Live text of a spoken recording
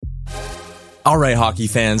All right, hockey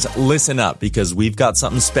fans, listen up because we've got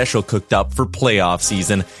something special cooked up for playoff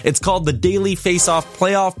season. It's called the Daily Face-Off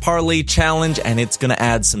Playoff Parlay Challenge, and it's going to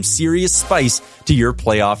add some serious spice to your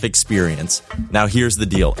playoff experience. Now, here's the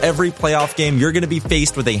deal. Every playoff game, you're going to be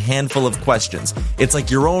faced with a handful of questions. It's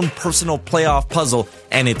like your own personal playoff puzzle,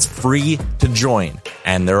 and it's free to join.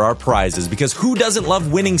 And there are prizes, because who doesn't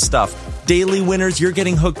love winning stuff? Daily winners, you're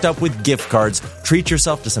getting hooked up with gift cards. Treat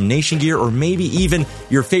yourself to some Nation gear or maybe even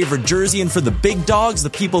your favorite jersey. And for the big dogs, the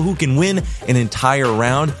people who can win an entire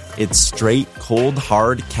round, it's straight, cold,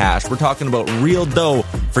 hard cash. We're talking about real dough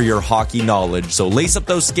for your hockey knowledge. So lace up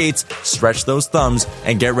those skates, stretch those thumbs,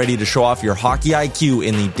 and get ready to show off your hockey IQ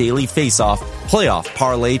in the Daily Face-Off Playoff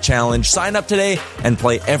Parlay Challenge. Sign up today and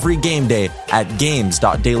play every game day at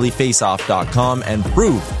games.dailyfaceoff.com and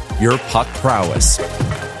prove your puck prowess.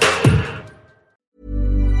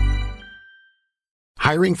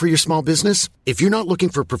 Hiring for your small business? If you're not looking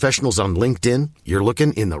for professionals on LinkedIn, you're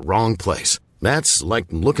looking in the wrong place. That's like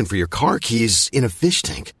looking for your car keys in a fish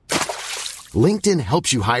tank. LinkedIn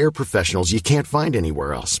helps you hire professionals you can't find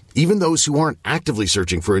anywhere else, even those who aren't actively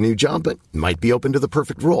searching for a new job but might be open to the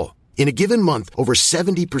perfect role. In a given month, over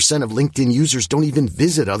 70% of LinkedIn users don't even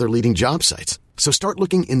visit other leading job sites. So start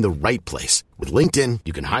looking in the right place. With LinkedIn,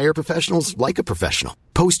 you can hire professionals like a professional.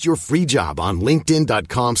 Post your free job on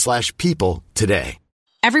linkedin.com/people today.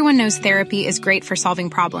 Everyone knows therapy is great for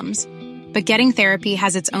solving problems, but getting therapy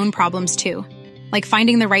has its own problems too, like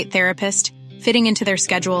finding the right therapist, fitting into their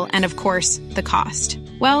schedule, and of course, the cost.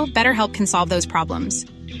 Well, BetterHelp can solve those problems.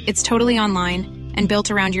 It's totally online and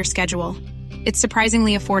built around your schedule. It's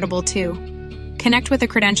surprisingly affordable too. Connect with a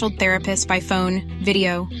credentialed therapist by phone,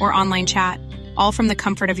 video, or online chat, all from the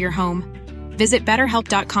comfort of your home. Visit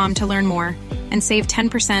BetterHelp.com to learn more and save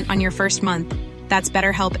 10% on your first month. That's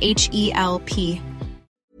BetterHelp, H-E-L-P.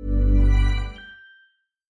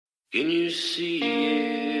 Can you see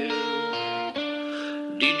it?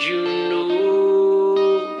 Did you notice?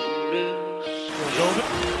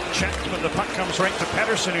 Checked when the puck comes right to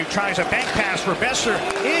Pettersson, who tries a bank pass for Besser.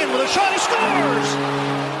 In with a shot, he scores!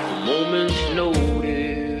 A moment's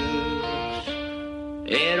notice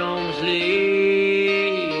at arm's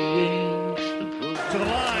length. To the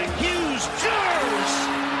line, Hughes, scores!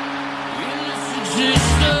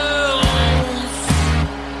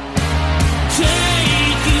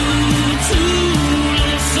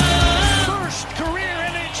 First career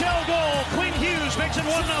NHL goal. Quinn Hughes makes it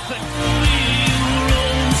 1-0.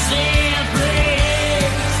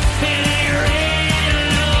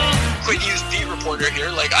 Quinn Hughes beat reporter here.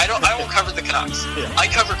 Like I won't cover the Canucks. Yeah. I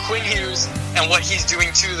cover Quinn Hughes and what he's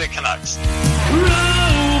doing to the Canucks.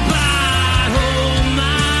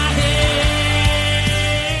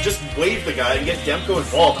 Just wave the guy and get Demko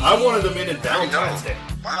involved. I wanted them in Valentine's Day.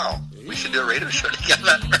 Wow. We should do a radio show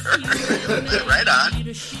together. Right on.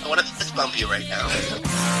 I want to fist bump you right now.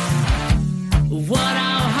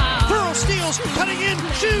 Pearl steals, cutting in,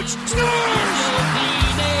 shoots, scores!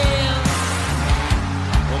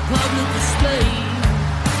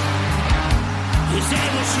 They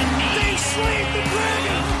slayed the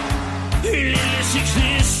dragon!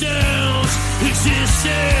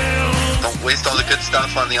 Don't waste all the good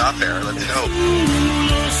stuff on the off air. Let's go.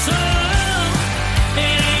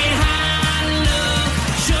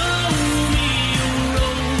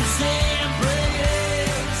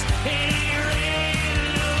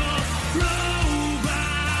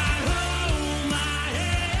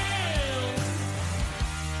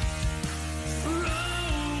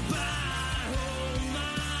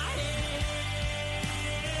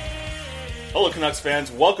 Hello, Canucks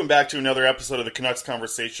fans. Welcome back to another episode of the Canucks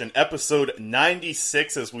Conversation, episode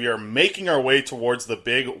 96, as we are making our way towards the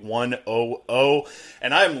big 100.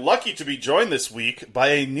 And I am lucky to be joined this week by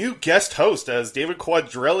a new guest host, as David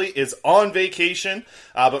Quadrelli is on vacation.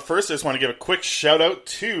 But first, I just want to give a quick shout-out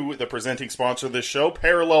to the presenting sponsor of this show,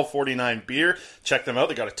 Parallel 49 Beer. Check them out.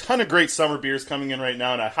 They got a ton of great summer beers coming in right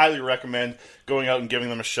now, and I highly recommend going out and giving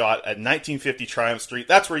them a shot at 1950 Triumph Street.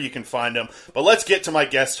 That's where you can find them. But let's get to my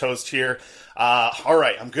guest host here.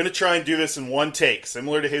 Alright, I'm going to try and do this in one take,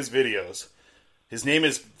 similar to his videos. His name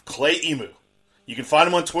is Clay Imoo. You can find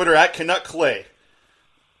him on Twitter at Canuck Clay.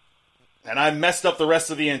 And I messed up the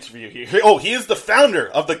rest of the interview here. Oh, he is the founder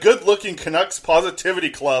of the Good Looking Canucks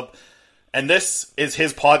Positivity Club. And this is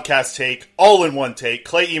his podcast take, all in one take.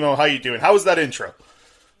 Clay Imoo, how you doing? How was that intro?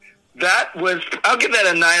 That was, I'll give that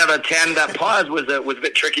a 9 out of 10. That pause was a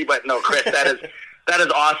bit tricky, but no, Chris, that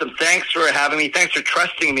is awesome. Thanks for having me. Thanks for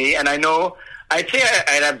trusting me. And I know, I'd say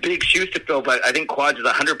I have big shoes to fill, but I think Quads is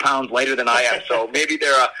 100 pounds lighter than I am, so maybe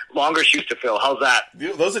they're longer shoes to fill. How's that?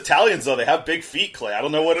 Those Italians, though, they have big feet, Clay. I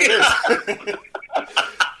don't know what it is.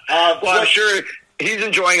 Well, I'm sure he's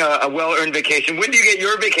enjoying a well-earned vacation. When do you get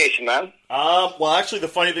your vacation, man? Well, actually, the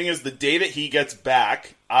funny thing is the day that he gets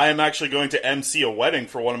back, I am actually going to MC a wedding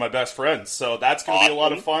for one of my best friends. So that's going to be a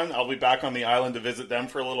lot of fun. I'll be back on the island to visit them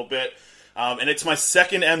for a little bit. And it's my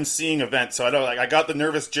second MCing event, so I got the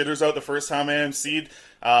nervous jitters out the first time I MC'd.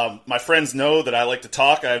 My friends know that I like to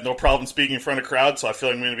talk. I have no problem speaking in front of crowds, so I feel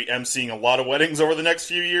like I'm going to be MCing a lot of weddings over the next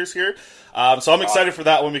few years here. So I'm excited for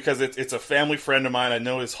that one because it's a family friend of mine. I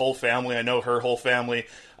know his whole family. I know her whole family.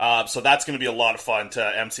 So that's going to be a lot of fun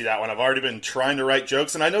to MC that one. I've already been trying to write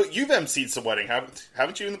jokes, and I know you've MC'd some wedding,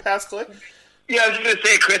 haven't you, in the past, Clay? Yeah, I was just going to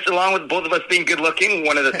say, Chris, along with both of us being good-looking,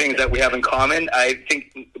 one of the things that we have in common, I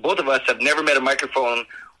think both of us have never met a microphone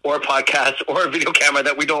or a podcast or a video camera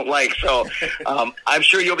that we don't like. So I'm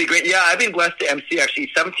sure you'll be great. Yeah, I've been blessed to MC actually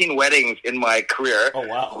 17 weddings in my career. Oh,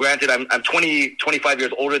 wow. Granted, I'm 25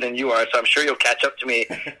 years older than you are, so I'm sure you'll catch up to me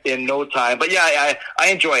in no time. But yeah, I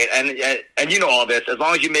enjoy it. And you know all this. As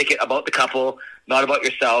long as you make it about the couple, not about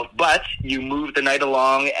yourself, but you move the night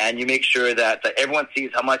along and you make sure that everyone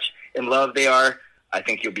sees how much in love they are, I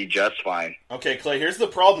think you'll be just fine. Okay, Clay, here's the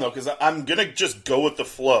problem, though, because I'm going to just go with the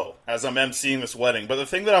flow as I'm emceeing this wedding. But the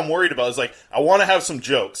thing that I'm worried about is, I want to have some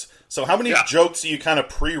jokes. So how many jokes do you kind of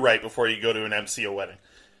pre-write before you go to an MC a wedding?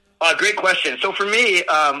 Great question. So for me,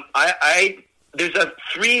 there's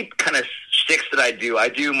three kind of shticks that I do. I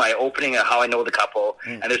do my opening of how I know the couple,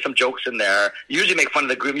 and there's some jokes in there. You usually make fun of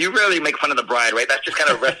the groom. You rarely make fun of the bride, right? That's just kind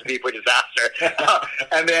of a recipe for disaster.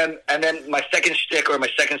 And then my second shtick or my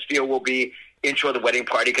second spiel will be intro of the wedding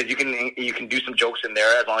party, because you can do some jokes in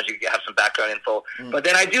there as long as you have some background info. But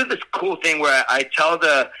then I do this cool thing where I tell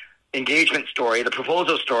the engagement story, the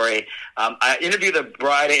proposal story. I interview the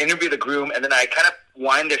bride, I interview the groom, and then I kind of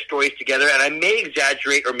wind their stories together, and I may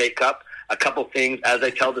exaggerate or make up a couple things as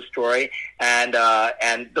I tell the story, and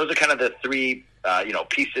those are kind of the three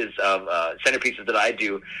pieces of centerpieces that I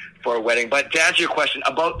do for a wedding. But to answer your question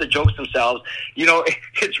about the jokes themselves,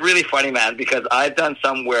 it's really funny, man, because I've done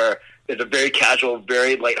some where it's a very casual,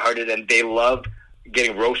 very lighthearted, and they love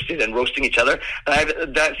getting roasted and roasting each other. And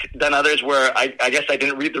I've done others where I guess I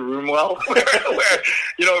didn't read the room well,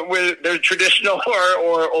 where they're traditional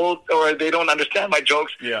or old, or they don't understand my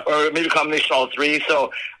jokes, or maybe a combination of all three.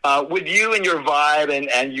 So with you and your vibe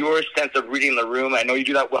and your sense of reading the room, I know you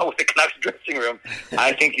do that well with the Canucks dressing room.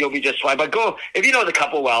 I think you'll be just fine. But if you know the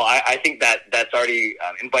couple well, I think that's already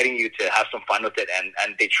inviting you to have some fun with it,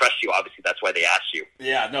 and they trust you. Obviously, that's why they asked you.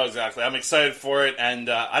 Yeah, no, exactly. I'm excited for it, and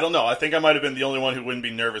I don't know. I think I might have been the only one who wouldn't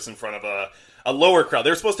be nervous in front of a lower crowd.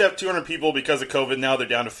 They were supposed to have 200 people because of COVID. Now they're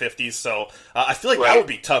down to 50. So I feel like that would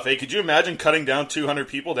be tough. Hey, could you imagine cutting down 200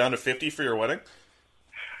 people down to 50 for your wedding?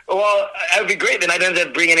 Well, that would be great. Then I'd end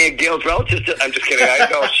up bringing in Gail's relatives. I'm just kidding. I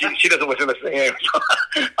know she doesn't listen to this thing anyway.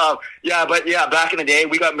 Back in the day,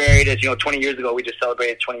 we got married as 20 years ago. We just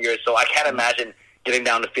celebrated 20 years. So I can't imagine getting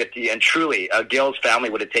down to 50. And truly, Gail's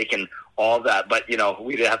family would have taken all that, but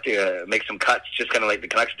we'd have to make some cuts, just kind of like the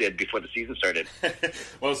Canucks did before the season started.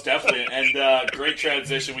 Most definitely, and great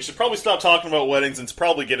transition. We should probably stop talking about weddings and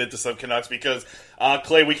probably get into some Canucks, because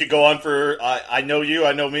Clay, we could go on for I know you,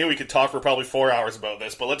 I know me. We could talk for probably 4 hours about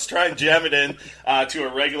this, but let's try and jam it in to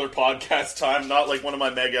a regular podcast time, not like one of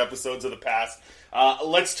my mega episodes of the past.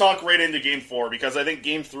 Let's talk right into Game 4, because I think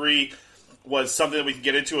Game 3 was something that we can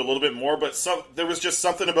get into a little bit more, but there was just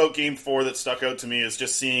something about Game 4 that stuck out to me, is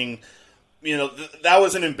just seeing. That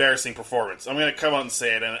was an embarrassing performance. I'm going to come out and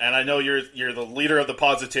say it, and I know you're the leader of the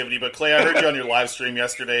positivity, but Clay, I heard you on your live stream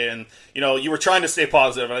yesterday, and you were trying to stay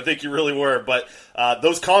positive, and I think you really were, but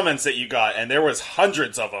those comments that you got, and there was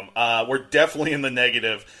hundreds of them, were definitely in the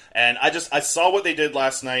negative, and I saw what they did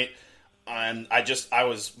last night, and I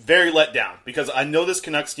was very let down, because I know this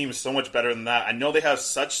Canucks team is so much better than that. I know they have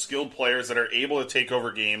such skilled players that are able to take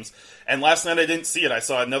over games. And last night I didn't see it. I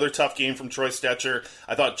saw another tough game from Troy Stecher.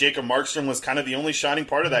 I thought Jacob Markstrom was kind of the only shining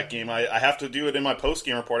part of that game. I have to do it in my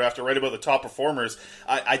post-game report. I have to write about the top performers.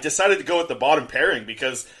 I decided to go with the bottom pairing,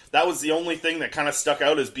 because that was the only thing that kind of stuck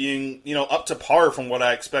out as being, up to par from what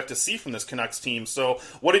I expect to see from this Canucks team. So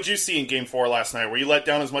what did you see in Game 4 last night? Were you let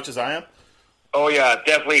down as much as I am? Oh, yeah,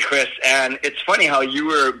 definitely, Chris. And it's funny how you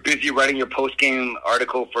were busy writing your post-game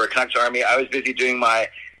article for Canucks Army. I was busy doing my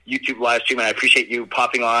YouTube live stream, and I appreciate you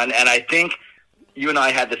popping on. And I think you and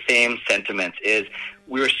I had the same sentiment, is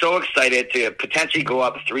we were so excited to potentially go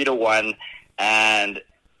up 3-1, and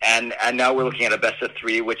now we're looking at a best of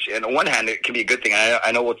 3, which on one hand, it can be a good thing.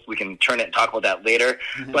 I know we can turn it and talk about that later.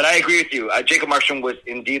 Mm-hmm. But I agree with you. Jacob Markstrom was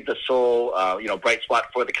indeed the sole bright spot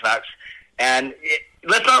for the Canucks. And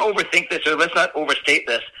let's not overthink this, or let's not overstate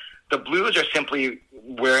this. The Blues are simply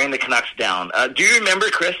wearing the Canucks down. Do you remember,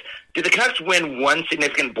 Chris, Did the Canucks win one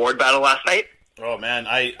significant board battle last night? Oh man,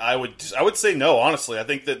 I would say no, honestly. I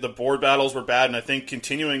think that the board battles were bad, and I think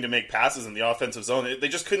continuing to make passes in the offensive zone, they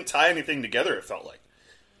just couldn't tie anything together, it felt like.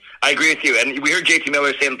 I agree with you. And we heard JT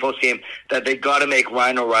Miller say in the postgame that they got to make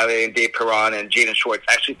Ryan O'Reilly and Dave Perron and Jaden Schwartz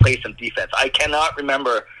actually play some defense. I cannot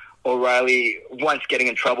remember O'Reilly once getting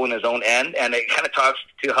in trouble in his own end, and it kind of talks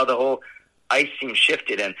to how the whole ice seam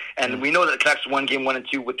shifted. And we know that the Canucks won game 1 and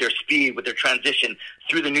 2 with their speed, with their transition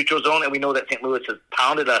through the neutral zone, and we know that St. Louis has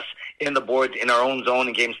pounded us in the boards in our own zone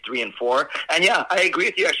in games 3 and 4. And yeah, I agree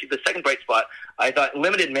with you. Actually, the second bright spot, I thought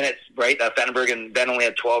limited minutes, right? Vandenberg and Ben only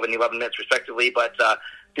had 12 and 11 minutes respectively, but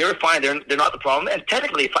they were fine. They're not the problem. And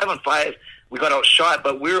technically, 5-on-5, we got outshot,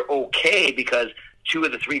 but we're okay because 2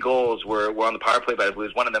 of the 3 goals were on the power play by the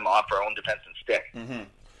Blues, one of them off our own defensive stick. Mm-hmm.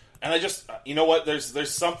 And I just, you know what,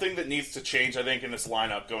 there's something that needs to change, I think, in this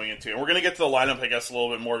lineup going into. And we're going to get to the lineup, I guess, a little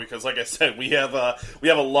bit more because, like I said, we have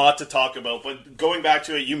a lot to talk about. But going back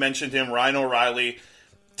to it, you mentioned him, Ryan O'Reilly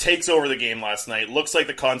takes over the game last night. Looks like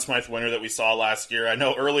the Conn Smythe winner that we saw last year. I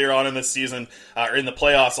know earlier on in this season, or in the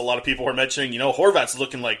playoffs, a lot of people were mentioning, Horvat's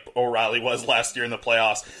looking like O'Reilly was last year in the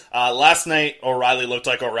playoffs. Last night, O'Reilly looked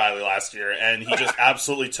like O'Reilly last year, and he just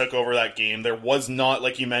absolutely took over that game. There was not,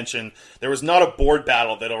 like you mentioned, there was not a board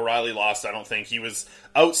battle that O'Reilly lost, I don't think. He was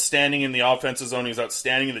outstanding in the offensive zone. He was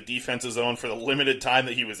outstanding in the defensive zone for the limited time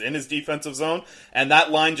that he was in his defensive zone. And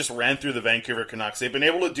that line just ran through the Vancouver Canucks. They've been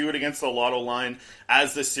able to do it against the Lotto line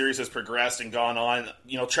as this series has progressed and gone on.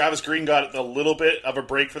 Travis Green got a little bit of a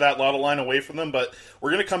break for that Lotto line away from them, but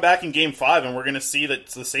we're going to come back in Game 5 and we're going to see that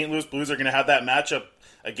the St. Louis Blues are going to have that matchup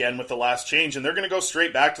again with the last change, and they're going to go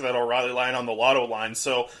straight back to that O'Reilly line on the Lotto line.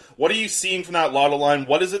 So what are you seeing from that Lotto line?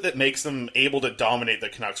 What is it that makes them able to dominate the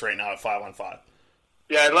Canucks right now at 5-on-5?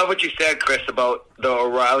 Yeah, I love what you said, Chris, about the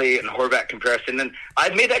O'Reilly and Horvat comparison. And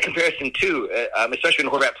I've made that comparison too, especially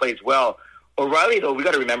when Horvat plays well. O'Reilly, though, we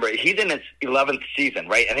got to remember, he's in his 11th season,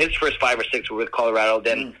 right? And his first 5 or 6 were with Colorado,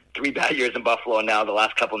 then 3 bad years in Buffalo, and now the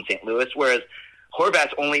last couple in St. Louis, whereas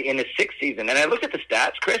Horvat's only in his 6th season. And I looked at the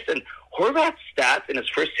stats, Chris, and Horvat's stats in his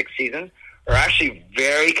first 6 seasons are actually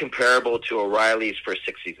very comparable to O'Reilly's first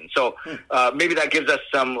 6 seasons. So maybe that gives us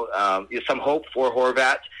some hope for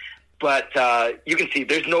Horvat. But you can see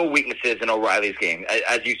there's no weaknesses in O'Reilly's game.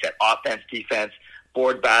 As you said, offense, defense,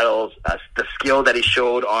 board battles, the skill that he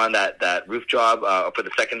showed on that roof job for the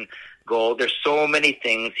second goal. There's so many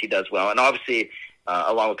things he does well. And obviously,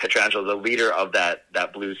 along with Pietrangelo, the leader of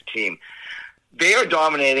that Blues team. They are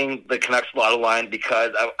dominating the Canucks Lotto line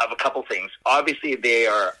because of a couple things. Obviously,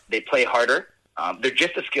 they play harder. They're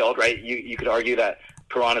just as skilled, right? You could argue that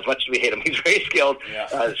Perron, as much as we hate him, he's very skilled.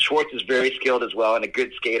 Yeah. Schwartz is very skilled as well and a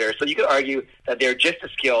good skater. So you could argue that they're just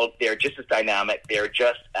as skilled, they're just as dynamic, they're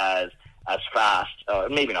just as fast.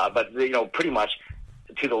 Maybe not, but pretty much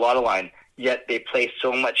to the Lotto line. Yet they play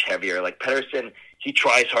so much heavier. Like Pettersson, he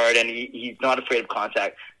tries hard and he's not afraid of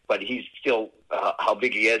contact, but he's still how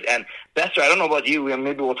big he is. And Besser, I don't know about you,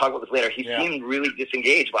 maybe we'll talk about this later. He seemed really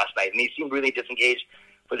disengaged last night, and he seemed really disengaged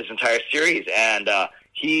for this entire series. And a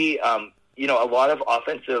lot of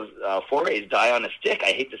offensive forays die on a stick.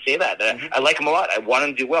 I hate to say that. I like him a lot. I want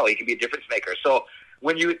him to do well. He can be a difference maker. So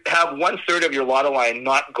when you have 1/3 of your Lotto line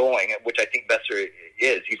not going, which I think Besser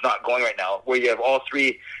is, he's not going right now, where you have all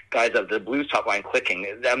 3 guys of the Blues top line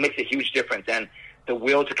clicking, that makes a huge difference. And the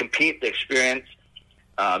will to compete, the experience,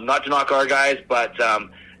 not to knock our guys, but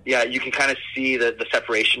you can kind of see the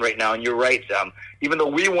separation right now. And you're right. Even though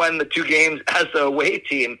we won the 2 games as the away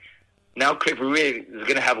team, now Craig Berube is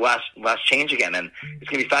going to have last change again, and it's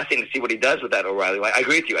going to be fascinating to see what he does with that O'Reilly. I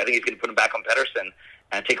agree with you. I think he's going to put him back on Pettersson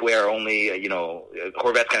and take away our only,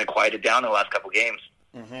 Horvat's kind of quieted down in the last couple of games.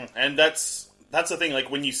 Mm-hmm. And that's the thing.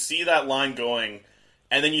 Like when you see that line going,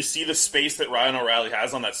 and then you see the space that Ryan O'Reilly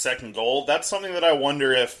has on that second goal, that's something that I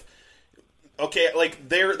wonder if. Okay, like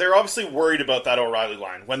they're obviously worried about that O'Reilly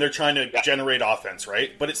line when they're trying to generate offense,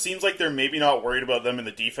 right? But it seems like they're maybe not worried about them in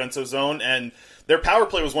the defensive zone, and their power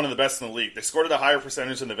play was one of the best in the league. They scored at a higher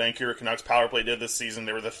percentage than the Vancouver Canucks power play did this season.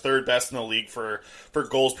 They were the 3rd best in the league for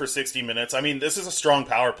goals per 60 minutes. I mean, this is a strong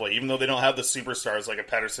power play, even though they don't have the superstars like a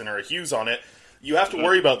Pettersson or a Hughes on it. You have to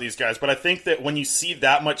worry about these guys, but I think that when you see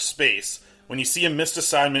that much space, when you see a missed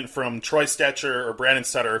assignment from Troy Stetcher or Brandon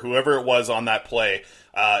Sutter, whoever it was on that play,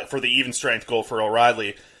 for the even strength goal for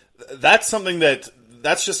O'Reilly, that's something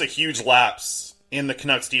that's just a huge lapse in the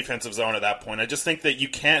Canucks defensive zone at that point. I just think that you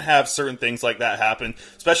can't have certain things like that happen,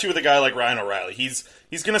 especially with a guy like Ryan O'Reilly. He's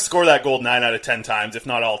going to score that goal 9 out of 10 times, if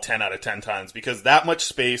not all 10 out of 10 times, because that much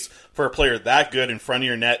space for a player that good in front of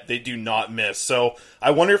your net, they do not miss. So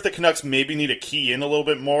I wonder if the Canucks maybe need to key in a little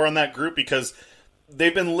bit more on that group, because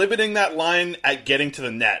they've been limiting that line at getting to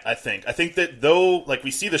the net, I think. I think that though, like,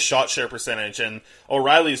 we see the shot share percentage, and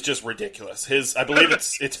O'Reilly is just ridiculous. I believe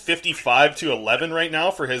it's 55-11 right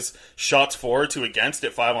now for his shots for to against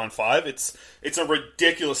at 5-on-5. It's a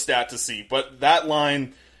ridiculous stat to see, but that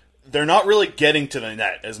line, they're not really getting to the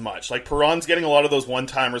net as much. Like, Perron's getting a lot of those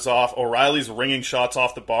one-timers off. O'Reilly's ringing shots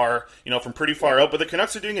off the bar, from pretty far out. But the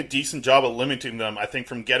Canucks are doing a decent job of limiting them, I think,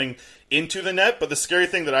 from getting into the net. But the scary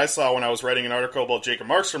thing that I saw when I was writing an article about Jacob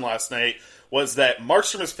Markstrom last night was that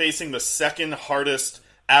Markstrom is facing the second hardest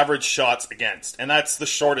average shots against, and that's the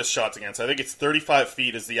shortest shots against. I think it's 35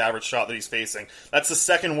 feet is the average shot that he's facing. That's the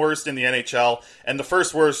second worst in the NHL, and the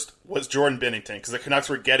first worst was Jordan Binnington, because the Canucks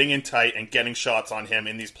were getting in tight and getting shots on him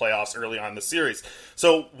in these playoffs early on in the series.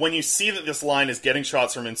 So when you see that this line is getting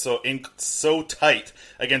shots from so tight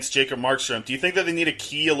against Jacob Markstrom, do you think that they need to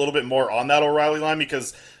key a little bit more on that O'Reilly line?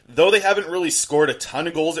 Because though they haven't really scored a ton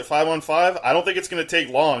of goals at 5-on-5, I don't think it's going to take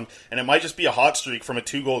long, and it might just be a hot streak from a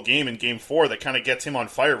 2-goal game in Game 4 that kind of gets him on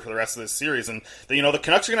fire for the rest of this series. And the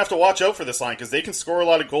Canucks are going to have to watch out for this line, because they can score a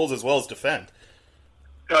lot of goals as well as defend.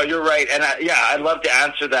 No, you're right, and I'd love to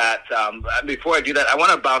answer that. Before I do that, I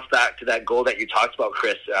want to bounce back to that goal that you talked about,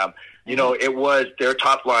 Chris. It was their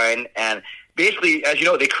top line, and basically, as you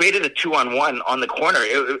know, they created a 2-on-1 on the corner,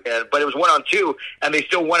 but it was 1-on-2, and they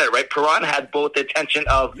still won it, right? Perron had both the attention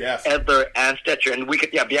of Edler and Stetcher, and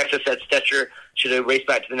BX said Stetcher should have raced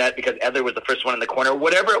back to the net because Edler was the first one in the corner.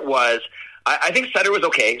 Whatever it was, I think Sutter was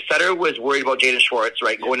okay. Sutter was worried about Jaden Schwartz,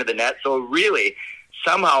 right, going to the net. So really,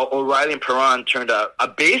 somehow O'Reilly and Perron turned a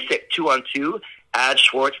basic 2-on-2, add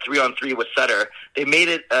Schwartz 3-on-3 with Sutter. They made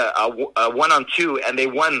it a 1-on-2, and they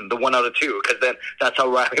won the 1 out of 2, because then that's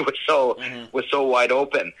how Riley was so wide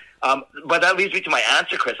open. But that leads me to my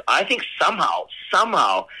answer, Chris. I think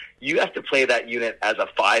somehow you have to play that unit as a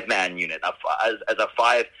 5-man unit, as a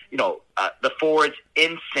 5. The forwards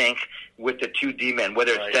in sync with the 2 D-men,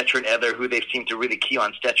 whether it's Stetcher and Edler, who they've seemed to really key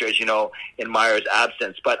on Stetcher, as you know, in Meyer's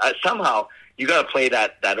absence. But somehow you got to play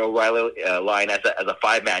that O'Reilly line as a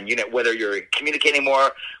 5-man unit, whether you're communicating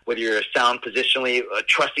more, whether you're sound positionally,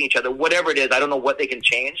 trusting each other, whatever it is. I don't know what they can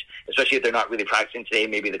change, especially if they're not really practicing today.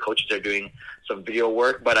 Maybe the coaches are doing some video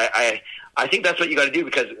work. But I think that's what you got to do,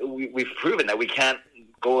 because we've proven that we can't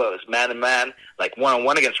go as man-to-man, like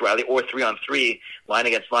 1-on-1 against Riley, or 3-on-3, line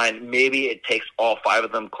against line. Maybe it takes all 5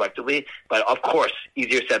 of them collectively. But, of course,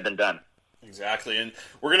 easier said than done. Exactly, and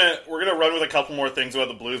we're gonna run with a couple more things about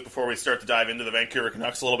the Blues before we start to dive into the Vancouver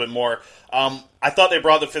Canucks a little bit more. I thought they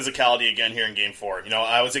brought the physicality again here in Game 4.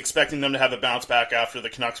 I was expecting them to have a bounce back after the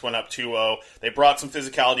Canucks went up 2-0. They brought some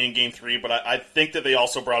physicality in Game 3, but I think that they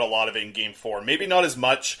also brought a lot of it in Game 4. Maybe not as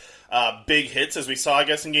much big hits as we saw, I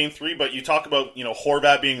guess, in Game 3, but you talk about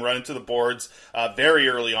Horvat being run into the boards very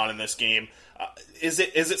early on in this game. Is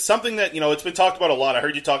it something that, it's been talked about a lot? I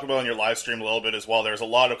heard you talk about it on your live stream a little bit as well. There's a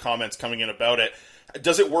lot of comments coming in about it.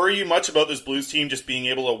 Does it worry you much about this Blues team just being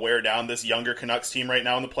able to wear down this younger Canucks team right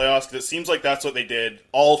now in the playoffs? Because it seems like that's what they did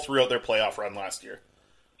all throughout their playoff run last year.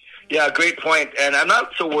 Yeah, great point. And I'm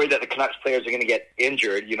not so worried that the Canucks players are going to get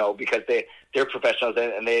injured, because they're professionals,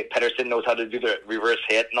 and Pettersson knows how to do the reverse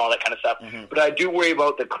hit and all that kind of stuff. Mm-hmm. But I do worry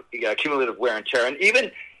about the cumulative wear and tear. And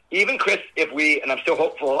even Chris, and I'm still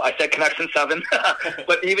hopeful, I said Canucks in 7,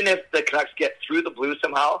 but even if the Canucks get through the Blues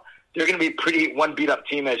somehow, they're going to be pretty one beat-up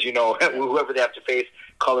team, as you know, whoever they have to face,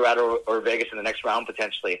 Colorado or Vegas in the next round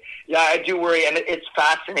potentially. Yeah, I do worry, and it's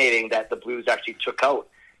fascinating that the Blues actually took out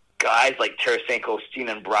guys like Tarasenko, Steen,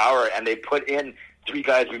 and Brouwer, and they put in 3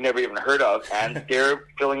 guys we've never even heard of, and they're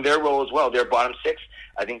filling their role as well. Their bottom 6,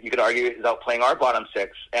 I think you could argue, is outplaying our bottom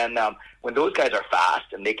 6. And when those guys are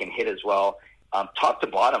fast and they can hit as well, top to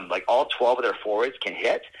bottom, like all 12 of their forwards can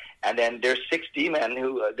hit. And then there's 6 D-men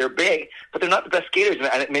who, they're big, but they're not the best skaters.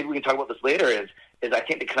 And maybe we can talk about this later, is I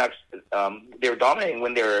think the Canucks, they were dominating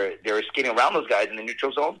when they were skating around those guys in the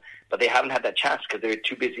neutral zone, but they haven't had that chance because they're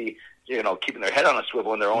too busy, keeping their head on a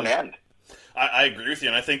swivel in their own end. I agree with you,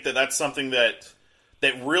 and I think that that's something that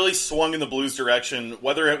really swung in the Blues' direction,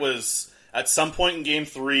 whether it was at some point in Game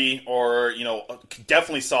 3 or,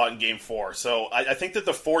 definitely saw it in Game 4. So I think that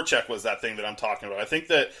the forecheck was that thing that I'm talking about. I think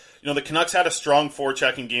that, the Canucks had a strong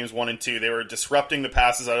forecheck in Games 1 and 2. They were disrupting the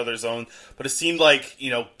passes out of their zone, but it seemed like,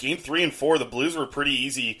 Game 3 and 4, the Blues were pretty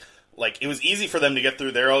easy. Like, it was easy for them to get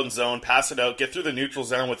through their own zone, pass it out, get through the neutral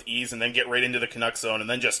zone with ease, and then get right into the Canucks zone, and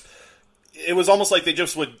then just it was almost like they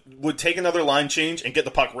just would take another line change and get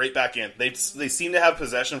the puck right back in. They seem to have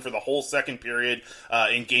possession for the whole second period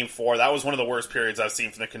in Game 4. That was one of the worst periods I've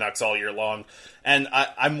seen from the Canucks all year long. And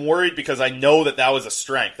I'm worried because I know that was a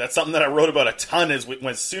strength. That's something that I wrote about a ton. As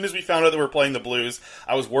soon as we found out that we were playing the Blues,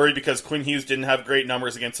 I was worried because Quinn Hughes didn't have great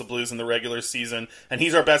numbers against the Blues in the regular season, and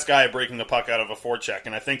he's our best guy at breaking the puck out of a forecheck.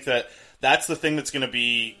 And I think that's the thing that's going to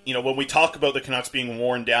be, when we talk about the Canucks being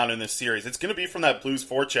worn down in this series, it's going to be from that Blues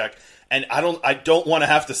forecheck. And I don't want to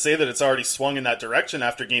have to say that it's already swung in that direction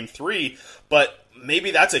after Game 3, but maybe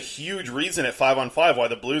that's a huge reason at 5-on-5 why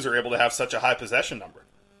the Blues are able to have such a high possession number.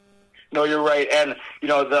 No, you're right. And,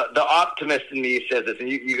 the optimist in me says this,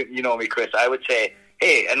 and you know me, Chris, I would say,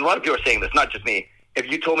 hey, and a lot of people are saying this, not just me.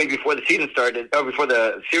 If you told me before the season started, or before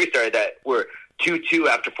the series started, that we're 2-2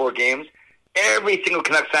 after 4 games, every single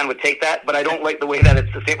Canucks fan would take that, but I don't like the way that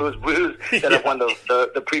it's the St. Louis Blues that have won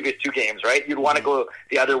the previous 2 games, right? You'd want to go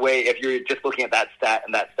the other way if you're just looking at that stat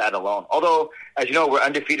and that stat alone. Although, as you know, we're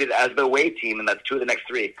undefeated as the away team, and that's 2 of the next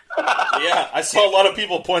 3. Yeah, I saw a lot of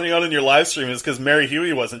people pointing out in your live stream is because Mary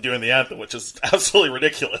Huey wasn't doing the anthem, which is absolutely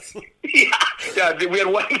ridiculous. Yeah,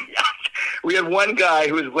 we had one guy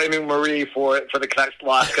who was blaming Marie for the Canucks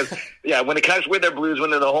loss because, when the Canucks win their Blues, when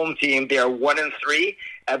they're the home team, they are 1-3.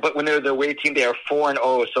 But when they're the away team, they are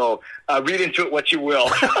 4-0. So read into it what you will.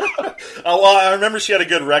 Well, I remember she had a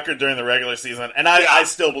good record during the regular season, and I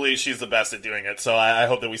still believe she's the best at doing it. So I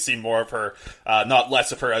hope that we see more of her, not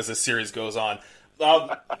less of her, as this series goes on.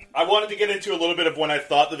 I wanted to get into a little bit of when I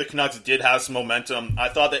thought that the Canucks did have some momentum. I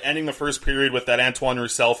thought that ending the first period with that Antoine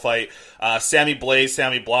Roussel fight, Sammy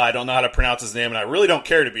Blah, I don't know how to pronounce his name, and I really don't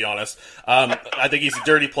care, to be honest. I think he's a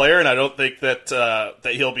dirty player, and I don't think that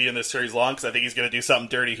he'll be in this series long, because I think he's going to do something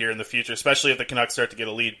dirty here in the future, especially if the Canucks start to get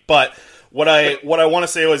a lead. But what I want to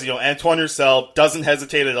say was, Antoine Roussel doesn't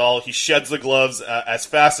hesitate at all. He sheds the gloves as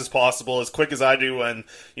fast as possible, as quick as I do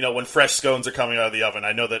when fresh scones are coming out of the oven.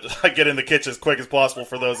 I know that I get in the kitchen as quick as possible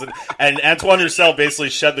for those. And Antoine Roussel basically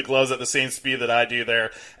shed the gloves at the same speed that I do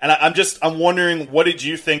there. And I'm wondering, what did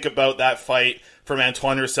you think about that fight from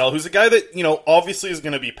Antoine Roussel, who's a guy that, obviously is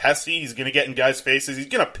going to be pesky. He's going to get in guys' faces. He's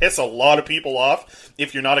going to piss a lot of people off.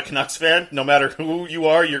 If you're not a Canucks fan, no matter who you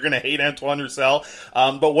are, you're going to hate Antoine Roussel.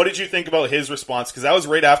 But what did you think about his response? Because that was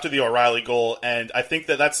right after the O'Reilly goal, and I think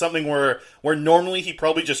that that's something where normally he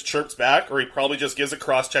probably just chirps back, or he probably just gives a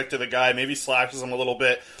cross-check to the guy, maybe slashes him a little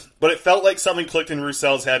bit. But it felt like something clicked in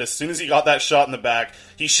Roussel's head. As soon as he got that shot in the back,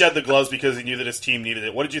 he shed the gloves because he knew that his team needed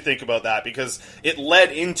it. What did you think about that? Because it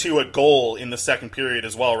led into a goal in the second period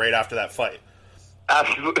as well, right after that fight.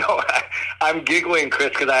 Absolutely. I'm giggling, Chris,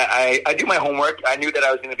 because I do my homework. I knew that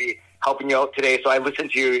I was going to be helping you out today, so I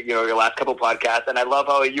listened to your last couple podcasts, and I love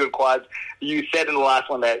how you and Quads, you said in the last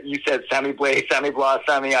one that you said Sammy Blah,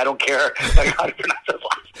 Sammy, I don't care like how to pronounce his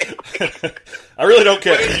last name. I really don't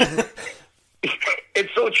care.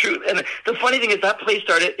 It's so true. And the funny thing is that play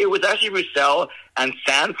started, it was actually Roussel and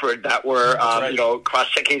Sanford that were,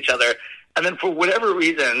 cross-checking each other. And then for whatever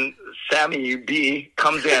reason, Sammy B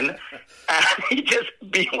comes in and he just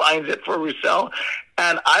beelines it for Roussel.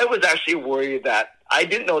 And I was actually worried that, I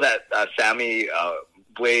didn't know that Sammy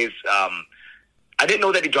Blaze, I didn't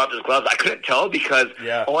know that he dropped his gloves. I couldn't tell because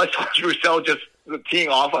all I saw was Roussel just teeing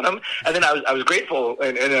off on him, and then I was grateful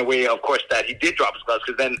in a way, of course, that he did drop his gloves,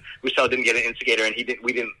 because then Roussel didn't get an instigator, and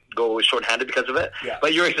we didn't go shorthanded because of it. Yeah.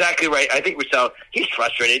 But you're exactly right. I think Roussel, he's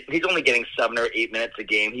frustrated. He's only getting 7 or 8 minutes a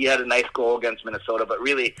game. He had a nice goal against Minnesota, but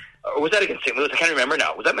really, or was that against St. Louis? I can't remember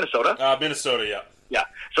now. Was that Minnesota? Minnesota, yeah. Yeah,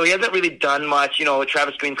 so he hasn't really done much.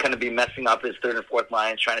 Travis Green's kind of been messing up his third and fourth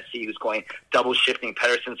lines, trying to see who's going, double shifting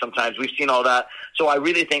Pettersson sometimes. We've seen all that. So I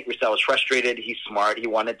really think Roussel was frustrated. He's smart. He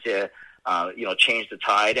wanted to, change the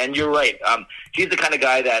tide. And you're right. He's the kind of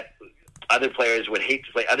guy that other players would hate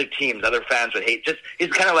to play, other teams, other fans would hate. He's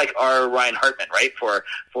kind of like our Ryan Hartman, right, for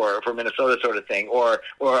Minnesota sort of thing, or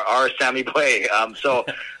our Sammy Blah.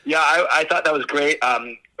 I thought that was great.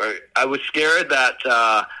 I was scared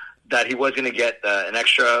that he was going to get an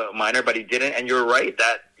extra minor, but he didn't. And you're right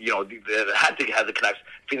that they had to have the Canucks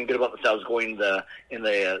feeling good about themselves going in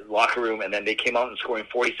the locker room, and then they came out and scoring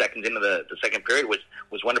 40 seconds into the second period, which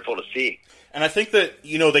was wonderful to see. And I think that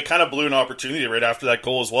they kind of blew an opportunity right after that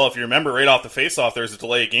goal as well. If you remember, right off the faceoff, there's a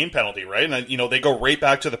delay of game penalty, right? And they go right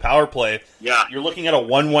back to the power play. Yeah, you're looking at a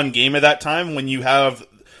 1-1 game at that time when you have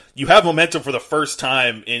momentum for the first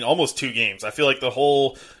time in almost 2 games. I feel like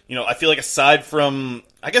I feel like aside from,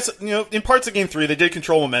 I guess, in parts of Game 3, they did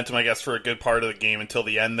control momentum, I guess, for a good part of the game until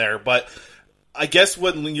the end there. But I guess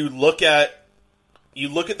when you look at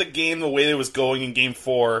the game the way it was going in Game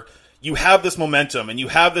 4, you have this momentum, and you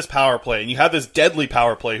have this power play, and you have this deadly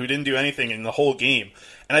power play who didn't do anything in the whole game.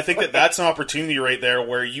 And I think that that's an opportunity right there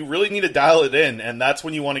where you really need to dial it in, and that's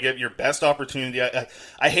when you want to get your best opportunity.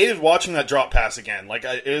 I hated watching that drop pass again. Like,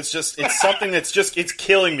 it's something that's just, it's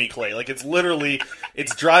killing me, Clay. Like, it's literally,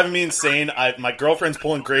 it's driving me insane. My girlfriend's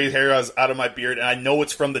pulling gray hair out of my beard, and I know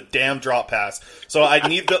it's from the damn drop pass. So I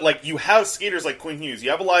need that, like, you have skaters like Quinn Hughes,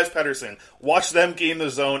 you have Elias Pettersson, watch them gain the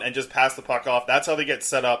zone and just pass the puck off. That's how they get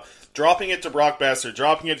set up. Dropping it to Brock Besser,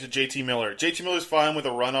 dropping it to JT Miller. JT Miller's fine with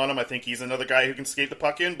a run on him. I think he's another guy who can skate the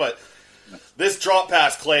puck in, but this drop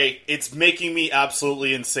pass, Clay, it's making me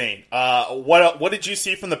absolutely insane. What did you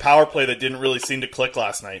see from the power play that didn't really seem to click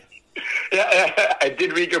last night? Yeah, I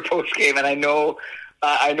did read your post game, and I know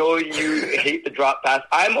you hate the drop pass.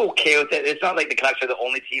 I'm okay with it. It's not like the Canucks are the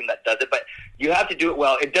only team that does it, but you have to do it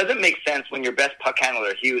well. It doesn't make sense when your best puck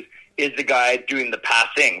handler, Hughes, is the guy doing the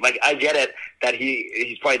passing. Like, I get it that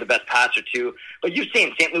he's probably the best passer too, but you've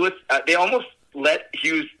seen St. Louis, they almost let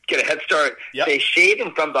Hughes get a head start. Yep. They shade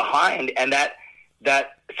him from behind, and that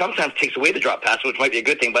sometimes takes away the drop pass, which might be a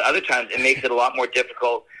good thing, but other times it makes it a lot more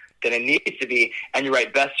difficult than it needs to be. And you're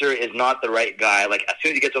right, Besser is not the right guy. Like, as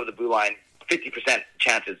soon as he gets over the blue line, 50%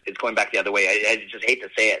 chances it's going back the other way. I just hate to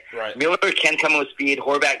say it. Right. Miller can come with speed.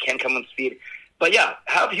 Horvat can come with speed. But yeah,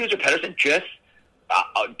 have Hughes or Pettersson just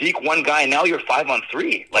deke one guy, and now you're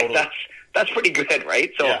 5-on-3. Like, totally. That's pretty good, right?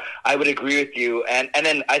 So yeah. I would agree with you. And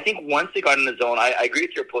then I think once they got in the zone, I agree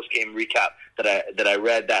with your post-game recap that I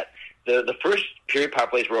read, that the first period power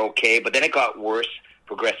plays were okay, but then it got worse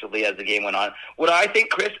progressively as the game went on. What I think,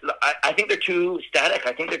 Chris, I think they're too static.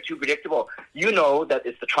 I think they're too predictable. You know that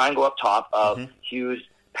it's the triangle up top of Hughes,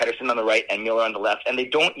 Pettersson on the right, and Miller on the left, and they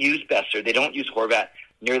don't use Besser. They don't use Horvat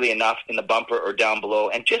nearly enough in the bumper or down below,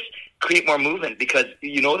 and just create more movement, because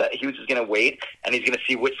you know that Hughes is going to wait and he's going to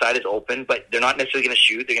see which side is open, but they're not necessarily going to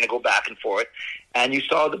shoot. They're going to go back and forth. And you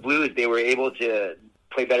saw the Blues, they were able to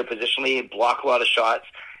play better positionally, block a lot of shots,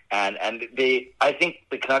 and I think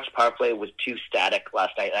the Canucks power play was too static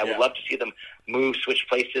last night. And I would love to see them move, switch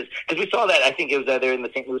places, because we saw that, I think it was either in the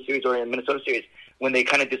St. Louis series or in the Minnesota series, when they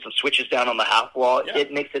kind of did some switches down on the half wall. Yeah.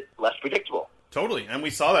 It makes it less predictable. Totally, and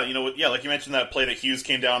we saw that, like you mentioned, that play that Hughes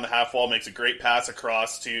came down the half wall, makes a great pass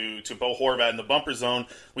across to Bo Horvat in the bumper zone.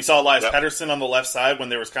 We saw Elias Pettersson on the left side when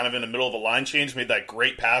there was kind of in the middle of a line change, made that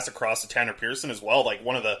great pass across to Tanner Pearson as well, like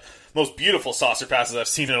one of the most beautiful saucer passes I've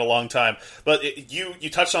seen in a long time. But you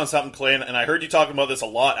touched on something, Clay, and I heard you talking about this a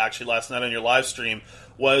lot, actually, last night on your live stream,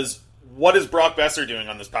 was what is Brock Besser doing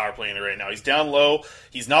on this power play right now? He's down low.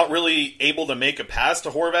 He's not really able to make a pass to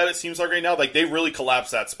Horvat, it seems like right now. Like, they really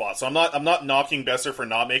collapsed that spot. So I'm not knocking Besser for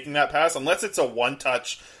not making that pass, unless it's a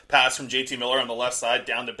one-touch pass from JT Miller on the left side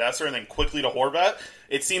down to Besser and then quickly to Horvat.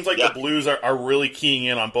 It seems like the Blues are really keying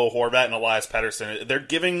in on Bo Horvat and Elias Pettersson. They're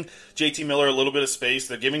giving JT Miller a little bit of space.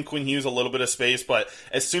 They're giving Quinn Hughes a little bit of space. But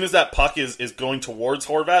as soon as that puck is going towards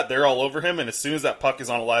Horvat, they're all over him. And as soon as that puck is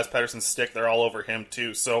on Elias Pettersson's stick, they're all over him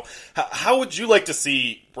too. So how would you like to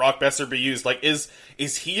see Brock Besser be used? Like, is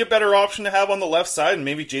he a better option to have on the left side and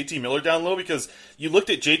maybe JT Miller down low? Because you looked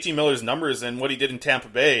at JT Miller's numbers and what he did in Tampa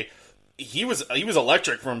Bay. He was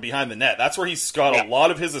electric from behind the net. That's where he's got a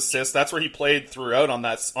lot of his assists. That's where he played throughout on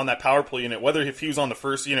that power play unit, whether if he was on the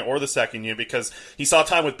first unit or the second unit, because he saw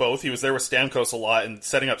time with both. He was there with Stamkos a lot, and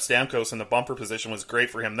setting up Stamkos in the bumper position was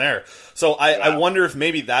great for him there. So I wonder if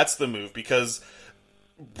maybe that's the move, because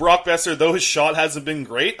Brock Besser, though his shot hasn't been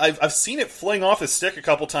great, I've seen it fling off his stick a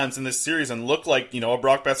couple times in this series and look like, a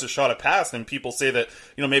Brock Besser shot a pass, and people say that,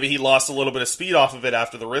 maybe he lost a little bit of speed off of it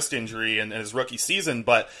after the wrist injury and his rookie season,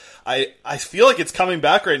 but I feel like it's coming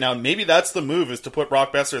back right now. Maybe that's the move, is to put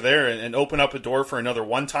Brock Besser there and open up a door for another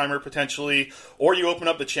one-timer potentially, or you open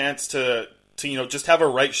up the chance to just have a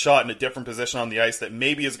right shot in a different position on the ice that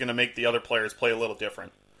maybe is going to make the other players play a little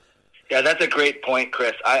different. Yeah, that's a great point,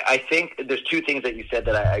 Chris. I think there's two things that you said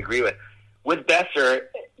that I agree with. With Besser,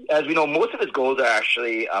 as we know, most of his goals are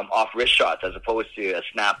actually off wrist shots, as opposed to a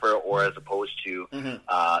snapper or as opposed to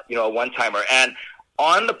a one-timer. And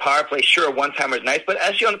on the power play, sure, a one-timer is nice, but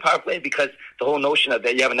actually on the power play, because the whole notion of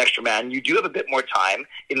that you have an extra man, you do have a bit more time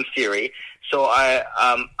in theory. So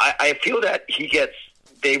I feel that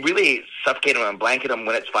they really suffocate him and blanket him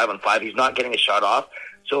when it's 5-on-5. He's not getting a shot off.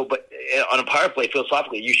 So, but on a power play,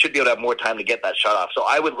 philosophically, you should be able to have more time to get that shot off. So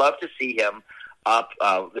I would love to see him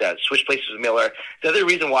switch places with Miller. The other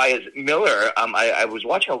reason why is Miller, I was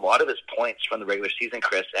watching a lot of his points from the regular season,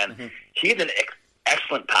 Chris, and he's an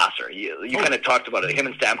excellent passer. You kind of talked about it, him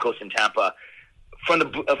and Stamkos in Tampa. From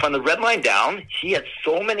the red line down, he had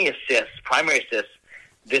so many assists, primary assists,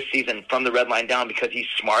 this season from the red line down, because he's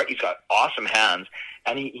smart, he's got awesome hands,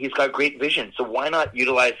 and he's got great vision. So why not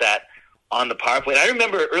utilize that on the power play. And I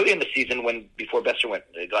remember early in the season before Besser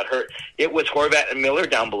got hurt, it was Horvat and Miller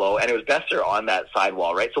down below, and it was Besser on that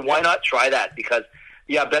sidewall, right? So why not try that? Because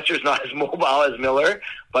Besser's not as mobile as Miller,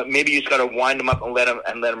 but maybe you just got to wind him up and let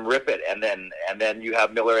him rip it, and then you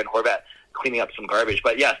have Miller and Horvat cleaning up some garbage.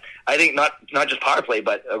 But yes, I think not just power play,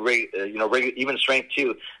 but even strength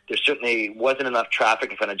too. There certainly wasn't enough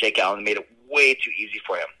traffic in front of Jake Allen and made it way too easy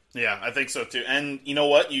for him. Yeah, I think so too. And you know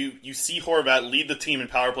what? You see Horvat lead the team in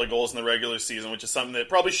power play goals in the regular season, which is something that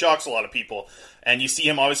probably shocks a lot of people. And you see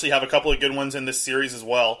him obviously have a couple of good ones in this series as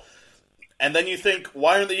well. And then you think,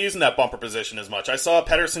 why aren't they using that bumper position as much? I saw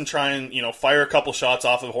Pettersson try and, fire a couple shots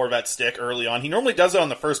off of Horvat's stick early on. He normally does it on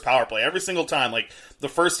the first power play, every single time. Like, the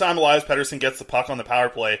first time Elias Pettersson gets the puck on the power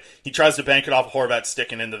play, he tries to bank it off of Horvat's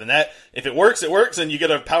stick and into the net. If it works, and you get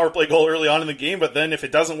a power play goal early on in the game, but then if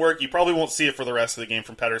it doesn't work, you probably won't see it for the rest of the game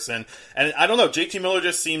from Pettersson. And I don't know, JT Miller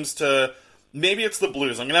just seems to... Maybe it's the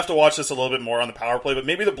Blues. I'm going to have to watch this a little bit more on the power play, but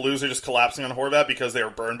maybe the Blues are just collapsing on Horvat because they were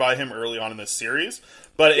burned by him early on in this series.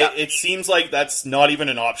 But it seems like that's not even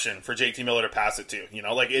an option for JT Miller to pass it to.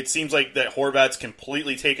 It seems like that Horvat's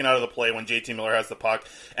completely taken out of the play when JT Miller has the puck.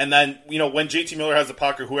 And then, when JT Miller has the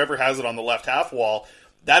puck or whoever has it on the left half wall,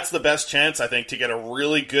 that's the best chance, I think, to get a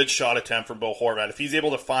really good shot attempt from Bo Horvat. If he's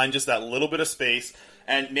able to find just that little bit of space,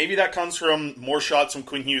 and maybe that comes from more shots from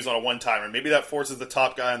Quinn Hughes on a one-timer. Maybe that forces the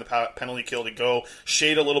top guy on the penalty kill to go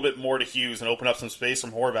shade a little bit more to Hughes and open up some space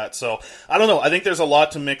from Horvat. So, I don't know. I think there's a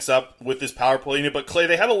lot to mix up with this power play unit. But, Clay,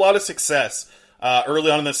 they had a lot of success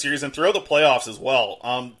early on in the series and throughout the playoffs as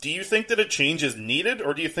well. Do you think that a change is needed,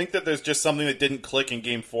 or do you think that there's just something that didn't click in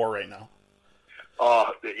Game 4 right now?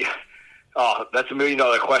 Oh, that's $1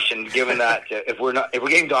 million question. Given that if we're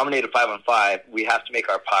getting dominated 5-on-5, we have to make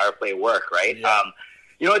our power play work, right? Yeah.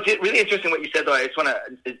 It's really interesting what you said, though.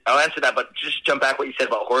 I'll answer that, but just jump back what you said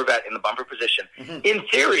about Horvat in the bumper position. Mm-hmm. In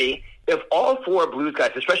theory, if all four Blues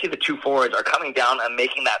guys, especially the two forwards, are coming down and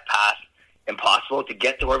making that pass impossible to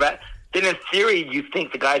get to Horvat, then in theory, you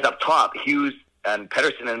think the guys up top, Hughes and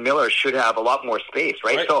Pettersson and Miller, should have a lot more space,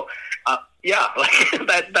 right? So,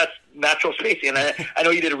 that's natural spacing. And I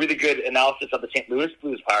know you did a really good analysis of the St. Louis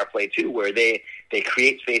Blues power play, too, where they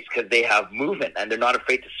create space because they have movement, and they're not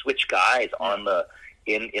afraid to switch guys on the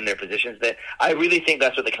in their positions. That I really think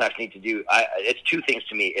that's what the Canucks need to do. It's two things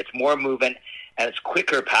to me. It's more movement and it's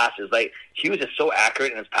quicker passes. Like, Hughes is so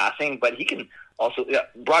accurate in his passing, but he can also...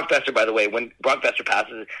 Brock Besser, by the way, when Brock Besser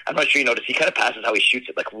passes, I'm not sure you noticed, he kind of passes how he shoots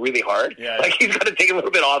it, really hard. Yeah. Like, he's got to take a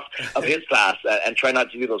little bit off of his pass and try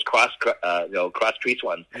not to do those cross crease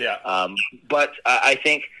ones. Yeah. But I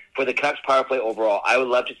think for the Canucks power play overall, I would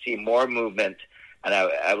love to see more movement, and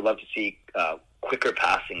I would love to see... quicker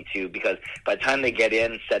passing too, because by the time they get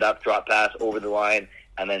in, set up, drop pass, over the line,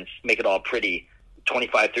 and then make it all pretty,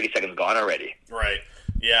 25-30 seconds gone already. Right.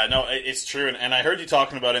 Yeah, no, it's true. And I heard you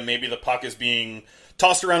talking about it, maybe the puck is being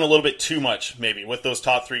tossed around a little bit too much, maybe, with those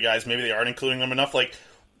top three guys. Maybe they aren't including them enough. Like,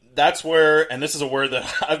 that's where, and this is a word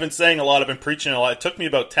that I've been saying a lot, I've been preaching a lot. It took me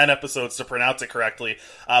about 10 episodes to pronounce it correctly,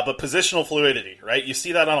 but positional fluidity, right? You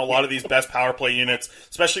see that on a lot of these best power play units,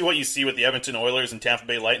 especially what you see with the Edmonton Oilers and Tampa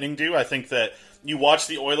Bay Lightning do. I think that you watch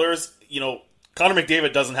the Oilers, Connor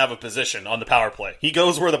McDavid doesn't have a position on the power play. He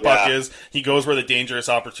goes where the puck is. He goes where the dangerous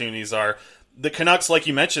opportunities are. The Canucks, like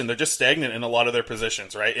you mentioned, they're just stagnant in a lot of their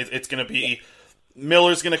positions, right? It's going to be...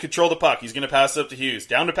 Miller's going to control the puck. He's going to pass it up to Hughes.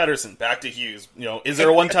 Down to Pettersson. Back to Hughes. Is there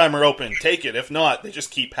a one-timer open? Take it. If not, they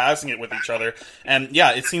just keep passing it with each other. And,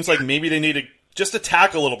 it seems like maybe they need to just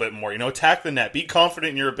attack a little bit more. Attack the net. Be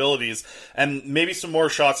confident in your abilities. And maybe some more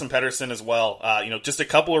shots from Pettersson as well. Just a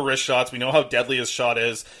couple of wrist shots. We know how deadly his shot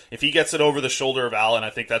is. If he gets it over the shoulder of Allen, I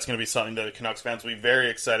think that's going to be something that the Canucks fans will be very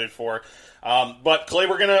excited for. But Clay,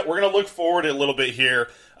 we're gonna look forward a little bit here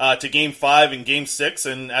to Game 5 and Game 6,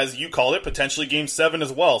 and as you called it, potentially Game 7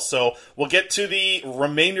 as well. So we'll get to the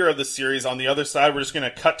remainder of the series. On the other side, we're just gonna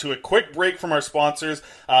cut to a quick break from our sponsors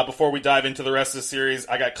before we dive into the rest of the series.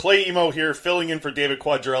 I got Clay Imoo here filling in for David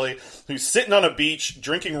Quadrelli, who's sitting on a beach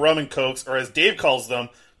drinking rum and cokes, or as Dave calls them,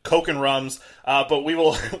 coke and rums. But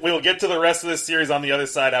we'll get to the rest of this series on the other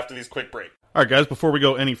side after these quick breaks. All right, guys, before we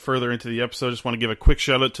go any further into the episode, I just want to give a quick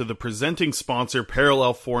shout-out to the presenting sponsor,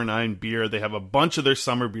 Parallel 49 Beer. They have a bunch of their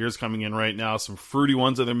summer beers coming in right now, some fruity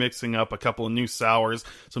ones that they're mixing up, a couple of new sours,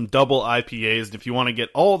 some double IPAs. And if you want to get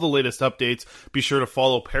all the latest updates, be sure to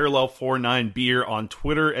follow Parallel 49 Beer on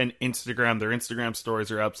Twitter and Instagram. Their Instagram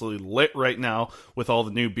stories are absolutely lit right now with all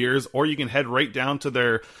the new beers. Or you can head right down to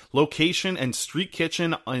their location and street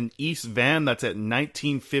kitchen in East Van. That's at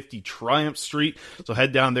 1950 Triumph Street. So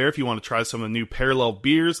head down there if you want to try some some of the new Parallel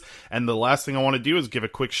beers. And the last thing I want to do is give a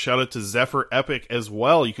quick shout out to Zephyr Epic as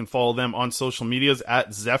well. You can follow them on social medias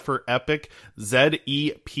at Zephyr Epic.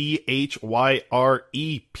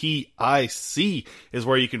 ZEPHYREPIC is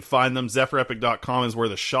where you can find them. ZephyrEpic.com is where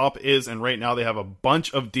the shop is, and right now they have a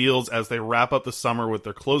bunch of deals as they wrap up the summer with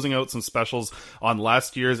their closing out some specials on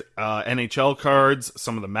last year's NHL cards.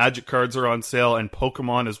 Some of the Magic cards are on sale, and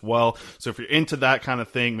Pokemon as well. So if you're into that kind of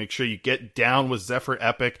thing, make sure you get down with Zephyr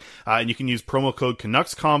Epic, and you can use promo code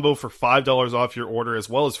Canucks Combo for $5 off your order, as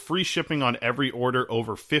well as free shipping on every order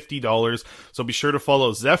over $50. So be sure to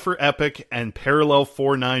follow Zephyr Epic and Parallel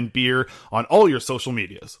 49 Beer on all your social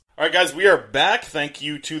medias. All right, guys, we are back. Thank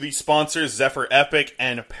you to the sponsors, Zephyr Epic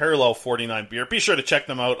and Parallel 49 Beer. Be sure to check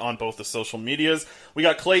them out on both the social medias. We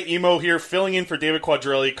got Clay Imoo here, filling in for David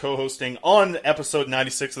Quadrelli, co-hosting on episode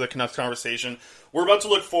 96 of the Canucks Conversation. We're about to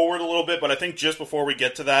look forward a little bit, but I think just before we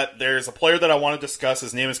get to that, there's a player that I want to discuss.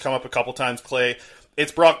 His name has come up a couple times, Clay.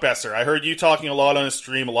 It's Brock Boeser. I heard you talking a lot on his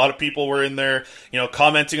stream. A lot of people were in there,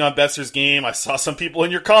 commenting on Boeser's game. I saw some people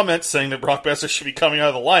in your comments saying that Brock Boeser should be coming out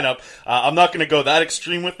of the lineup. I'm not going to go that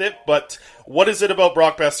extreme with it, but what is it about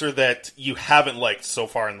Brock Boeser that you haven't liked so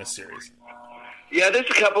far in this series? Yeah, there's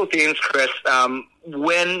a couple of things, Chris.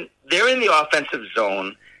 When they're in the offensive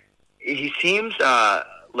zone, he seems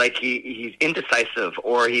like he's indecisive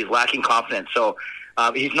or he's lacking confidence. So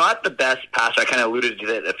he's not the best passer. I kind of alluded to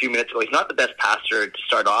that a few minutes ago. He's not the best passer to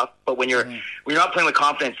start off, but when you're not playing with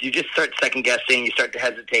confidence, you just start second guessing. You start to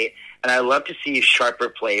hesitate, and I love to see sharper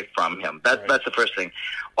play from him. That's the first thing.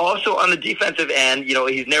 Also on the defensive end,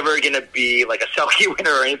 he's never going to be like a Selke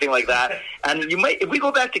winner or anything like that. And if we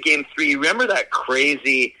go back to Game 3, remember that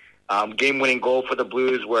crazy game-winning goal for the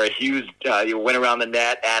Blues where Hughes went around the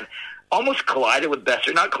net and almost collided with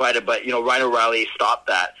Boeser. Not collided, but Ryan O'Reilly stopped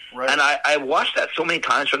that. Right. And I watched that so many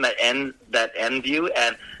times from that end view,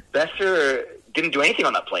 and Boeser didn't do anything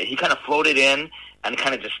on that play. He kind of floated in and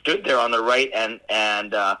kind of just stood there on the right, and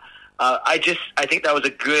I think that was a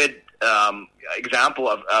good example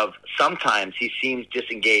of sometimes he seems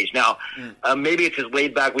disengaged. Now, maybe it's his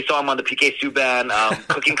laid back. We saw him on the PK Subban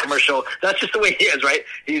cooking commercial. That's just the way he is, right?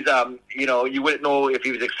 He's, you wouldn't know if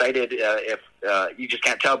he was excited if you just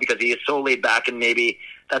can't tell because he is so laid back, and maybe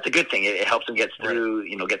that's a good thing. It helps him get through,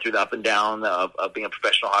 get through the up and down of being a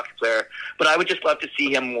professional hockey player. But I would just love to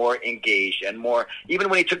see him more engaged and more, even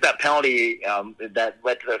when he took that penalty that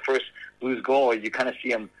led to the first Blues goal, you kind of see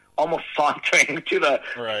him almost sauntering to the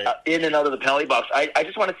in and out of the penalty box. I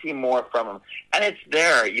just want to see more from him, and it's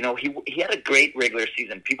there. He had a great regular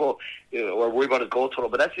season. People are worried about his goal total,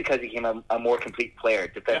 but that's because he became a more complete player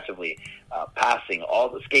defensively, passing, all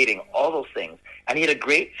the skating, all those things. And he had a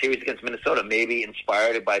great series against Minnesota, maybe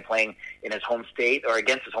inspired by playing in his home state, or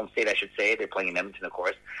against his home state, I should say. They're playing in Edmonton, of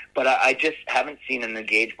course. But I just haven't seen an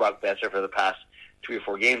engaged Brock Boeser for the past 3 or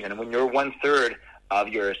 4 games. And when you're 1/3 of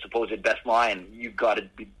your supposed best line, you've got to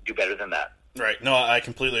do better than that. Right. No, I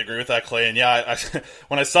completely agree with that, Clay. And yeah,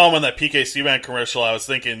 when I saw him on that PK Subban commercial, I was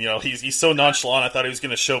thinking, he's so nonchalant. I thought he was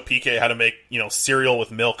going to show PK how to make, cereal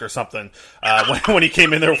with milk or something when he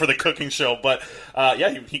came in there for the cooking show. But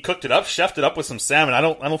he cooked it up, chefed it up with some salmon. I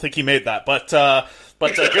don't think he made that, but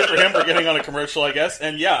good for him for getting on a commercial, I guess.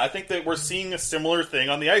 And yeah, I think that we're seeing a similar thing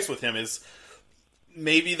on the ice with him. Is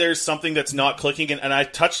maybe there's something that's not clicking, and I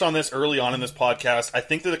touched on this early on in this podcast. I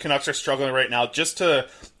think that the Canucks are struggling right now just to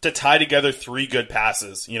tie together 3 good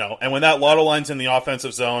passes, and when that Lotto line's in the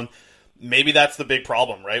offensive zone, maybe that's the big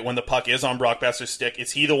problem, right? When the puck is on Brock Boeser's stick,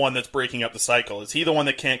 is he the one that's breaking up the cycle? Is he the one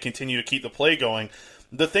that can't continue to keep the play going?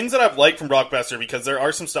 The things that I've liked from Brock Boeser, because there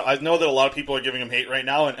are some stuff, I know that a lot of people are giving him hate right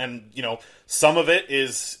now, and some of it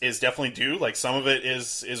is definitely due. Like, some of it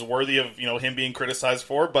is worthy of, him being criticized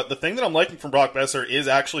for. But the thing that I'm liking from Brock Boeser is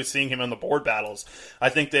actually seeing him in the board battles. I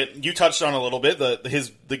think that you touched on a little bit,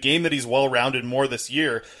 the game that he's well-rounded more this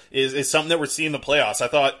year is something that we're seeing in the playoffs. I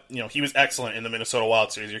thought, he was excellent in the Minnesota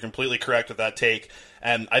Wild series. You're completely correct with that take.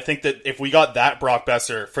 And I think that if we got that Brock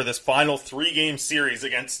Boeser for this final 3-game series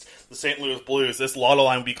against the St. Louis Blues, this Lotto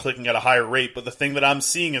line would be clicking at a higher rate. But the thing that I'm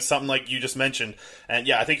seeing is something like you just mentioned. And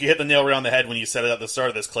yeah, I think you hit the nail right on the head when you said it at the start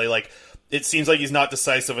of this, Clay. Like, it seems like he's not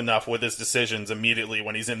decisive enough with his decisions immediately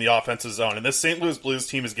when he's in the offensive zone. And this St. Louis Blues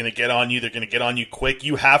team is going to get on you. They're going to get on you quick.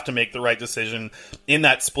 You have to make the right decision in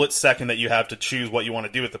that split second that you have to choose what you want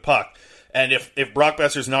to do with the puck. And if Brock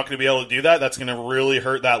Boeser's not going to be able to do that, that's going to really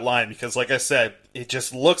hurt that line because, like I said, it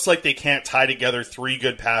just looks like they can't tie together 3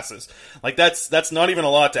 good passes. Like, that's not even a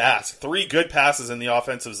lot to ask. 3 good passes in the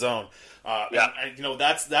offensive zone. And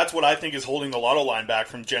that's what I think is holding the Lotto line back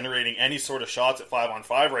from generating any sort of shots at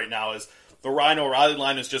 5-on-5 right now is the Ryan O'Reilly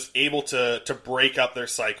line is just able to break up their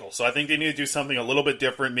cycle. So I think they need to do something a little bit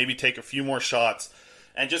different, maybe take a few more shots,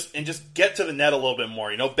 and just get to the net a little bit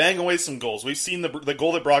more. Bang away some goals. We've seen the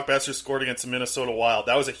goal that Brock Besser scored against the Minnesota Wild.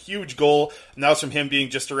 That was a huge goal, and that was from him being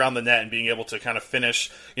just around the net and being able to kind of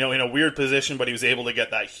finish, in a weird position, but he was able to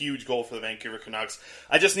get that huge goal for the Vancouver Canucks.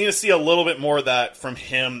 I just need to see a little bit more of that from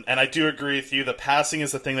him, and I do agree with you. The passing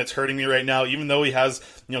is the thing that's hurting me right now, even though he has,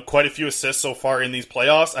 quite a few assists so far in these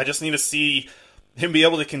playoffs. I just need to see him be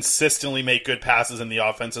able to consistently make good passes in the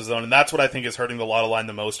offensive zone, and that's what I think is hurting the Lotto line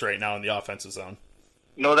the most right now in the offensive zone.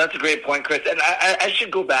 No, that's a great point, Chris. And I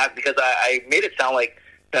should go back because I made it sound like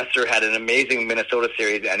Besser had an amazing Minnesota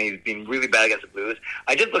series and he's been really bad against the Blues.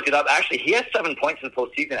 I just looked it up. Actually, he has 7 points in the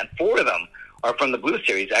postseason, and 4 of them are from the Blues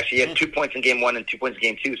series. Actually, he had 2 points in Game 1 and 2 points in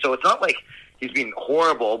Game 2. So it's not like he's been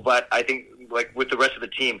horrible, but I think like with the rest of the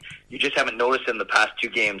team, you just haven't noticed in the past 2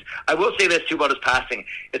 games. I will say this, too, about his passing.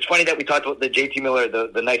 It's funny that we talked about the JT Miller,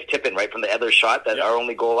 the nice tip-in, right, from the Edler shot, our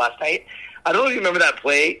only goal last night. I don't know if you remember that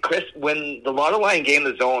play, Chris, when the Lotto line gained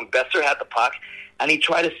the zone, Besser had the puck, and he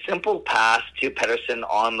tried a simple pass to Pettersson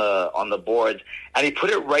on the boards, and he put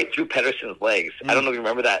it right through Pettersson's legs. I don't know if you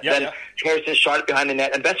remember that. Then Pettersson shot it behind the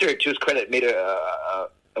net, and Besser, to his credit, made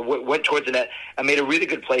went towards the net and made a really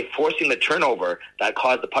good play, forcing the turnover that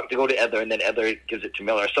caused the puck to go to Edler, and then Edler gives it to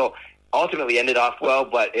Miller. So ultimately ended off well,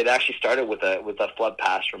 but it actually started with a flood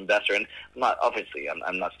pass from Besser. And I'm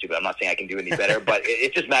not stupid. I'm not saying I can do any better, but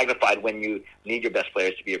it's just magnified when you need your best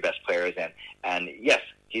players to be your best players. And yes,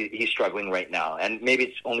 he's struggling right now. And maybe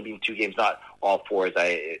it's only been 2 games, not all 4, as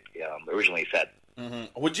I originally said.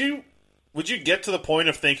 Mm-hmm. Would you get to the point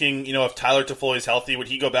of thinking, if Tyler Toffoli's healthy, would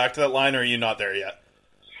he go back to that line, or are you not there yet?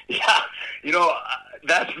 Yeah,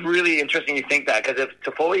 that's really interesting you think that, because if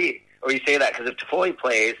Toffoli, or you say that, because if Toffoli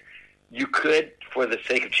plays, you could, for the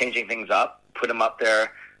sake of changing things up, put him up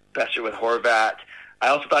there, Besser with Horvat. I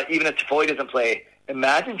also thought, even if Toffoli doesn't play,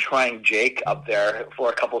 imagine trying Jake up there for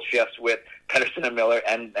a couple shifts with Pettersson and Miller,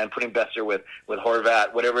 and putting Besser with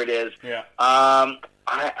Horvat, whatever it is. Yeah.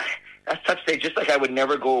 That's tough to say. Just like I would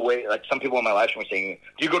never go away. Like some people in my life were saying,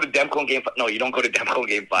 "Do you go to Demko in Game 5?" No, you don't go to Demko in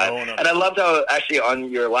Game 5. No. And I loved how actually on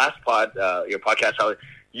your last your podcast, how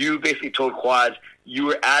you basically told Quads you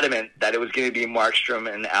were adamant that it was going to be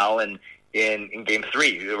Markstrom and Allen in Game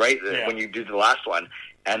 3, right? Yeah. When you did the last one.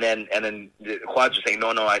 And then the Quads were saying,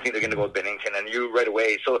 no, I think they're going to go with Binnington, and you right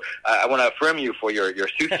away. So I want to affirm you for your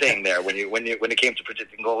soothsaying there when it came to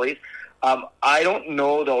predicting goalies. I don't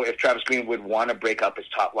know though if Travis Green would want to break up his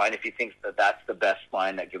top line if he thinks that that's the best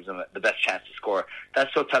line that gives him the best chance to score.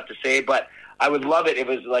 That's so tough to say, but I would love it if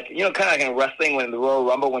it was like, kind of like in wrestling when the Royal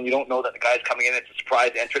Rumble, when you don't know that the guy's coming in, it's a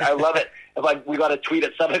surprise entrant. I love it if we got a tweet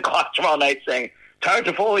at 7 o'clock tomorrow night saying, Tyler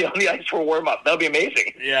Toffoli on the ice for warm-up. That would be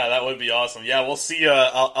amazing. Yeah, that would be awesome. Yeah, we'll see.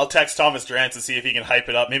 I'll text Thomas Drance and see if he can hype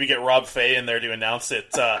it up. Maybe get Rob Fay in there to announce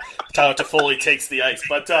it. Tyler Toffoli takes the ice.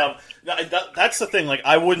 But that's the thing. Like,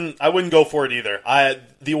 I wouldn't go for it either.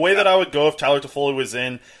 The way that I would go if Tyler Toffoli was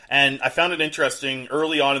in, and I found it interesting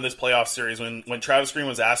early on in this playoff series when Travis Green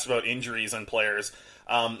was asked about injuries and players.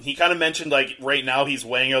 He kind of mentioned, like, right now he's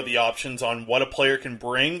weighing out the options on what a player can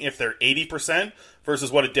bring if they're 80%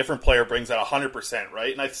 versus what a different player brings at 100%,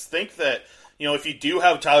 right? And I think that, if you do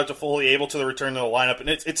have Tyler Toffoli able to return to the lineup, and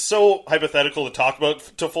it's so hypothetical to talk about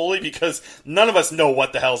Toffoli because none of us know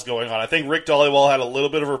what the hell's going on. I think Rick Dollywall had a little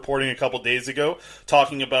bit of reporting a couple days ago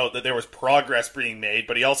talking about that there was progress being made,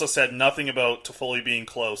 but he also said nothing about Toffoli being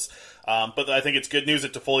close. But I think it's good news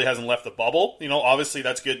that Toffoli hasn't left the bubble. Obviously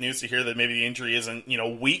that's good news to hear that maybe the injury isn't,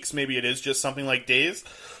 weeks. Maybe it is just something like days.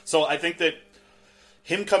 So I think that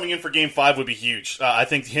him coming in for Game 5 would be huge. I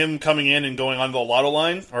think him coming in and going on the Lotto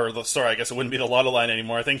line, I guess it wouldn't be the Lotto line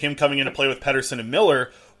anymore. I think him coming in to play with Pettersson and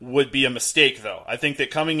Miller would be a mistake, though. I think that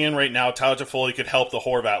coming in right now, Tyler Toffoli could help the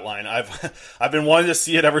Horvat line. I've been wanting to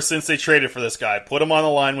see it ever since they traded for this guy. Put him on the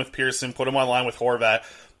line with Pearson, put him on the line with Horvat.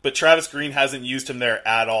 But Travis Green hasn't used him there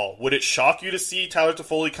at all. Would it shock you to see Tyler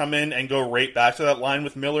Toffoli come in and go right back to that line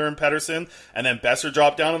with Miller and Pettersson, and then Besser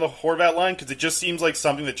drop down on the Horvat line? Because it just seems like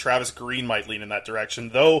something that Travis Green might lean in that direction,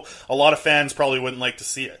 though a lot of fans probably wouldn't like to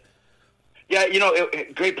see it. Yeah,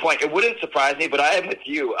 great point. It wouldn't surprise me, but I am with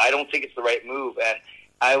you. I don't think it's the right move. And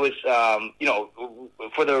I was,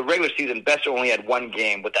 for the regular season, Besser only had 1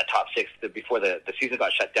 game with that top 6 before the season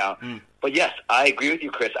got shut down. But yes, I agree with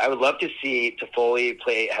you, Chris. I would love to see Toffoli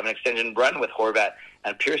have an extended run with Horvat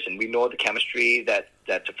and Pearson. We know the chemistry that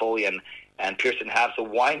Toffoli and Pearson have, so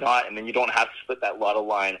why not? And then you don't have to split that Lotto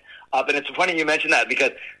line up. And it's funny you mentioned that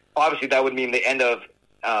because obviously that would mean the end of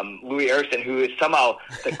Louis Eriksson, who is somehow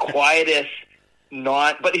the quietest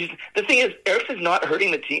not. But the thing is, Eriksson's not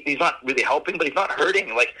hurting the team. He's not really helping, but he's not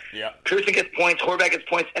hurting. Like, Pearson gets points, Horvat gets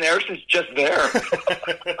points, and Eriksson's just there.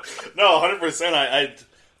 No, 100%.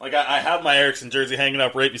 I have my Eriksson jersey hanging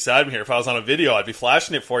up right beside me here. If I was on a video, I'd be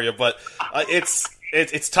flashing it for you. But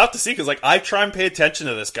it's tough to see because, like, I try and pay attention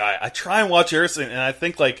to this guy. I try and watch Eriksson, and I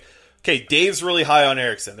think, like, okay, Dave's really high on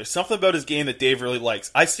Eriksson. There's something about his game that Dave really likes.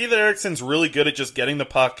 I see that Eriksson's really good at just getting the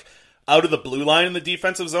puck out of the blue line in the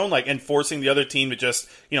defensive zone, like, and forcing the other team to just,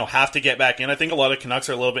 have to get back in. I think a lot of Canucks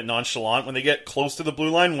are a little bit nonchalant when they get close to the blue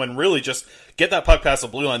line, when really just get that puck past the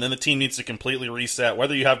blue line, then the team needs to completely reset,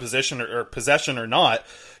 whether you have possession or not.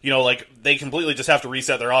 Like, they completely just have to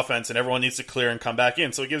reset their offense, and everyone needs to clear and come back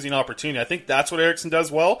in. So it gives you an opportunity. I think that's what Eriksson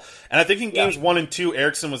does well. And I think in games 1 and 2,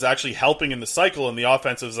 Eriksson was actually helping in the cycle in the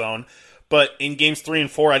offensive zone. But in games 3 and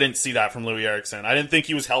 4, I didn't see that from Louis Eriksson. I didn't think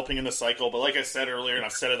he was helping in the cycle. But like I said earlier, and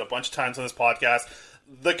I've said it a bunch of times on this podcast,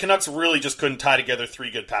 the Canucks really just couldn't tie together 3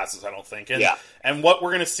 good passes, I don't think. And what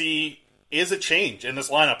we're going to see is a change in this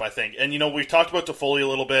lineup, I think. And, we've talked about Toffoli a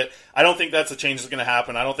little bit. I don't think that's a change that's going to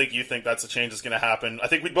happen. I don't think you think that's a change that's going to happen. I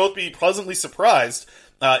think we'd both be pleasantly surprised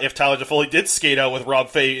if Tyler Toffoli did skate out with Rob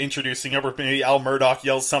Fay introducing him, or maybe Al Murdoch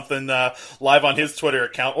yells something live on his Twitter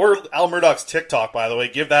account, or Al Murdoch's TikTok, by the way.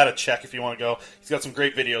 Give that a check if you want to go. He's got some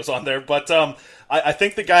great videos on there. But I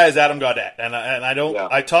think the guy is Adam Gaudette, and I don't. Yeah.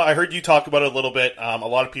 I heard you talk about it a little bit. A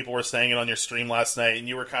lot of people were saying it on your stream last night, and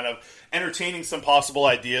you were kind of entertaining some possible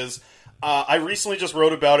ideas. I recently just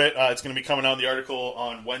wrote about it. It's going to be coming out in the article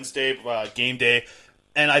on Wednesday, game day,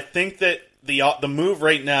 and I think that the move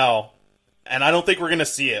right now. And I don't think we're going to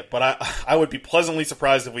see it, but I would be pleasantly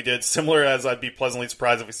surprised if we did, similar as I'd be pleasantly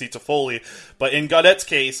surprised if we see Toffoli. But in Gaudette's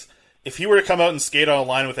case, if he were to come out and skate on a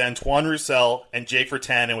line with Antoine Roussel and Jake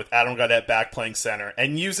Virtanen with Adam Gaudette back playing center,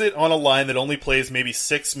 and use it on a line that only plays maybe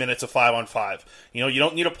 6 minutes of 5-on-5. You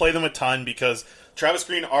don't need to play them a ton because Travis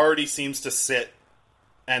Green already seems to sit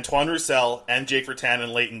Antoine Roussel and Jake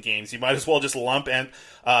Virtanen late in games. You might as well just lump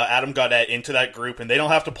Adam Gaudette into that group, and they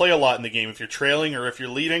don't have to play a lot in the game. If you're trailing or if you're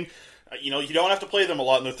leading, you don't have to play them a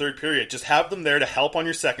lot in the third period. Just have them there to help on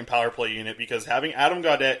your second power play unit, because having Adam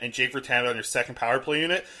Gaudette and Jake Virtanen on your second power play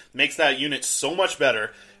unit makes that unit so much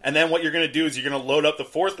better. And then what you're going to do is you're going to load up the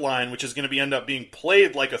fourth line, which is going to end up being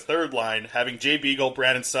played like a third line, having Jay Beagle,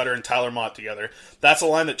 Brandon Sutter, and Tyler Mott together. That's a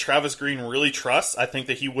line that Travis Green really trusts. I think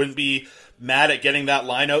that he wouldn't be mad at getting that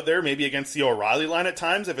line out there, maybe against the O'Reilly line at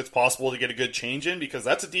times, if it's possible to get a good change in, because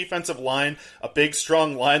that's a defensive line, a big,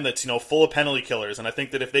 strong line that's, full of penalty killers. And I think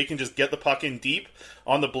that if they can just get the puck in deep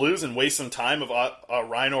on the Blues and waste some time of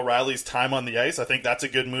Ryan O'Reilly's time on the ice, I think that's a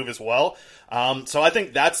good move as well. So I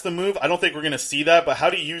think that's the move. I don't think we're going to see that, but how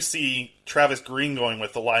do you see Travis Green going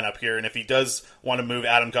with the lineup here, and if he does want to move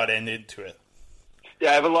Adam Gaudette into it? Yeah,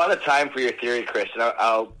 I have a lot of time for your theory, Chris, and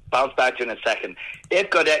I'll bounce back to you in a second. If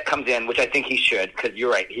Gaudette comes in, which I think he should, because you're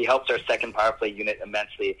right, he helps our second power play unit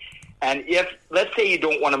immensely. And if, let's say you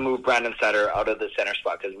don't want to move Brandon Sutter out of the center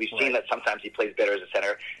spot, because we've seen that sometimes he plays better as a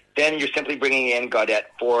center, then you're simply bringing in Gaudette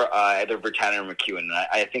for either Virtanen or McEwen. And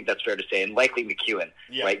I think that's fair to say, and likely McEwen,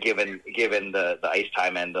 right, given the ice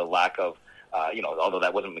time and the lack of, although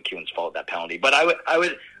that wasn't McEwen's fault, that penalty. But I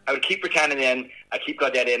would keep Virtanen in, I keep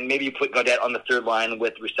Gaudette in, maybe you put Gaudette on the third line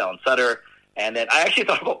with Roussel and Sutter. And then I actually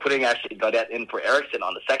thought about putting Gaudette in for Eriksson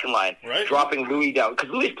on the second line, dropping Louis down, because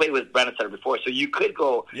Louis played with Brandon Sutter before, so you could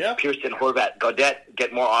go Pearson, Horvat, Gaudette,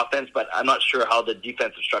 get more offense, but I'm not sure how the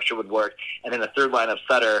defensive structure would work. And then the third line of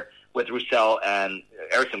Sutter with Roussel and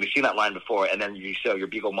Eriksson, we've seen that line before, and then you see your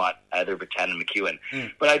Beagle Mott, either Virtanen and McEwen.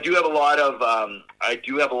 But I do have a lot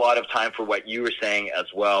of time for what you were saying as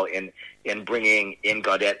well in bringing in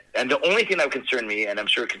Gaudette. And the only thing that would concern me, and I'm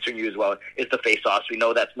sure it concern you as well, is the face-offs. We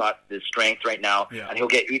know that's not his strength right now, and he'll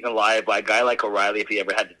get eaten alive by a guy like O'Reilly if he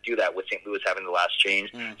ever had to do that with St. Louis having the last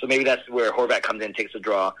change. So maybe that's where Horvat comes in, takes a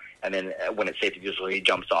draw, and then when it's safe to do so, he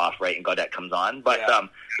jumps off, right, and Gaudette comes on. But,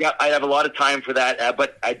 I have a lot of time for that,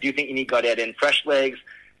 but I do think you need Gaudette in. Fresh legs,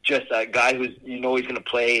 just a guy who's he's going to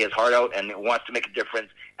play his heart out and wants to make a difference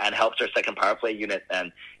and helps our second power play unit.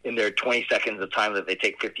 And in their 20 seconds of time that they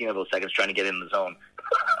take 15 of those seconds trying to get in the zone.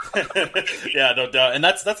 Yeah, no doubt. And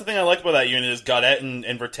that's the thing I like about that unit is Gaudette and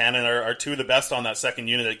Virtanen are two of the best on that second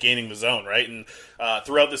unit at gaining the zone, right? And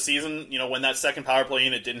throughout the season, when that second power play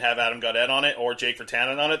unit didn't have Adam Gaudette on it or Jake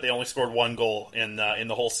Virtanen on it, they only scored one goal in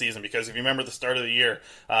the whole season, because if you remember the start of the year,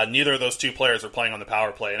 neither of those two players were playing on the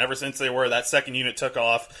power play. And ever since that second unit took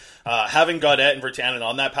off, having Gaudette and Virtanen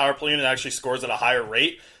on that power play unit actually scores at a higher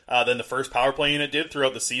rate than the first power play unit did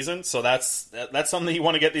throughout the season. So that's something that you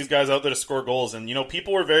want to get these guys out there to score goals. And,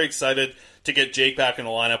 people were very excited to get Jake back in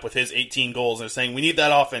the lineup with his 18 goals. And they're saying, we need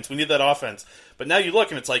that offense. But now you look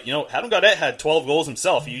and it's like, Adam Gaudette had 12 goals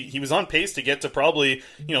himself. He was on pace to get to probably,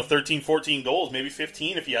 13, 14 goals, maybe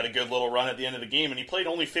 15 if he had a good little run at the end of the game. And he played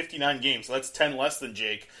only 59 games, so that's 10 less than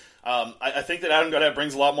Jake. I think that Adam Gaudette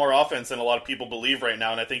brings a lot more offense than a lot of people believe right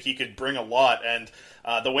now, and I think he could bring a lot. And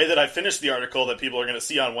the way that I finished the article that people are going to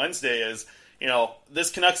see on Wednesday is, this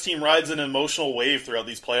Canucks team rides an emotional wave throughout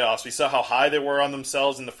these playoffs. We saw how high they were on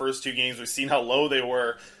themselves in the first two games. We've seen how low they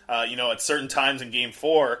were, at certain times in Game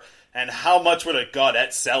 4. And how much would a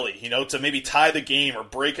Gaudette Selly, to maybe tie the game or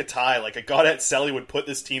break a tie, like a Gaudette Selly would put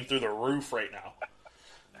this team through the roof right now.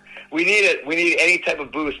 We need it. We need any type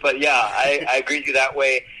of boost. But, yeah, I agree with you that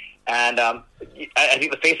way. And I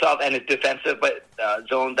think the face-off and his defensive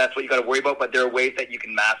zone, that's what you got to worry about. But there are ways that you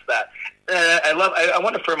can mask that. I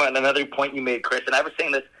want to affirm on another point you made, Chris. And I was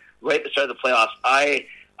saying this right at the start of the playoffs. I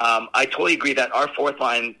totally agree that our fourth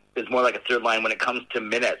line is more like a third line when it comes to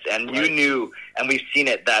minutes. And right. You knew, and we've seen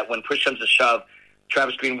it, that when push comes to shove,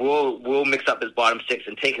 Travis Green will mix up his bottom six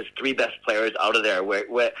and take his three best players out of there,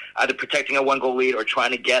 where either protecting a one-goal lead or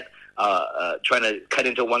trying to cut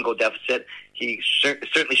into a one-goal deficit. He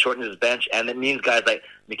certainly shortens his bench, and it means guys like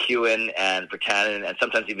McEwen and Virtanen and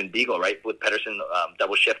sometimes even Beagle, right, with Pettersson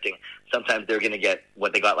double shifting. Sometimes they're going to get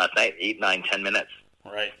what they got last night, 8, 9, 10 minutes.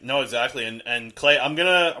 Right. No, exactly. And Clay,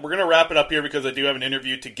 we're gonna wrap it up here because I do have an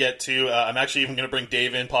interview to get to. I'm actually even gonna bring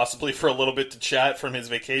Dave in possibly for a little bit to chat from his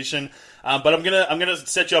vacation. But I'm gonna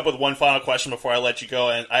set you up with one final question before I let you go.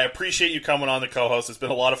 And I appreciate you coming on the co-host. It's been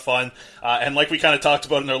a lot of fun. And like we kind of talked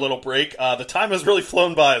about in our little break, the time has really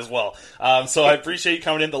flown by as well. So I appreciate you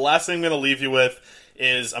coming in. The last thing I'm gonna leave you with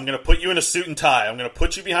is I'm gonna put you in a suit and tie. I'm gonna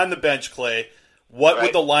put you behind the bench, Clay. What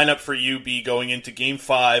would the lineup for you be going into Game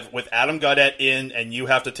 5 with Adam Gaudette in and you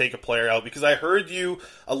have to take a player out? Because I heard you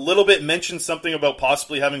a little bit mention something about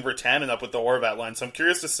possibly having Virtanen up with the Horvat line. So I'm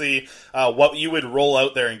curious to see what you would roll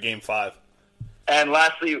out there in Game 5. And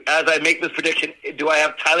lastly, as I make this prediction, do I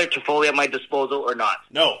have Tyler Toffoli at my disposal or not?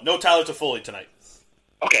 No Tyler Toffoli tonight.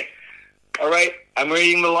 Okay. All right. I'm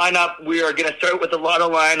reading the lineup. We are going to start with the Lotto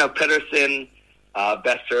line of Pettersson,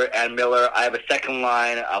 Besser, and Miller. I have a second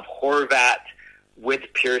line of Horvat with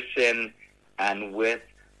Pearson and with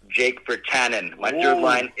Jake Virtanen. My third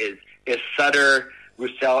line is Sutter,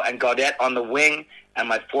 Roussel, and Gaudette on the wing. And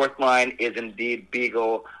my fourth line is indeed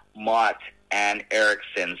Beagle, Mott, and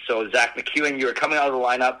Eriksson. So, Zach McEwen, you're coming out of the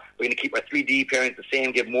lineup. We're going to keep our 3D pairings the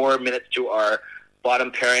same, give more minutes to our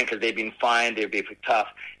bottom pairing because they've been fine, they've been tough,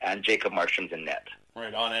 and Jacob Markstrom's in net.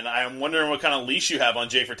 Right on. And I'm wondering what kind of leash you have on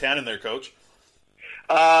Jake Virtanen there, Coach.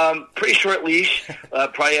 Pretty short leash,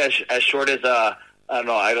 probably as short as I don't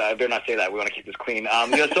know. I better not say that. We want to keep this clean.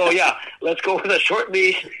 Let's go with a short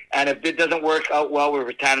leash. And if it doesn't work out well with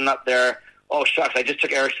Virtanen up there, oh shucks, I just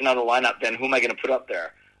took Eriksson out of the lineup. Then who am I going to put up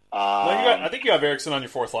there? I think you have Eriksson on your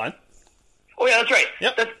fourth line. Oh yeah, that's right.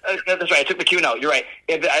 Yep. That's right. I took McEwen out. You're right.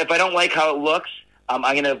 If I don't like how it looks, I'm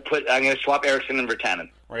going to swap Eriksson and Virtanen.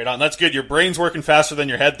 Right on. That's good. Your brain's working faster than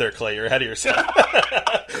your head there, Clay. You're ahead of yourself.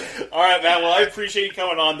 All right, man. Well, I appreciate you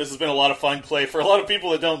coming on. This has been a lot of fun, Clay. For a lot of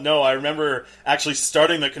people that don't know, I remember actually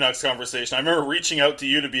starting the Canucks conversation. I remember reaching out to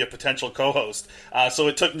you to be a potential co-host. So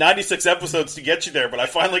it took 96 episodes to get you there, but I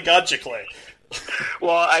finally got you, Clay.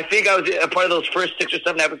 Well, I think I was a part of those first 6 or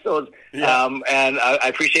 7 episodes, yeah. And I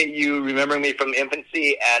appreciate you remembering me from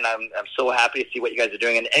infancy, and I'm so happy to see what you guys are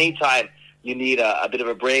doing. And anytime you need a bit of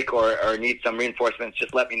a break or need some reinforcements,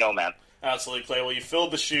 just let me know, man. Absolutely, Clay. Well, you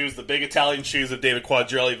filled the shoes, the big Italian shoes of David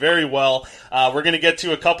Quadrelli very well. We're going to get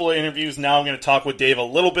to a couple of interviews now. I'm going to talk with Dave a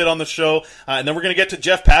little bit on the show, and then we're going to get to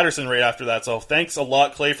Jeff Patterson right after that. So thanks a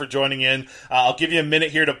lot, Clay, for joining in. I'll give you a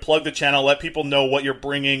minute here to plug the channel, let people know what you're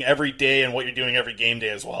bringing every day and what you're doing every game day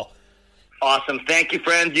as well. Awesome. Thank you,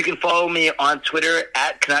 friends. You can follow me on Twitter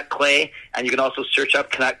at Canuck Clay, and you can also search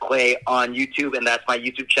up Canuck Clay on YouTube, and that's my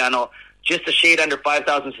YouTube channel. Just a shade under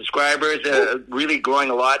 5,000 subscribers, really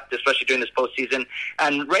growing a lot, especially during this postseason.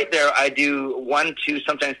 And right there, I do 1, 2,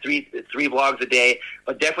 sometimes three vlogs a day,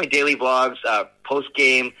 but definitely daily vlogs,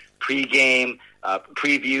 post-game, pre-game,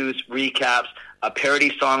 previews, recaps, a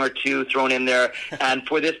parody song or two thrown in there. And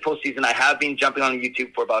for this postseason, I have been jumping on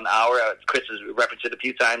YouTube for about an hour. Chris has referenced it a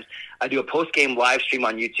few times. I do a post-game live stream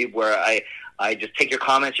on YouTube where I just take your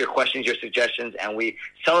comments, your questions, your suggestions, and we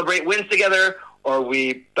celebrate wins together, or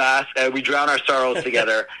we drown our sorrows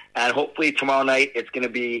together. And hopefully tomorrow night it's going to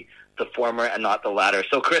be the former and not the latter.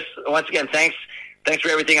 So, Chris, once again, thanks for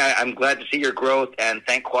everything. I'm glad to see your growth, and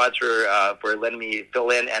thank Quads for letting me fill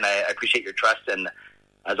in, and I appreciate your trust. And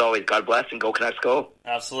as always, God bless, and go Canucks go.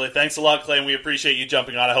 Absolutely. Thanks a lot, Clay, and we appreciate you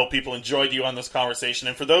jumping on. I hope people enjoyed you on this conversation.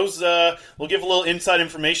 And for those, we'll give a little inside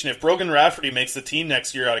information. If Brogan Rafferty makes the team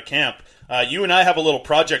next year out of camp, you and I have a little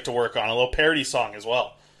project to work on, a little parody song as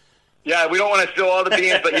well. Yeah, we don't want to spill all the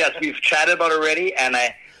beans, but yes, we've chatted about it already, and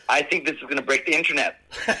I think this is going to break the internet.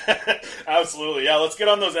 Absolutely, yeah. Let's get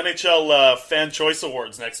on those NHL Fan Choice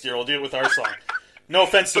Awards next year. We'll do it with our song. No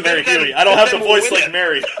offense to Mary Huey. I don't have the voice like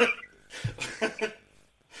Mary.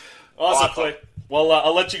 Awesome, Clay. Well,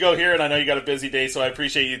 I'll let you go here, and I know you got a busy day, so I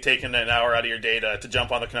appreciate you taking an hour out of your day to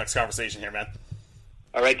jump on the Canucks conversation here, man.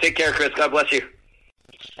 All right, take care, Chris. God bless you.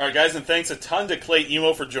 All right, guys, and thanks a ton to Clay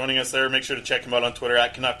Imoo for joining us there. Make sure to check him out on Twitter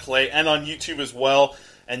at CanuckClay and on YouTube as well.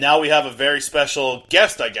 And now we have a very special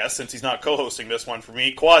guest, I guess, since he's not co-hosting this one for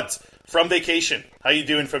me. Quads, from vacation. How you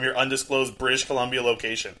doing from your undisclosed British Columbia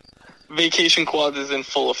location? Vacation Quads is in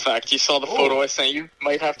full effect. You saw the photo I sent you.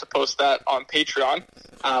 Might have to post that on Patreon.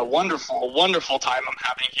 Wonderful time I'm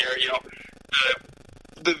having here. You know,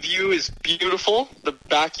 the view is beautiful. The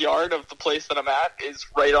backyard of the place that I'm at is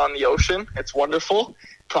right on the ocean. It's wonderful.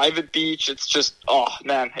 Private beach. It's just, oh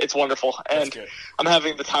man, it's wonderful. And I'm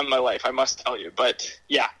having the time of my life, I must tell you. But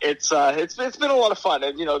yeah, it's been a lot of fun.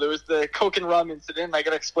 And you know, there was the Coke and rum incident. And I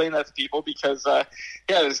got to explain that to people because I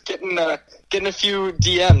was getting a few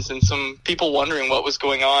DMs and some people wondering what was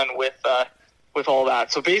going on with all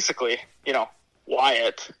that. So basically, you know,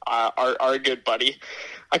 Wyatt, our good buddy,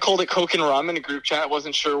 I called it Coke and rum in a group chat. I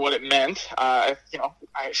wasn't sure what it meant.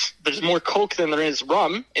 There's more Coke than there is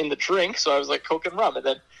rum in the drink, so I was like Coke and rum. And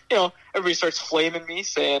then, you know, everybody starts flaming me,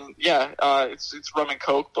 saying, it's rum and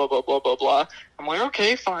Coke, blah, blah, blah, blah, blah. I'm like,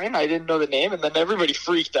 okay, fine. I didn't know the name, and then everybody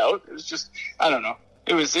freaked out. It was just, I don't know.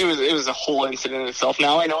 It was a whole incident in itself.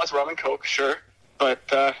 Now I know it's rum and Coke, sure, but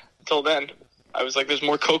until then, I was like, there's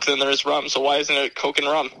more Coke than there is rum, so why isn't it Coke and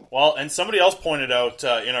rum? Well, and somebody else pointed out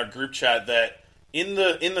in our group chat that in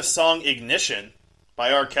the song Ignition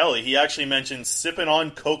by R. Kelly, he actually mentioned sipping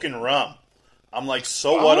on Coke and rum. I'm like,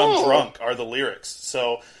 so what, I'm drunk, are the lyrics.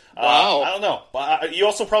 So, wow. I don't know. But you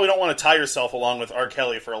also probably don't want to tie yourself along with R.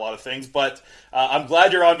 Kelly for a lot of things, but I'm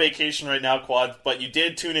glad you're on vacation right now, Quad, but you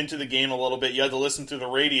did tune into the game a little bit. You had to listen to the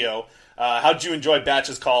radio. How did you enjoy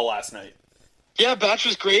Batch's call last night? Yeah, Batch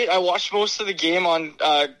was great. I watched most of the game on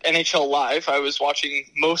NHL Live. I was watching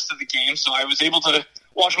most of the game, so I was able to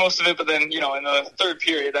watch most of it, but then, you know, in the third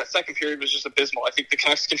period, that second period was just abysmal. I think the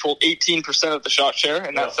Canucks controlled 18% of the shot share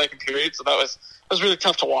in that second period, so that was really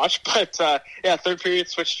tough to watch. But, third period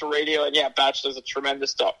switched to radio, and Batch does a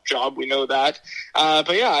tremendous job. We know that.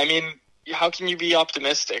 But yeah, I mean, how can you be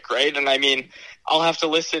optimistic, right? And I mean, I'll have to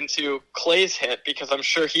listen to Clay's hit because I'm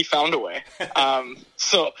sure he found a way.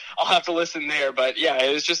 So I'll have to listen there. But yeah,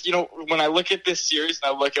 it was just, you know, when I look at this series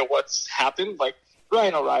and I look at what's happened, like,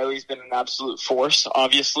 Ryan O'Reilly's been an absolute force,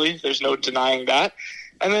 obviously. There's no denying that.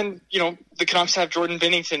 And then, you know, the Canucks have Jordan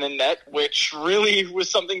Binnington in net, which really was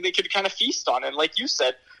something they could kind of feast on. And like you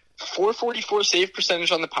said, .444 save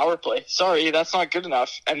percentage on the power play. Sorry, that's not good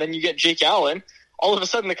enough. And then you get Jake Allen. All of a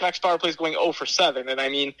sudden, the Canucks power play is going 0 for 7. And I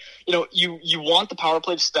mean, you know, you want the power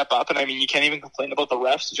play to step up. And I mean, you can't even complain about the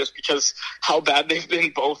refs just because how bad they've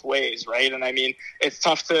been both ways, right? And I mean, it's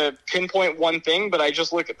tough to pinpoint one thing, but I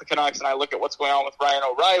just look at the Canucks and I look at what's going on with Ryan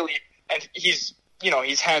O'Reilly, and he's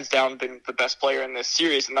hands down been the best player in this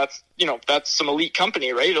series. And that's some elite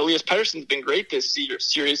company, right? Elias Pettersson's been great this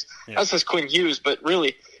series, as has Quinn Hughes, but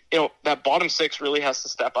really, you know, that bottom six really has to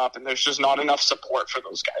step up, and there's just not enough support for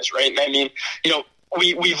those guys, right? And I mean, you know,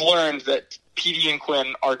 we've learned that PD and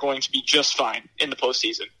Quinn are going to be just fine in the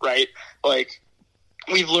postseason, right? Like,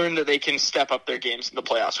 we've learned that they can step up their games in the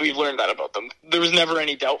playoffs. We've learned that about them. There was never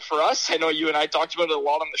any doubt for us. I know you and I talked about it a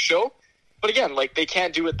lot on the show. But again, like, they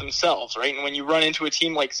can't do it themselves, right? And when you run into a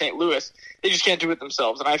team like St. Louis, they just can't do it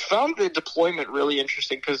themselves. And I found the deployment really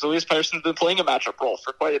interesting because Elias Pettersson's been playing a matchup role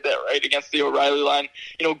for quite a bit, right? Against the O'Reilly line,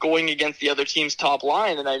 you know, going against the other team's top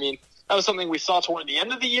line. And I mean, that was something we saw toward the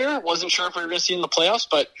end of the year. Wasn't sure if we were going to see in the playoffs,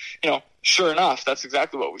 but, you know, sure enough, that's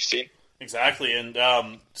exactly what we've seen. Exactly.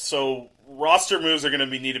 And so roster moves are going to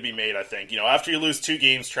need to be made, I think. You know, after you lose 2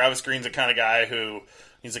 games, Travis Green's the kind of guy who...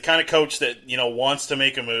 He's the kind of coach that, you know, wants to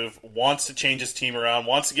make a move, wants to change his team around,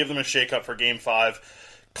 wants to give them a shake-up for Game 5.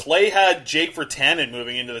 Clay had Jake Virtanen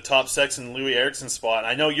moving into the top 6 in Louis Eriksson's spot.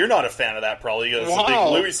 I know you're not a fan of that, probably, as a big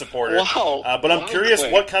Louis supporter. But I'm curious,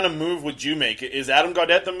 Clay, what kind of move would you make? Is Adam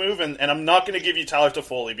Gaudette the move? And I'm not going to give you Tyler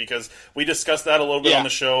Toffoli because we discussed that a little bit on the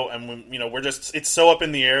show, and you know, it's so up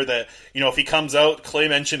in the air that, you know, if he comes out, Clay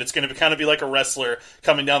mentioned it's going to kind of be like a wrestler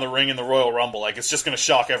coming down the ring in the Royal Rumble. Like, it's just going to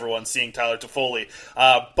shock everyone seeing Tyler Toffoli.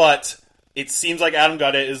 But it seems like Adam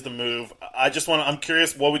Gaudette is the move. I'm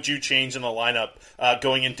curious, what would you change in the lineup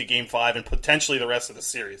going into Game 5 and potentially the rest of the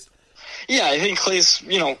series? Yeah, I think Clay's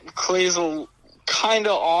kind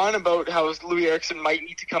of on about how Louis Eriksson might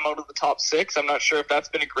need to come out of the top 6. I'm not sure if that's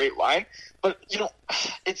been a great line. But,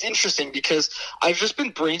 it's interesting because I've just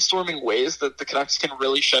been brainstorming ways that the Canucks can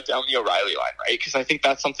really shut down the O'Reilly line, right? Because I think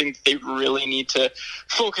that's something that they really need to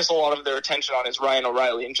focus a lot of their attention on is Ryan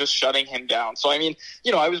O'Reilly and just shutting him down. So, I mean,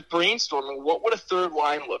 I was brainstorming what would a third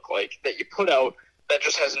line look like that you put out that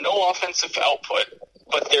just has no offensive output,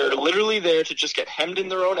 but they're literally there to just get hemmed in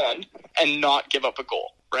their own end and not give up a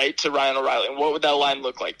goal, right, to Ryan O'Reilly. And what would that line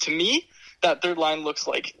look like? To me, that third line looks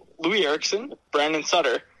like Louis Eriksson, Brandon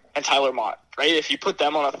Sutter, and Tyler Mott, right? If you put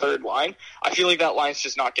them on a third line, I feel like that line's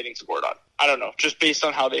just not getting scored on. I don't know. Just based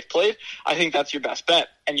on how they've played, I think that's your best bet.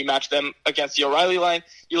 And you match them against the O'Reilly line.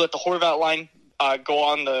 You let the Horvat line go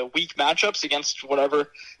on the weak matchups against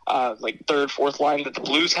whatever third, fourth line that the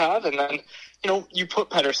Blues have. And then, you put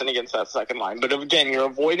Pettersson against that second line. But again, you're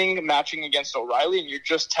avoiding matching against O'Reilly, and you're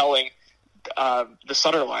just telling the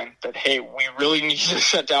Sutter line that, hey, we really need to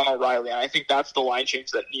shut down O'Reilly. And I think that's the line change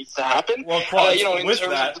that needs to happen. Well, Claude, in with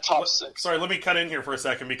terms that, of the top 6. Sorry, let me cut in here for a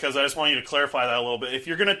second because I just want you to clarify that a little bit. If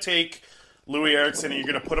you're going to take Louis Eriksson and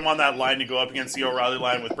you're going to put him on that line to go up against the O'Reilly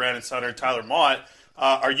line with Brandon Sutter and Tyler Mott,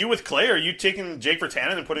 are you with Clay? Are you taking Jake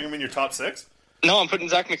Virtanen and putting him in your top 6? No, I'm putting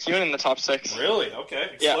Zach McEwen in the top 6. Really? Okay.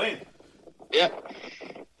 Explain. Yeah.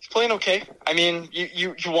 He's playing okay. I mean,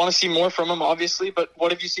 you want to see more from him, obviously, but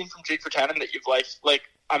what have you seen from Jake Virtanen that you've liked? Like,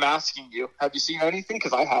 I'm asking you, have you seen anything?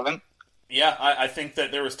 Because I haven't. Yeah, I think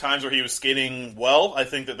that there was times where he was skating well. I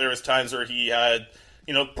think that there was times where he had,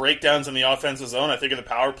 breakdowns in the offensive zone. I think in the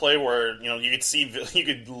power play where, you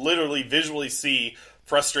could literally visually see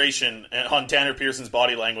frustration on Tanner Pearson's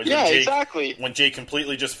body language. Yeah, exactly. When Jake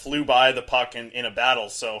completely just flew by the puck in a battle.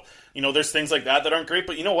 So, there's things like that aren't great.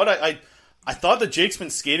 But you know what? I thought that Jake's been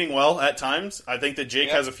skating well at times. I think that Jake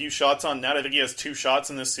has a few shots on net. I think he has 2 shots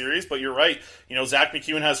in this series. But you're right. Zach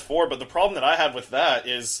McEwen has 4. But the problem that I have with that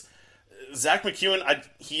is Zach McEwen,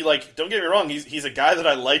 don't get me wrong, he's a guy that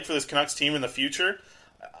I like for this Canucks team in the future.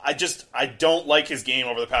 I don't like his game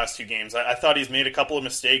over the past 2 games. I thought he's made a couple of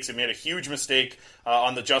mistakes. He made a huge mistake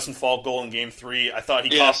on the Justin Falk goal in Game 3. I thought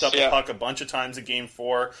he coughed up the puck a bunch of times in Game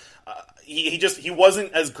 4. He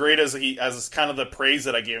wasn't as great as kind of the praise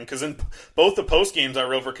that I gave him, because in both the post games I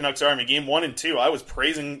wrote for Canucks Army, Game 1 and 2, I was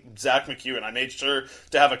praising Zach McEwen. I made sure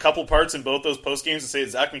to have a couple parts in both those post games to say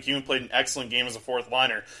that Zach McEwen played an excellent game as a fourth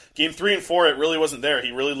liner. Game 3 and 4, it really wasn't there.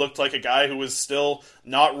 He really looked like a guy who was still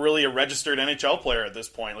not really a registered NHL player at this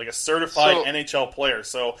point, like a certified NHL player.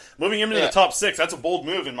 So moving him into the top 6, that's a bold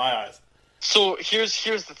move in my eyes. So here's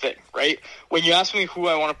the thing, right? When you ask me who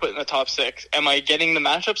I want to put in the top 6, am I getting the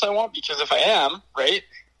matchups I want? Because if I am, right,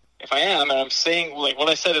 and I'm saying, like, what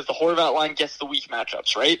I said is the Horvat line gets the weak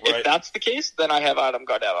matchups, right? If that's the case, then I have Adam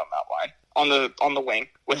Gaudette on that line, on the wing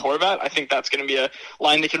with Horvat. I think that's going to be a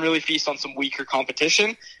line that can really feast on some weaker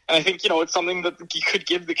competition. And I think, it's something that could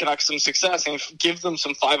give the Canucks some success and give them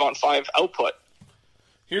some 5-on-5 output.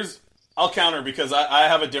 I'll counter because I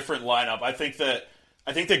have a different lineup. I think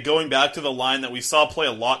that going back to the line that we saw play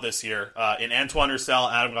a lot this year, in Antoine Roussel,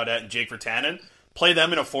 Adam Gaudette, and Jake Virtanen, play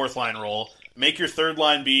them in a fourth line role. Make your third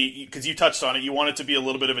line be, because you touched on it, you want it to be a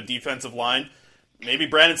little bit of a defensive line. Maybe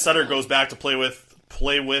Brandon Sutter goes back to play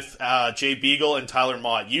with Jay Beagle and Tyler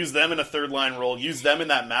Mott. Use them in a third line role. Use them in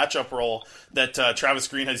that matchup role that Travis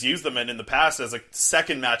Green has used them in the past as a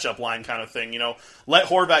second matchup line kind of thing. Let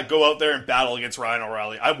Horvat go out there and battle against Ryan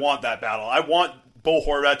O'Reilly. I want that battle. I want Bo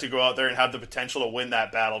Horvat to go out there and have the potential to win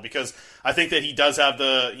that battle, because I think that he does have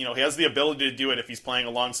he has the ability to do it if he's playing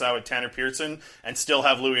alongside with Tanner Pearson and still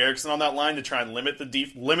have Louis Eriksson on that line to try and limit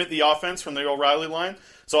the offense from the O'Reilly line.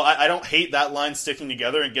 So I don't hate that line sticking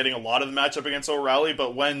together and getting a lot of the matchup against O'Reilly,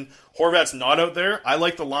 but when Horvat's not out there, I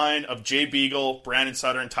like the line of Jay Beagle, Brandon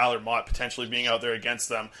Sutter, and Tyler Mott potentially being out there against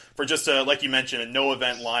them for just like you mentioned, a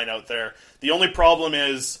no-event line out there. The only problem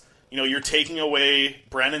is, you're taking away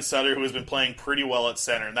Brandon Sutter, who has been playing pretty well at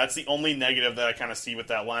center, and that's the only negative that I kind of see with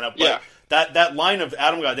that lineup. But that line of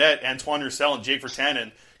Adam Gaudette, Antoine Roussel, and Jake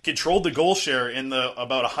Virtanen controlled the goal share in the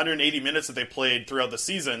about 180 minutes that they played throughout the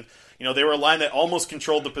season. They were a line that almost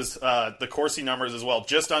controlled the Corsi numbers as well,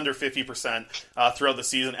 just under 50% throughout the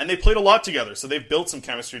season. And they played a lot together, so they've built some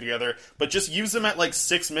chemistry together. But just use them at like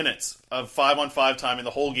 6 minutes of 5-on-5 time in the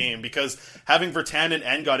whole game, because having Virtanen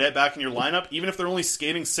and Gaudette back in your lineup, even if they're only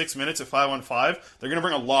skating 6 minutes at 5-on-5, they're going to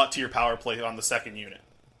bring a lot to your power play on the second unit.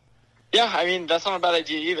 Yeah, I mean, that's not a bad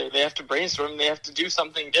idea either. They have to brainstorm. They have to do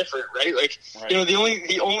something different, right?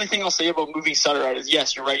 The only thing I'll say about moving Sutter out is,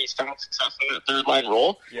 yes, you're right, he's found success in that third line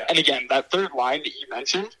role. Yeah. And again, that third line that you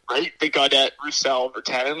mentioned, right, the Gaudette, Roussel,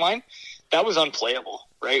 Virtanen line, that was unplayable.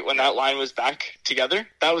 right, when that line was back together,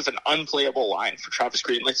 that was an unplayable line for Travis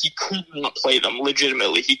Green. Like, he could not play them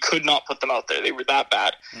legitimately. He could not put them out there. They were that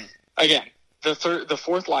bad. Again, the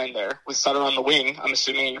fourth line there with Sutter on the wing, I'm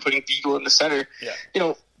assuming you're putting Beagle in the center. Yeah. You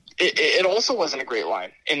know, it also wasn't a great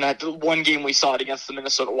line in that one game we saw it against the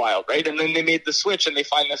Minnesota Wild, right? And then they made the switch and they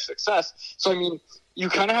find this success. So, I mean, you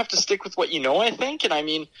kind of have to stick with what you know, I think. And I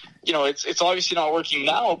mean, you know, it's obviously not working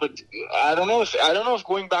now, but I don't know if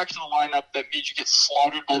going back to the lineup that made you get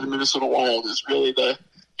slaughtered by the Minnesota Wild is really the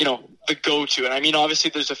go-to. And I mean,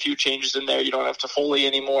 obviously there's a few changes in there. You don't have to Foley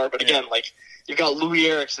anymore, but again, like, you've got Louis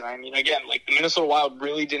Eriksson. I mean, again, like, the Minnesota Wild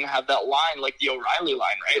really didn't have that line like the O'Reilly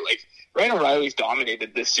line, right? Like, Ryan O'Reilly's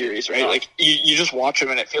dominated this series, right? Like, you just watch him,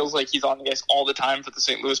 and it feels like he's on the ice all the time for the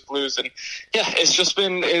St. Louis Blues. And, yeah, it's just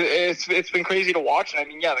been it's been crazy to watch. And, I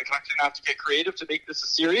mean, yeah, the Canucks are going to have to get creative to make this a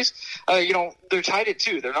series. You know, they're tied at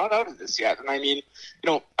 2. They're not out of this yet. And, I mean,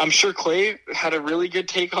 you know, I'm sure Clay had a really good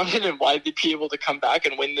take on it and why they'd be able to come back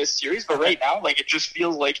and win this series. But right now, like, it just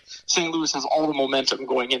feels like St. Louis has all the momentum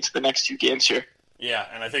going into the next 2 games here. Yeah,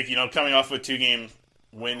 and I think, you know, coming off of a 2-game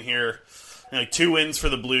win here, you know, 2 wins for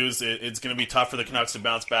the Blues, it's going to be tough for the Canucks to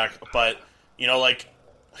bounce back. But, you know, like,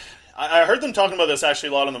 I heard them talking about this actually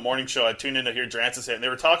a lot on the morning show. I tuned in to hear Drancis say it, and they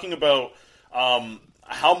were talking about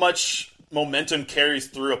how much momentum carries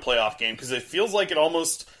through a playoff game, because it feels like it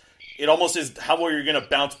almost is how well you're going to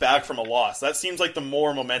bounce back from a loss. That seems like the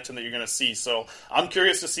more momentum that you're going to see. So I'm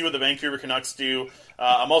curious to see what the Vancouver Canucks do.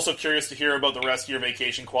 I'm also curious to hear about the rest of your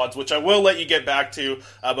vacation quads, which I will let you get back to,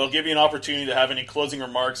 but I'll give you an opportunity to have any closing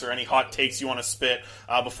remarks or any hot takes you want to spit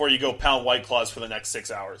before you go pound White Claws for the next 6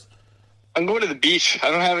 hours. I'm going to the beach. I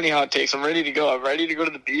don't have any hot takes. I'm ready to go. I'm ready to go to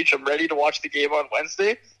the beach. I'm ready to watch the game on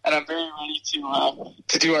Wednesday, and I'm very ready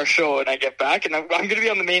to do our show when I get back. And I'm going to be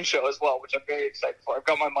on the main show as well, which I'm very excited for. I've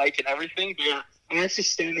got my mic and everything. But yeah, I'm actually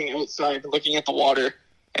standing outside looking at the water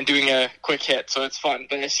and doing a quick hit, so it's fun.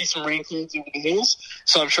 But I see some rain clouds over the hills,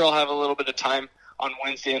 so I'm sure I'll have a little bit of time on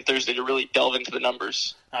Wednesday and Thursday to really delve into the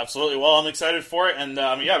numbers. Absolutely. Well, I'm excited for it, and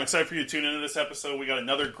I'm excited for you to tune into this episode. We got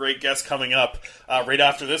another great guest coming up right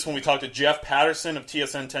after this when we talk to Jeff Patterson of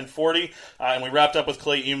TSN 1040, and we wrapped up with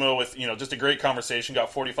Clay Imoo with, you know, just a great conversation.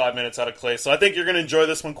 Got 45 minutes out of Clay, so I think you're going to enjoy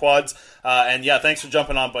this one, Quads. And yeah, thanks for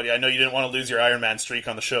jumping on, buddy. I know you didn't want to lose your Ironman streak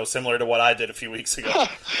on the show, similar to what I did a few weeks ago.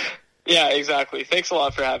 Yeah, exactly. Thanks a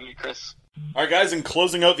lot for having me, Chris. All right, guys, in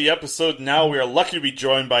closing out the episode now, we are lucky to be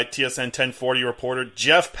joined by TSN 1040 reporter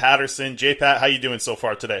Jeff Patterson. J-Pat, how you doing so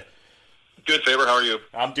far today? Good, Faber. How are you?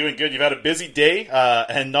 I'm doing good. You've had a busy day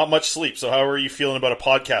and not much sleep, so how are you feeling about a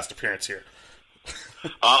podcast appearance here?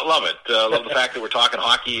 Love it. Love the fact that we're talking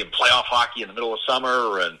hockey and playoff hockey in the middle of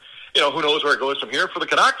summer, and, you know, who knows where it goes from here for the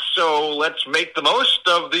Canucks, so let's make the most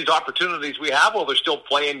of these opportunities we have while they're still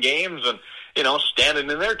playing games and, you know, standing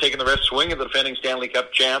in there, taking the red swing at the defending Stanley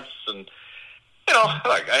Cup champs. And, you know,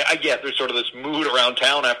 like, I get there's sort of this mood around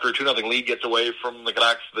town after a 2-0 lead gets away from the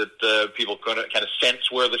Canucks that people kind of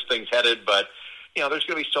sense where this thing's headed. But, you know, there's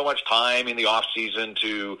going to be so much time in the off season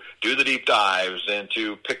to do the deep dives and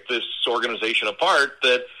to pick this organization apart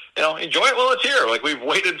that, you know, enjoy it while it's here. Like, we've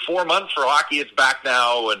waited 4 months for hockey. It's back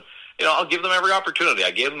now. And, you know, I'll give them every opportunity. I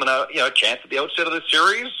gave them a chance at the outset of the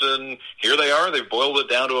series, and here they are. They've boiled it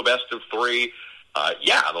down to a best of 3.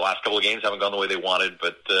 The last couple of games haven't gone the way they wanted,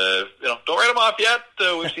 but, you know, don't write them off yet.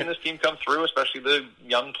 We've seen this team come through, especially the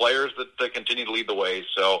young players that continue to lead the way.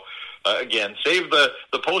 So, again, save the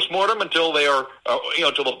postmortem until they are,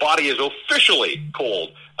 until the body is officially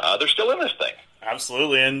cold. They're still in this thing.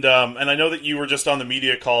 Absolutely, and I know that you were just on the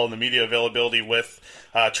media call and the media availability with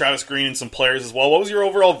Travis Green and some players as well. What was your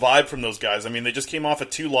overall vibe from those guys? I mean, they just came off of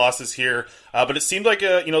 2 losses here, but it seemed like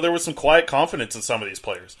there was some quiet confidence in some of these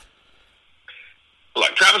players.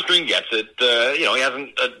 Look, Travis Green gets it. He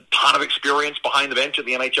hasn't a ton of experience behind the bench at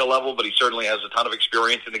the NHL level, but he certainly has a ton of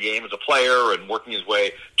experience in the game as a player and working his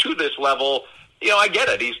way to this level. You know, I get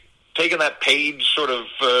it. He's taken that page, sort of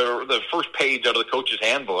the first page out of the coach's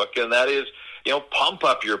handbook, and that is, you know, pump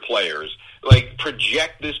up your players. Like,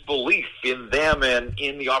 project this belief in them and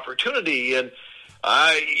in the opportunity. And,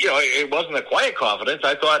 it wasn't a quiet confidence.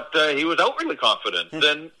 I thought he was outwardly confident.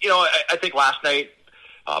 And, I think last night,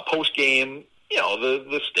 post-game,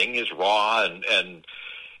 the sting is raw, and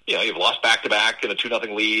you've lost back-to-back, and a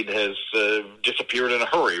 2-0 lead has disappeared in a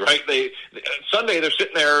hurry, right? Sunday, they're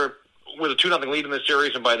sitting there with a 2-0 lead in this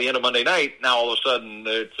series, and by the end of Monday night, now all of a sudden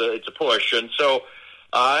it's a push. And so,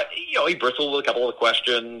 he bristled with a couple of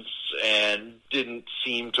questions and didn't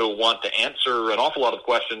seem to want to answer an awful lot of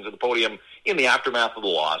questions at the podium in the aftermath of the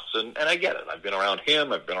loss. And I get it. I've been around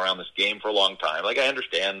him. I've been around this game for a long time. Like, I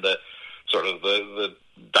understand the sort of the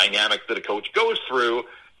dynamic that a coach goes through.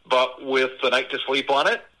 but with the night to sleep on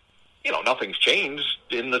it, nothing's changed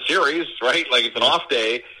in the series, right? Like, it's an off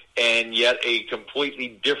day, and yet a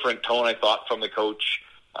completely different tone, I thought, from the coach.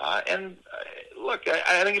 Look,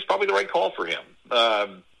 I think it's probably the right call for him.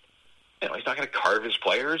 He's not going to carve his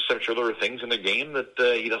players. I'm sure there are things in the game that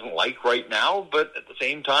he doesn't like right now, but at the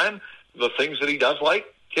same time, the things that he does like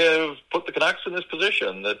have put the Canucks in this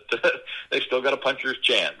position that they've still got a puncher's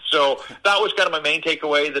chance. So that was kind of my main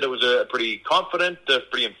takeaway, that it was a pretty confident,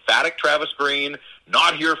 pretty emphatic Travis Green,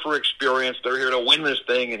 not here for experience. They're here to win this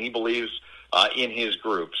thing, and he believes in his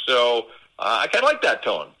group. So I kind of like that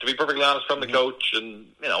tone, to be perfectly honest, from the coach. And,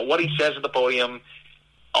 what he says at the podium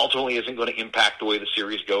ultimately isn't going to impact the way the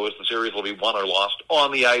series goes. The series will be won or lost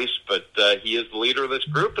on the ice, but he is the leader of this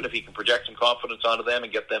group, and if he can project some confidence onto them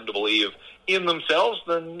and get them to believe in themselves,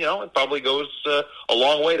 then, it probably goes a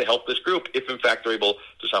long way to help this group, if in fact they're able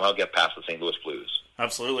to somehow get past the St. Louis Blues.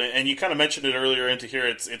 Absolutely, and you kind of mentioned it earlier into here.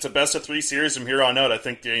 It's a best-of-3 series from here on out. I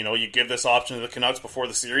think, you give this option to the Canucks before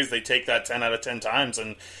the series, they take that 10 out of 10 times,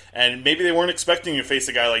 and maybe they weren't expecting to face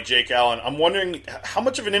a guy like Jake Allen. I'm wondering how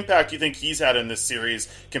much of an impact you think he's had in this series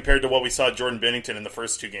compared to what we saw Jordan Binnington in the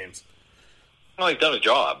first 2 games. Well, he's done his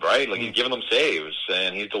job, right? Like, he's given them saves,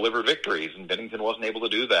 and he's delivered victories, and Binnington wasn't able to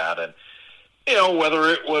do that, and whether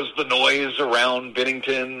it was the noise around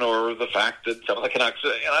Binnington or the fact that some of the Canucks,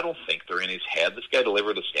 and I don't think they're in his head. This guy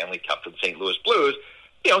delivered the Stanley Cup to the St. Louis Blues.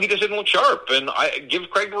 He just didn't look sharp, and I give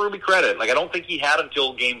Craig Berube credit. Like, I don't think he had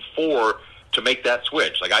until Game 4 to make that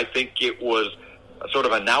switch. Like, I think it was sort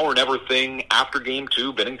of a now or never thing after Game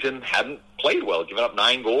 2. Binnington hadn't played well, giving up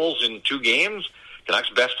 9 goals in 2 games.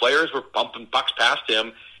 Canucks' best players were pumping pucks past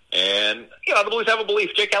him, and, the Blues have a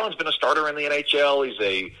belief. Jake Allen's been a starter in the NHL.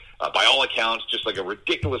 He's by all accounts, just like a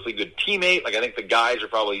ridiculously good teammate. Like, I think the guys are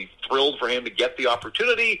probably thrilled for him to get the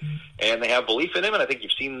opportunity, and they have belief in him, and I think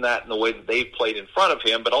you've seen that in the way that they've played in front of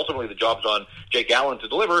him, but ultimately the job's on Jake Allen to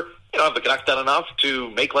deliver. Have the Canucks done enough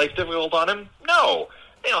to make life difficult on him? No.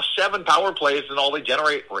 7 power plays, and all they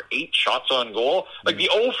generate were 8 shots on goal. Like, the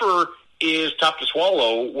over is tough to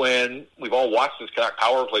swallow when we've all watched this Canuck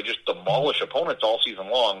power play just demolish opponents all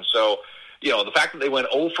season long. So, the fact that they went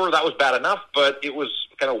over, that was bad enough, but it was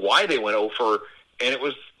kind of why they went over, and it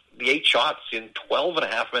was the 8 shots in 12 and a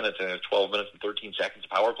half minutes, and 12 minutes and 13 seconds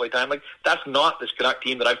of power play time. Like, that's not this Canuck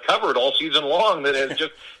team that I've covered all season long that has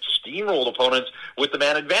just steamrolled opponents with the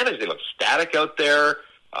man advantage. They look static out there.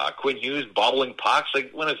 Quinn Hughes bobbling pucks.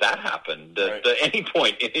 Like, when has that happened at any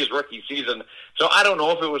point in his rookie season? So I don't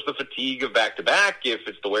know if it was the fatigue of back-to-back, if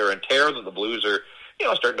it's the wear and tear that the Blues are,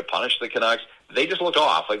 starting to punish the Canucks. They just looked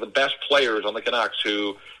off. Like, the best players on the Canucks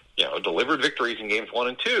who, delivered victories in games 1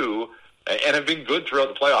 and 2 and have been good throughout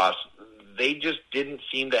the playoffs, they just didn't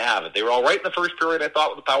seem to have it. They were all right in the first period, I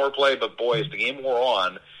thought, with the power play, but boy, as the game wore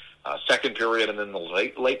on, second period and then the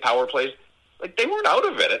late power plays, like, they weren't out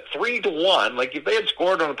of it at 3-1. Like, if they had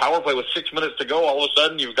scored on a power play with 6 minutes to go, all of a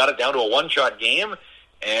sudden you've got it down to a 1-shot game,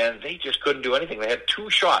 and they just couldn't do anything. They had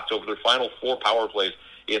 2 shots over their final 4 power plays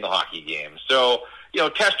in the hockey game. So,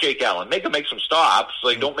 test Jake Allen. Make him make some stops.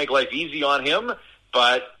 Like, don't make life easy on him.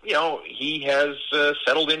 But, he has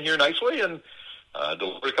settled in here nicely and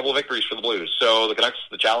delivered a couple of victories for the Blues. So the Canucks,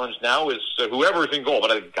 the challenge now is whoever's in goal.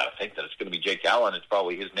 But I've got to think that it's going to be Jake Allen. It's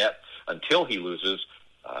probably his net until he loses.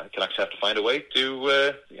 Canucks have to find a way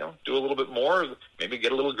to, do a little bit more, maybe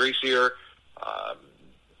get a little greasier.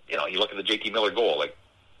 You look at the JT Miller goal, like,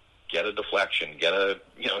 get a deflection, get a,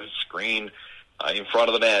 screen in front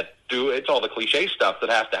of the net. It's all the cliche stuff that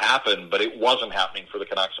has to happen, but it wasn't happening for the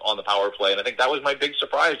Canucks on the power play. And I think that was my big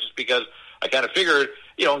surprise, just because I kind of figured,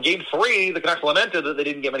 in Game 3, the Canucks lamented that they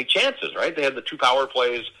didn't get many chances, right? They had the 2 power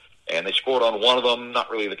plays, and they scored on one of them, not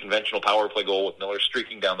really the conventional power play goal with Miller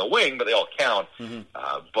streaking down the wing, but they all count.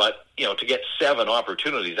 But, to get 7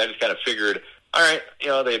 opportunities, I just kind of figured, all right,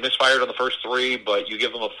 they misfired on the first 3, but you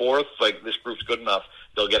give them a 4th, like, this group's good enough,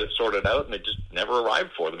 they'll get it sorted out, and it just never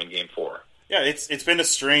arrived for them in Game 4. Yeah, it's been a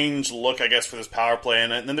strange look, I guess, for this power play,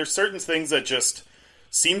 and then there's certain things that just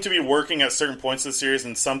seem to be working at certain points of the series,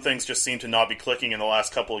 and some things just seem to not be clicking in the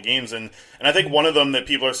last couple of games. And I think one of them that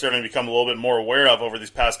people are starting to become a little bit more aware of over these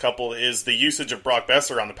past couple is the usage of Brock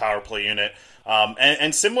Boeser on the power play unit.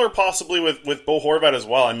 And similar possibly with Bo Horvat as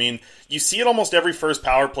well. I mean, you see it almost every first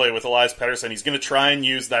power play with Elias Pettersson. He's going to try and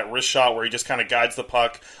use that wrist shot where he just kind of guides the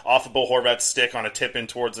puck off of Bo Horvat's stick on a tip in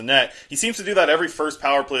towards the net. He seems to do that every first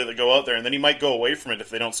power play that they go out there, and then he might go away from it if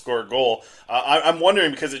they don't score a goal. I'm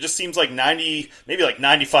wondering, because it just seems like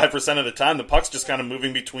 95% of the time, the puck's just kind of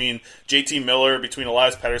moving between JT Miller, between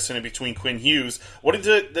Elias Pettersson, and between Quinn Hughes. What is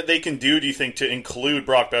it that they can do you think, to include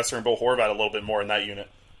Brock Boeser and Bo Horvat a little bit more in that unit?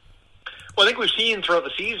 Well, I think we've seen throughout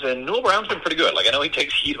the season, Noel Brown's been pretty good. Like, I know he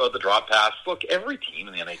takes heat about the drop pass. Look, every team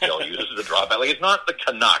in the NHL uses the drop pass. Like, it's not the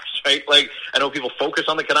Canucks, right? Like, I know people focus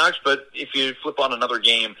on the Canucks, but if you flip on another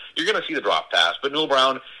game, you're going to see the drop pass. But Noel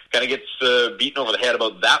Brown kind of gets beaten over the head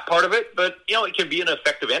about that part of it. But, you know, it can be an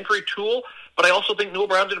effective entry tool. But I also think Noel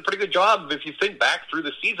Brown did a pretty good job. If you think back through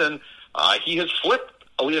the season, he has flipped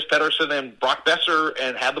Elias Pettersson and Brock Besser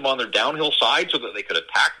and had them on their downhill side so that they could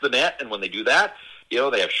attack the net. And when they do that, you know,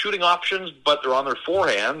 they have shooting options, but they're on their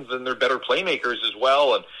forehands, and they're better playmakers as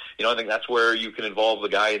well. And, you know, I think that's where you can involve the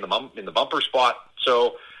guy in the bumper spot.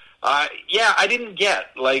 So, yeah, I didn't get,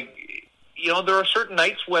 like, you know, there are certain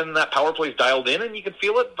nights when that power play is dialed in and you can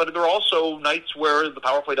feel it, but there are also nights where the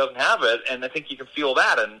power play doesn't have it, and I think you can feel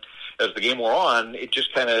that. And as the game wore on, it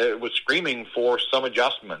just kind of was screaming for some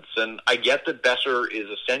adjustments. And I get that Besser is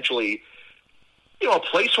essentially, you know, a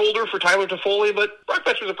placeholder for Tyler Toffoli, but Brock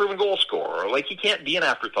Besser's a proven goal scorer. Like, he can't be an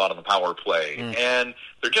afterthought on the power play. And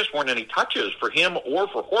there just weren't any touches for him or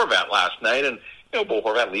for Horvat last night. And, you know, Bo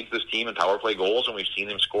Horvat leads this team in power play goals, and we've seen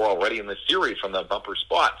him score already in this series from that bumper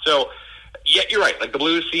spot. So, yeah, you're right. Like, the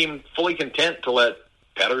Blues seem fully content to let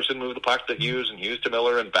Pettersson move the puck to Hughes and Hughes to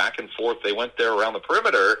Miller, and back and forth they went there around the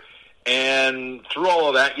perimeter. And through all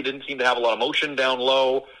of that, you didn't seem to have a lot of motion down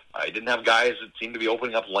low. You didn't have guys that seemed to be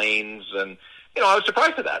opening up lanes. And, you know, I was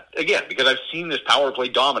surprised at that, again, because I've seen this power play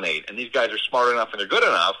dominate, and these guys are smart enough and they're good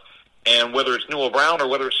enough. And whether it's Noel Brown or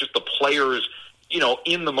whether it's just the players, you know,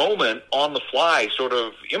 in the moment, on the fly, sort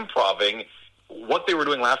of improving, what they were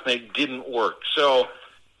doing last night didn't work. So,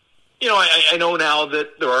 you know, I know now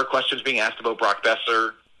that there are questions being asked about Brock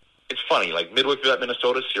Besser. It's funny, like midway through that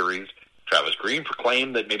Minnesota series, Travis Green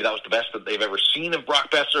proclaimed that maybe that was the best that they've ever seen of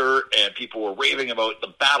Brock Besser, and people were raving about the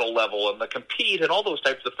battle level and the compete and all those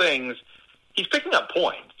types of things. He's picking up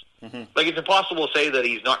points. Like, it's impossible to say that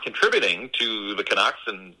he's not contributing to the Canucks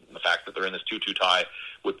and the fact that they're in this 2-2 tie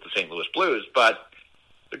with the St. Louis Blues, but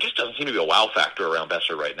there just doesn't seem to be a wow factor around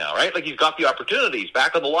Besser right now, right? Like, he's got the opportunities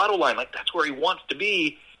back on the lotto line. Like, that's where he wants to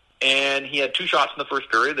be, and he had 2 shots in the first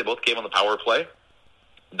period. They both came on the power play.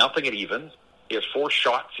 Nothing at evens. He has 4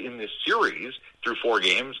 shots in this series through 4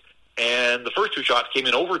 games, and the first 2 shots came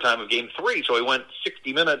in overtime of Game 3, so he went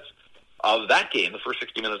 60 minutes of that game, the first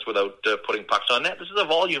 60 minutes, without putting pucks on net. This is a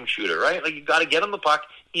volume shooter, right? Like, you've got to get him the puck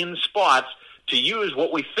in spots to use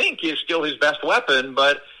what we think is still his best weapon,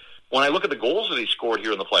 but when I look at the goals that he scored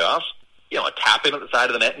here in the playoffs, you know, a tap in at the side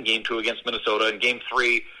of the net in Game 2 against Minnesota, and Game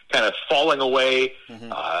 3 kind of falling away,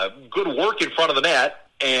 good work in front of the net,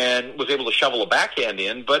 and was able to shovel a backhand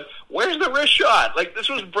in. But where's the wrist shot? Like, this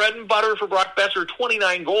was bread and butter for Brock Besser,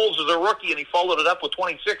 29 goals as a rookie, and he followed it up with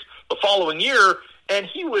 26 the following year, and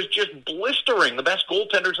he was just blistering the best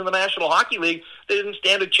goaltenders in the National Hockey League. They didn't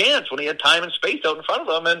stand a chance when he had time and space out in front of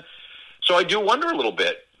them. And so I do wonder a little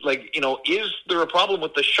bit, like, you know, is there a problem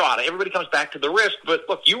with the shot? Everybody comes back to the wrist, but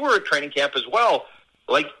look, you were at training camp as well.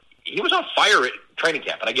 Like, he was on fire at training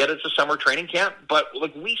camp, and I get it's a summer training camp, but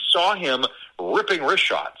like, we saw him ripping wrist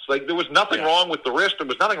shots. Like, there was nothing wrong with the wrist. There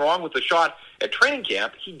was nothing wrong with the shot at training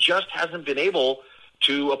camp. He just hasn't been able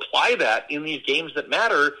to apply that in these games that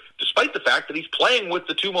matter, despite the fact that he's playing with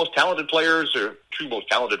the 2 most talented players, or 2 most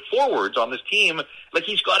talented forwards on this team. Like,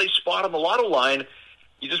 he's got his spot on the lotto line.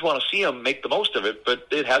 You just want to see him make the most of it, but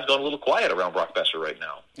it has gone a little quiet around Brock Besser right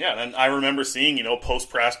now. Yeah, and I remember seeing, you know,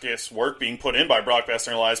 post-practice work being put in by Brock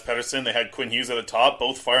Besser and Elias Pettersson. They had Quinn Hughes at the top,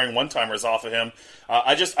 both firing one-timers off of him.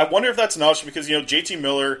 I wonder if that's an option because, you know, JT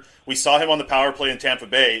Miller, we saw him on the power play in Tampa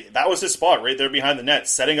Bay. That was his spot right there behind the net,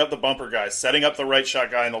 setting up the bumper guys, setting up the right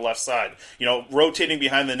shot guy on the left side, you know, rotating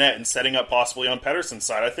behind the net and setting up possibly on Pettersson's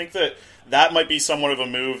side. I think that might be somewhat of a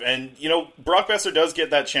move. And, you know, Brock Besser does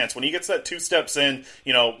get that chance. When he gets that 2 steps in,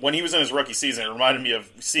 you know, when he was in his rookie season, it reminded me of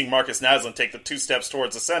seeing Marcus Naslund take the 2 steps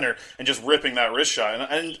towards the center and just ripping that wrist shot.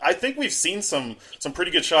 And I think we've seen some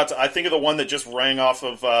pretty good shots. I think of the one that just rang off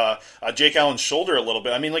of Jake Allen's shoulder a little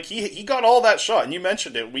bit. I mean, like, he got all that shot, and you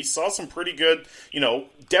mentioned it. We saw some pretty good, you know,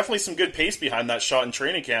 definitely some good pace behind that shot in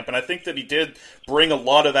training camp, and I think that he did bring a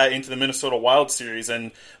lot of that into the Minnesota Wild series.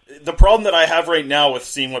 And the problem that I have right now with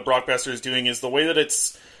seeing what Brock Besser is doing is the way that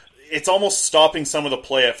it's almost stopping some of the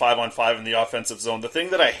play at 5-on-5 in the offensive zone. The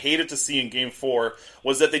thing that I hated to see in Game 4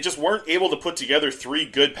 was that they just weren't able to put together 3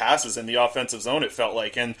 good passes in the offensive zone, it felt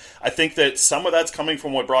like. And I think that some of that's coming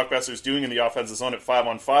from what Brock Besser is doing in the offensive zone at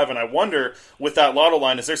 5-on-5. And I wonder, with that lotto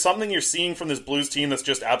line, is there something you're seeing from this Blues team that's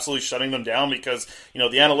just absolutely shutting them down? Because, you know,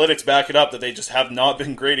 the analytics back it up that they just have not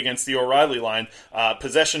been great against the O'Reilly line.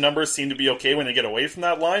 Possession numbers seem to be okay when they get away from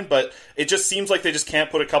that line, but it just seems like they just can't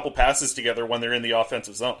put a couple passes together when they're in the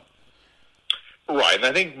offensive zone. Right, and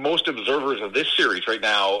I think most observers of this series right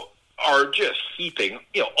now are just heaping,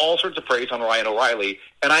 all sorts of praise on Ryan O'Reilly,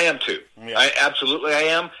 and I am too. Yeah. I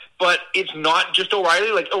am. But it's not just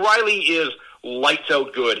O'Reilly. Like, O'Reilly is lights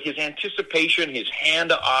out good. His anticipation, his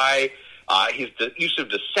hand-to-eye, his use of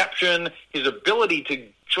deception, his ability to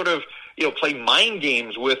sort of, play mind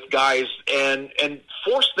games with guys and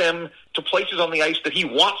force them to places on the ice that he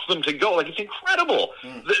wants them to go. Like, it's incredible,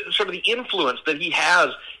 sort of the influence that he has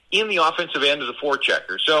in the offensive end as a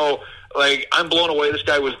forechecker. So, like, I'm blown away. This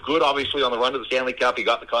guy was good, obviously, on the run to the Stanley Cup. He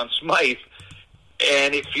got the Conn Smythe,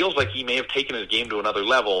 and it feels like he may have taken his game to another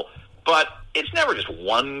level. But it's never just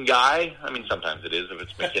one guy. I mean, sometimes it is if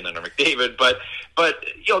it's McKinnon or McDavid. But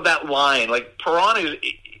that line, like,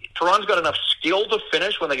 Perron's got enough skill to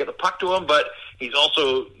finish when they get the puck to him, but he's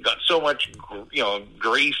also got so much,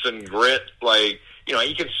 grease and grit. Like,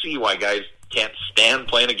 you can see why guys can't stand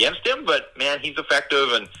playing against him, but, man, he's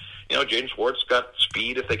effective. And, Jaden Schwartz got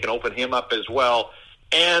speed if they can open him up as well.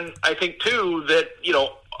 And I think, too, that,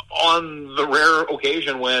 on the rare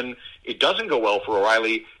occasion when it doesn't go well for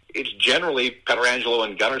O'Reilly, it's generally Pietrangelo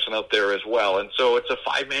and Gunnarsson out there as well. And so it's a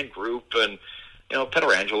five-man group. And,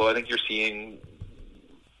 Pietrangelo, I think you're seeing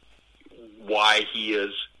why he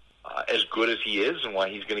is as good as he is and why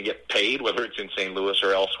he's going to get paid, whether it's in St. Louis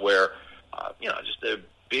or elsewhere. Just a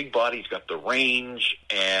big body. He's got the range.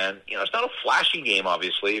 And, it's not a flashy game,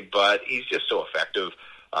 obviously, but he's just so effective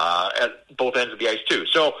at both ends of the ice, too.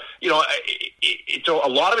 So, it's a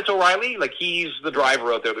lot of it's O'Reilly. Like, he's the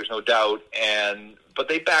driver out there, there's no doubt. But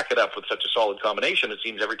they back it up with such a solid combination, it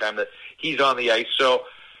seems, every time that he's on the ice. So,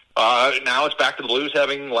 now it's back to the Blues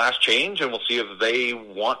having last change, and we'll see if they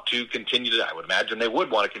want to continue to. I would imagine they would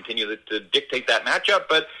want to continue to dictate that matchup.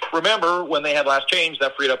 But remember, when they had last change,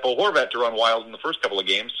 that freed up Bo Horvat to run wild in the first couple of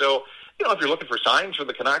games. So, if you're looking for signs for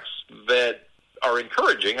the Canucks that are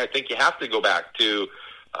encouraging, I think you have to go back to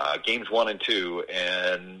games 1 and 2.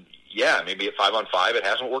 And, yeah, maybe at 5-on-5, it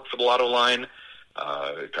hasn't worked for the Lotto line.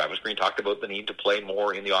 Travis Green talked about the need to play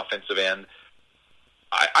more in the offensive end.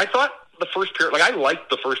 I thought the first period, I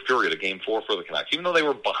liked the first period of Game 4 for the Canucks, even though they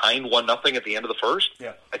were behind 1-0 at the end of the first.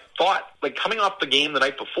 Yeah. I thought, coming off the game the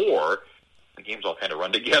night before, the games all kind of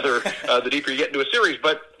run together the deeper you get into a series.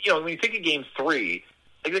 But, when you think of Game 3,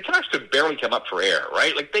 the Canucks could barely come up for air,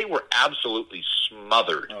 right? They were absolutely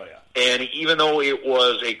smothered. Oh, yeah. And even though it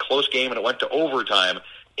was a close game and it went to overtime,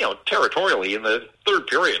 territorially in the third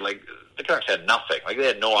period, the Canucks had nothing. They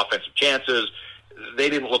had no offensive chances. They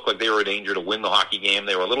didn't look like they were in danger to win the hockey game.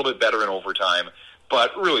 They were a little bit better in overtime,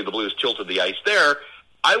 but really the Blues tilted the ice there.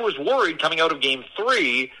 I was worried coming out of Game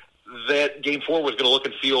 3 that Game 4 was going to look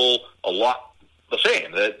and feel a lot the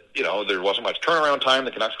same, that, there wasn't much turnaround time.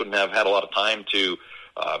 The Canucks wouldn't have had a lot of time to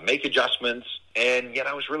make adjustments, and yet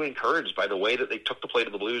I was really encouraged by the way that they took the play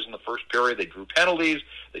to the Blues in the first period. They drew penalties.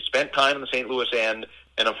 They spent time in the St. Louis end.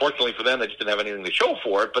 And unfortunately for them, they just didn't have anything to show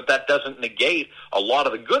for it. But that doesn't negate a lot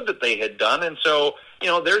of the good that they had done. And so,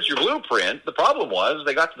 there's your blueprint. The problem was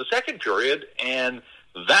they got to the second period, and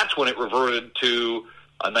that's when it reverted to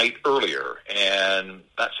a night earlier. And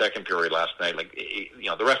that second period last night,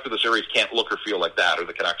 the rest of the series can't look or feel like that, or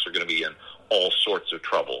the Canucks are going to be in all sorts of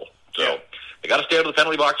trouble. So they got to stay out of the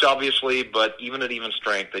penalty box, obviously, but even at even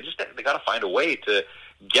strength, they got to find a way to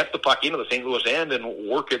get the puck into the St. Louis end and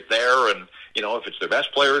work it there. And, if it's their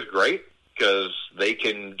best players, great, because they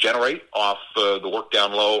can generate off the work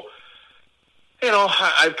down low.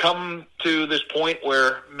 I've come to this point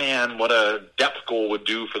where, man, what a depth goal would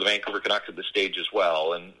do for the Vancouver Canucks at this stage as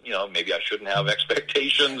well. And, maybe I shouldn't have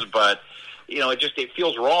expectations, but, it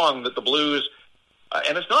feels wrong that the Blues,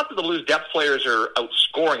 and it's not that the Blues depth players are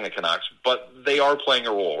outscoring the Canucks, but they are playing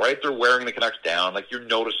a role, right? They're wearing the Canucks down. You're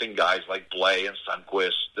noticing guys like Blais and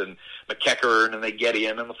Sundqvist and McEachern, and they get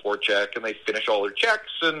in the forecheck and they finish all their checks.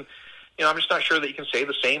 And, I'm just not sure that you can say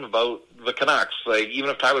the same about the Canucks.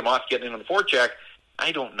 Even if Tyler Mott's getting in on the forecheck,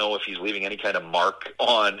 I don't know if he's leaving any kind of mark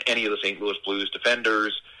on any of the St. Louis Blues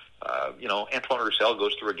defenders. Antoine Roussel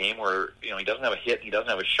goes through a game where, he doesn't have a hit, he doesn't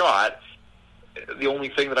have a shot. The only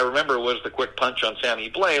thing that I remember was the quick punch on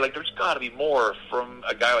Sammy Blais. There's got to be more from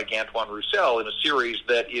a guy like Antoine Roussel in a series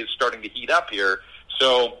that is starting to heat up here.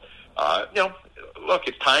 So, look,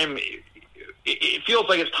 it's time. It feels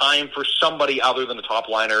like it's time for somebody other than the top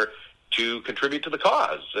liner to contribute to the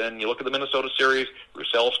cause. And you look at the Minnesota series,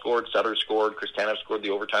 Roussel scored, Sutter scored, Chris Tanev scored the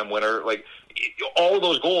overtime winner. All of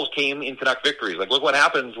those goals came in Canuck victories. Look what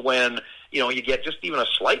happens when, you get just even a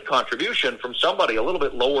slight contribution from somebody a little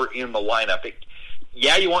bit lower in the lineup.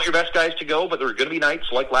 You want your best guys to go, but there are going to be nights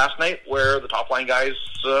like last night where the top line guys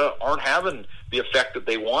aren't having the effect that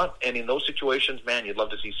they want. And in those situations, man, you'd love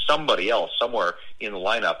to see somebody else somewhere in the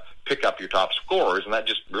lineup pick up your top scorers, and that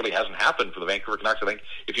just really hasn't happened for the Vancouver Canucks. I think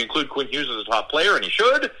if you include Quinn Hughes as a top player, and you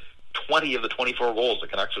should, 20 of the 24 goals the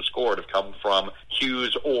Canucks have scored have come from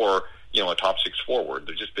Hughes or, a top six forward.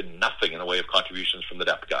 There's just been nothing in the way of contributions from the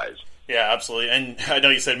depth guys. Yeah, absolutely. And I know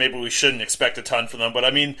you said maybe we shouldn't expect a ton from them, but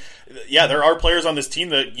I mean, yeah, there are players on this team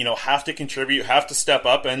that, have to contribute, have to step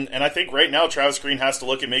up, and I think right now Travis Green has to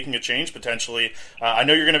look at making a change potentially. I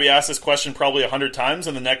know you're going to be asked this question probably 100 times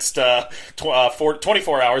in the next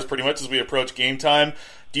 24 hours pretty much as we approach game time.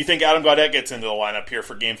 Do you think Adam Gaudette gets into the lineup here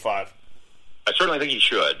for Game 5? I certainly think he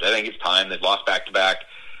should. I think it's time. They've lost back-to-back.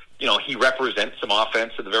 He represents some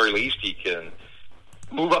offense at the very least. He can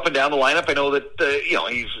move up and down the lineup. I know that,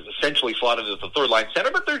 he's essentially slotted as the third-line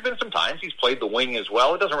center, but there's been some times he's played the wing as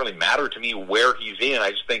well. It doesn't really matter to me where he's in.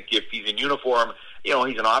 I just think if he's in uniform, he's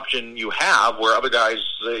an option you have where other guys,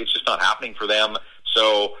 it's just not happening for them.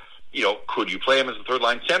 So, could you play him as the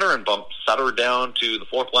third-line center and bump Sutter down to the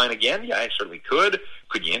fourth line again? Yeah, I certainly could.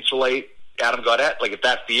 Could you insulate Adam Gaudette? Like, if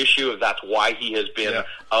that's the issue, if that's why he has been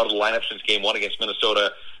out of the lineup since Game 1 against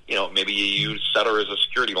Minnesota, maybe you use Sutter as a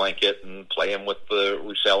security blanket and play him with the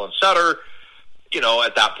Roussel and Sutter.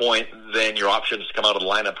 At that point, then your options to come out of the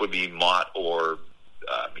lineup would be Mott or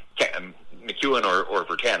McEwen or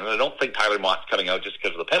Virtanen. And I don't think Tyler Mott's coming out just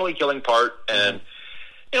because of the penalty-killing part. And,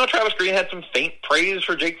 Travis Green had some faint praise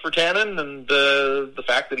for Jake Virtanen, and the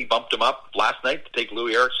fact that he bumped him up last night to take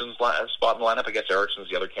Louis Eriksson's spot in the lineup. I guess Eriksson's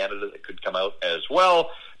the other candidate that could come out as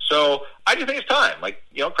well. So I just think it's time.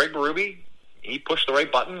 Craig Berube, he pushed the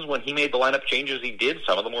right buttons when he made the lineup changes he did.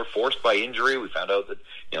 Some of them were forced by injury. We found out that,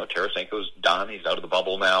 Tarasenko's done. He's out of the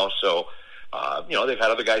bubble now. So, they've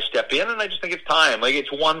had other guys step in, and I just think it's time.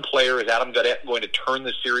 It's one player. Is Adam Gaudette going to turn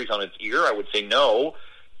this series on its ear? I would say no,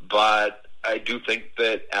 but I do think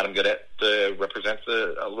that Adam Gaudette represents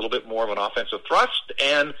a little bit more of an offensive thrust.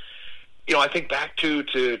 And, I think back to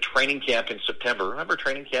training camp in September. Remember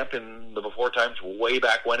training camp in the before times way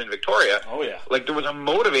back when in Victoria? Oh, yeah. There was a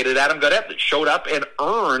motivated Adam Gaudette that showed up and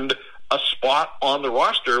earned a spot on the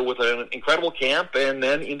roster with an incredible camp, and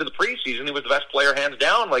then into the preseason, he was the best player hands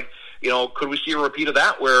down. Could we see a repeat of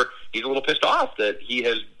that where he's a little pissed off that he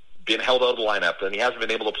has been held out of the lineup and he hasn't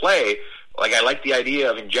been able to play? I like the idea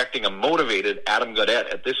of injecting a motivated Adam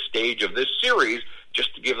Gaudette at this stage of this series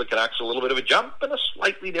just to give the Canucks a little bit of a jump and a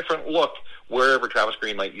slightly different look wherever Travis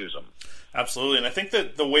Green might use them. Absolutely, and I think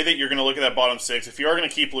that the way that you're going to look at that bottom six, if you are going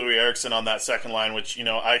to keep Louis Eriksson on that second line, which,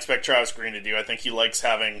 I expect Travis Green to do, I think he likes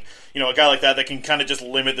having, a guy like that can kind of just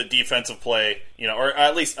limit the defensive play, or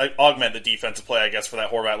at least augment the defensive play, I guess, for that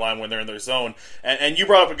Horvat line when they're in their zone. And you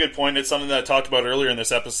brought up a good point. It's something that I talked about earlier in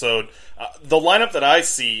this episode. The lineup that I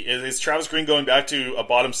see is Travis Green going back to a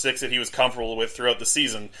bottom six that he was comfortable with throughout the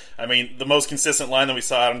season. I mean, the most consistent line that we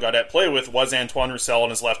saw Adam Gaudette play with was Antoine Roussel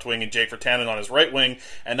on his left wing and Jake Virtanen on his right wing,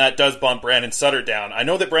 and that does bump Brandon Sutter down. I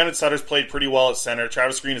know that Brandon Sutter's played pretty well at center.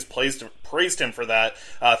 Travis Green has praised him for that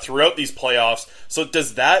throughout these playoffs. So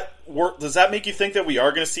does that work? Does that make you think that we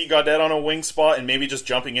are going to see Gaudette on a wing spot and maybe just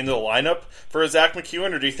jumping into the lineup for Zach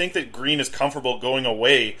McEwen, or do you think that Green is comfortable going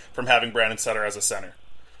away from having Brandon Sutter as a center?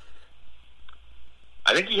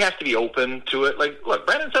 I think he has to be open to it. Look,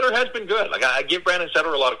 Brandon Sutter has been good. I give Brandon Sutter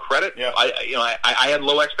a lot of credit. Yeah. I had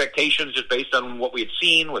low expectations just based on what we had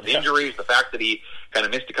seen with injuries, the fact that he kind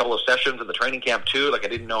of missed a couple of sessions in the training camp too. I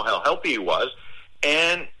didn't know how healthy he was.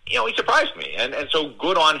 And, he surprised me. And so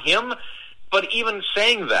good on him. But even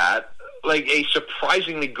saying that, a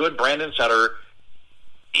surprisingly good Brandon Sutter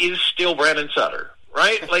is still Brandon Sutter,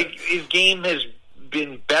 right? His game has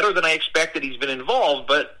been better than I expected. He's been involved,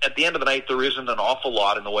 but at the end of the night, there isn't an awful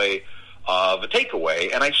lot in the way of a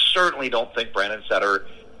takeaway. And I certainly don't think Brandon Sutter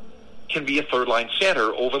can be a third-line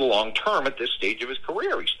center over the long term at this stage of his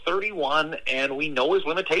career. He's 31, and we know his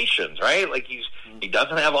limitations, right? He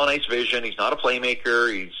doesn't have on-ice vision. He's not a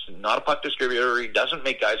playmaker. He's not a puck distributor. He doesn't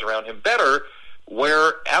make guys around him better,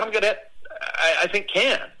 where Adam Gaudette, I think,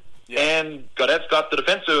 can. Yeah. And Gaudette's got the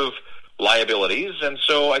defensive liabilities, and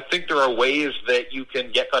so I think there are ways that you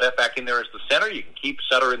can get Gaudette back in there as the center. You can keep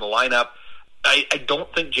Sutter in the lineup. I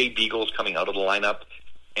don't think Jay Beagle's coming out of the lineup,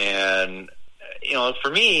 and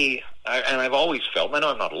for me, and I've always felt, and I know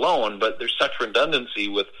I'm not alone, but there's such redundancy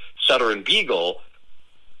with Sutter and Beagle.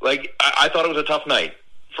 I thought it was a tough night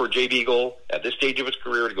for Jay Beagle at this stage of his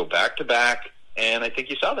career to go back-to-back, and I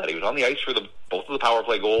think you saw that. He was on the ice for both of the power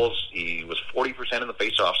play goals. He was 40% in the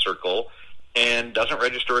face-off circle and doesn't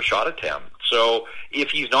register a shot attempt. So if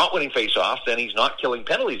he's not winning face-offs and he's not killing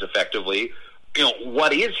penalties effectively,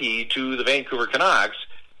 what is he to the Vancouver Canucks?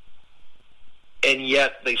 And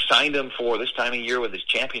yet they signed him for this time of year with his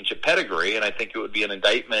championship pedigree, and I think it would be an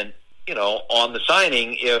indictment, on the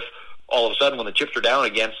signing if all of a sudden when the chips are down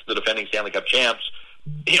against the defending Stanley Cup champs,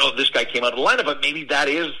 this guy came out of the lineup. But maybe that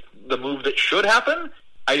is the move that should happen.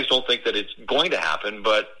 I just don't think that it's going to happen,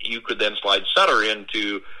 but you could then slide Sutter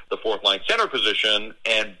into the fourth-line center position,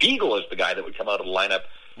 and Beagle is the guy that would come out of the lineup.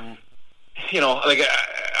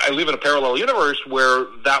 I live in a parallel universe where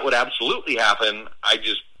that would absolutely happen. I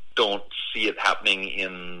just don't see it happening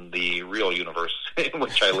in the real universe in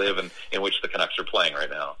which I live and in which the Canucks are playing right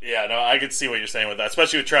now. Yeah, no, I could see what you're saying with that,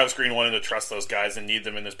 especially with Travis Green wanting to trust those guys and need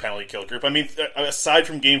them in this penalty kill group. I mean, aside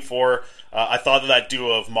from Game 4, I thought that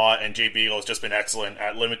duo of Mott and Jay Beagle has just been excellent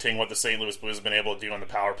at limiting what the St. Louis Blues have been able to do on the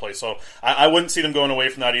power play. So I wouldn't see them going away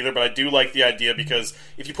from that either, but I do like the idea because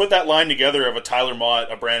if you put that line together of a Tyler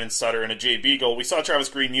Mott, a Brandon Sutter, and a Jay Beagle, we saw Travis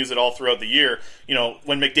Green use it all throughout the year.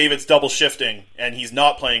 When McDavid's double shifting and he's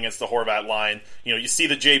not playing against the Horvat line, you see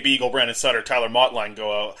the Jay Beagle, Brandon Sutter, Tyler Mott line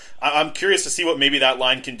go out. I'm curious to see what maybe that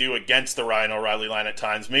line can do against the Ryan O'Reilly line at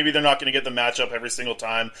times. Maybe they're not going to get the matchup every single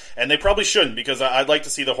time, and they probably shouldn't because I'd like to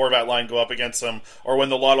see the Horvat line go up against them, or when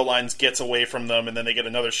the Lotto lines gets away from them and then they get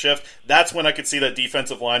another shift. That's when I could see that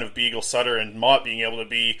defensive line of Beagle, Sutter, and Mott being able to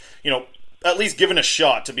be, at least given a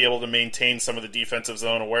shot to be able to maintain some of the defensive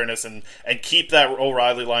zone awareness and keep that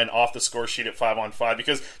O'Reilly line off the score sheet at 5-on-5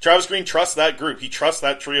 because Travis Green trusts that group. He trusts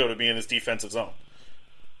that trio to be in his defensive zone.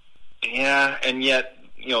 Yeah, and yet,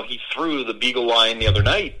 he threw the Beagle line the other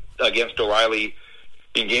night against O'Reilly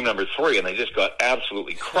in game number 3, and they just got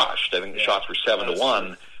absolutely crushed. I think the shots were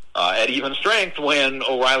 7-1 at even strength when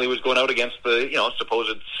O'Reilly was going out against the,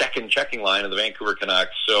 supposed second checking line of the Vancouver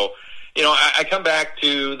Canucks. So, I come back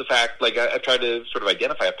to the fact, I've tried to sort of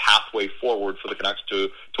identify a pathway forward for the Canucks to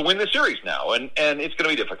win the series now, and it's going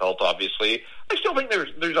to be difficult, obviously. I still think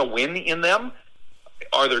there's a win in them.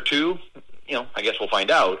 Are there two? I guess we'll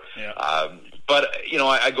find out. Yeah. But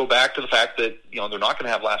I go back to the fact that, they're not going to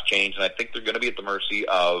have last change, and I think they're going to be at the mercy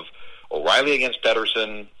of O'Reilly against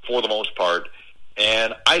Pettersson for the most part.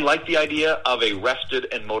 And I like the idea of a rested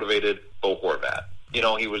and motivated Bo Horvat.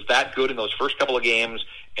 He was that good in those first couple of games,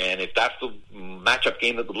 and if that's the matchup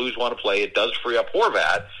game that the Blues want to play, it does free up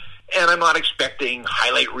Horvat. And I'm not expecting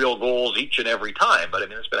highlight reel goals each and every time, but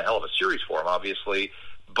it's been a hell of a series for him, obviously.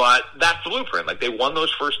 But that's the blueprint. They won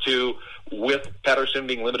those first two with Pettersson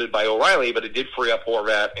being limited by O'Reilly, but it did free up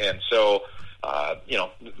Horvat. And so,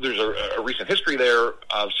 there's a recent history there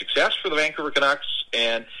of success for the Vancouver Canucks.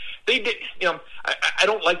 And they did, I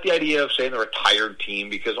don't like the idea of saying they're a tired team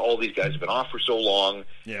because all these guys have been off for so long.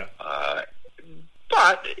 Yeah.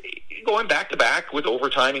 But going back-to-back with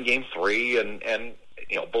overtime in Game 3, and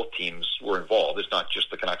both teams were involved. It's not just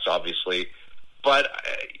the Canucks, obviously. But,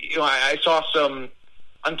 I saw some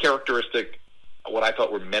uncharacteristic, what I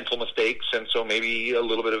thought were mental mistakes, and so maybe a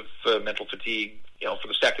little bit of mental fatigue, for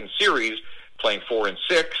the second series, playing 4 and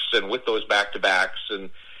 6, and with those back-to-backs, and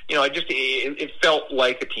it felt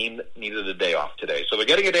like a team that needed a day off today. So they're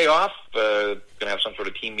getting a day off. Going to have some sort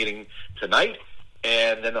of team meeting tonight,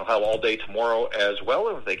 and then they'll have all day tomorrow as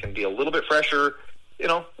well. If they can be a little bit fresher,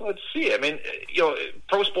 let's see.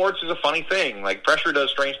 Pro sports is a funny thing. Pressure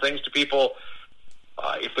does strange things to people.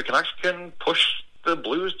 If the Canucks can push the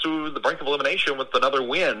Blues to the brink of elimination with another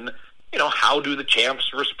win, how do the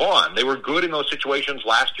champs respond? They were good in those situations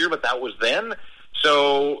last year, but that was then.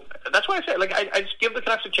 So that's why I say, I just give the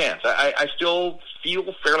Canucks a chance. I still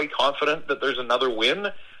feel fairly confident that there's another win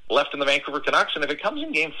left in the Vancouver Canucks, and if it comes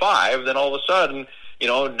in Game 5, then all of a sudden,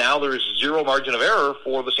 now there's zero margin of error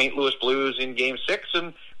for the St. Louis Blues in Game 6.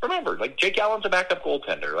 And remember, Jake Allen's a backup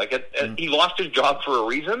goaltender. He lost his job for a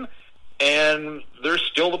reason, and there's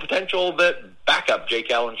still the potential that backup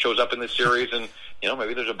Jake Allen shows up in this series, and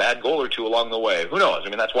maybe there's a bad goal or two along the way. Who knows?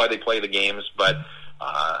 That's why they play the games, but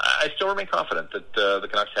I still remain confident that the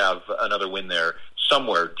Canucks have another win there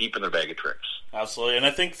somewhere deep in their bag of tricks. Absolutely, and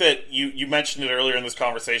I think that you mentioned it earlier in this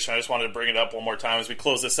conversation. I just wanted to bring it up one more time as we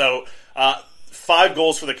close this out. 5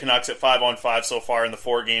 goals for the Canucks at 5-on-5 so far in the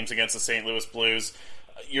 4 games against the St. Louis Blues.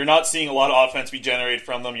 You're not seeing a lot of offense be generated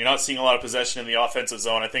from them. You're not seeing a lot of possession in the offensive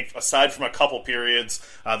zone. I think aside from a couple periods,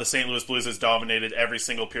 the St. Louis Blues has dominated every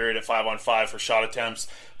single period at 5-on-5 for shot attempts.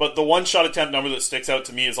 But the one shot attempt number that sticks out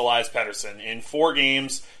to me is Elias Pettersson. In 4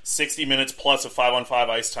 games, 60 minutes plus of 5-on-5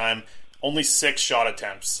 ice time, only 6 shot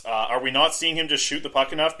attempts. Are we not seeing him just shoot the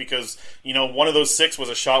puck enough? Because, one of those 6 was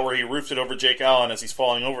a shot where he roofed it over Jake Allen as he's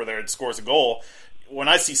falling over there and scores a goal. When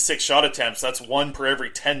I see 6 shot attempts, that's 1 per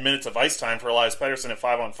every 10 minutes of ice time for Elias Pettersson at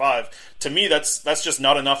 5-on-5. To me, that's just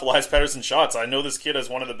not enough Elias Pettersson shots. I know this kid has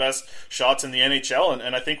one of the best shots in the NHL,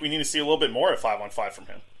 and I think we need to see a little bit more at 5-on-5 from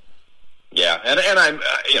him. Yeah, and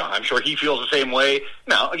I'm sure he feels the same way.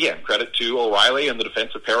 Now, again, credit to O'Reilly and the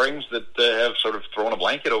defensive pairings that have sort of thrown a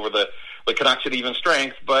blanket over the Canucks at even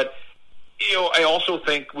strength. But I also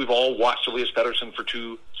think we've all watched Elias Pettersson for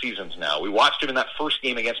 2 seasons now. We watched him in that first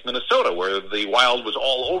game against Minnesota where the Wild was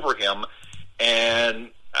all over him. And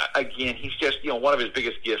again, he's just, one of his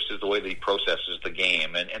biggest gifts is the way that he processes the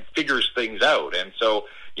game and figures things out. And so,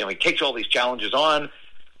 he takes all these challenges on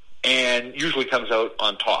and usually comes out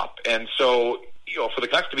on top. And so, for the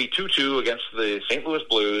Canucks to be 2-2 against the St. Louis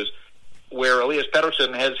Blues, where Elias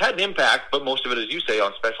Pettersson has had an impact, but most of it, as you say,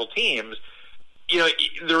 on special teams,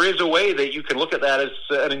 there is a way that you can look at that as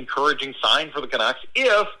an encouraging sign for the Canucks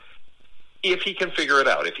if he can figure it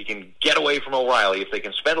out, if he can get away from O'Reilly, if they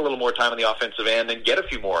can spend a little more time on the offensive end and get a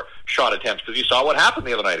few more shot attempts. Because you saw what happened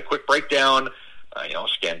the other night, a quick breakdown,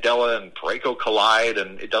 Scandella and Parayko collide,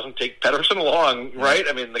 and it doesn't take Pettersson long, right?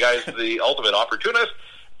 I mean, the guy's the ultimate opportunist,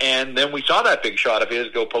 and then we saw that big shot of his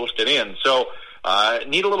go post it in. So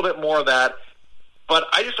need a little bit more of that. But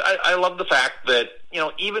I love the fact that,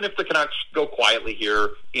 even if the Canucks go quietly here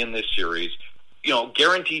in this series,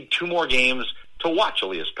 guaranteed 2 more games to watch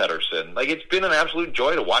Elias Pettersson. Like, it's been an absolute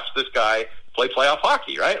joy to watch this guy play playoff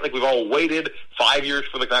hockey, right? Like, we've all waited 5 years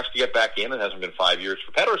for the Canucks to get back in. It hasn't been 5 years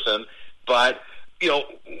for Pettersson. But,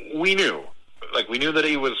 we knew. Like, we knew that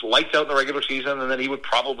he was lights out in the regular season and that he would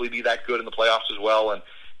probably be that good in the playoffs as well. And,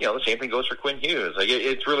 the same thing goes for Quinn Hughes. Like,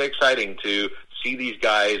 it's really exciting to see these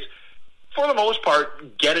guys, for the most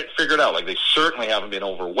part, get it figured out. Like, they certainly haven't been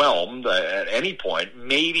overwhelmed at any point.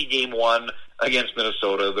 Maybe game 1 against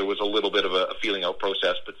Minnesota, there was a little bit of a feeling out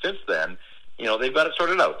process, but since then, they've got it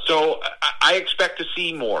sorted out. So I expect to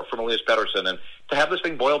see more from Elias Pettersson, and to have this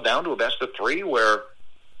thing boiled down to a best of 3 where,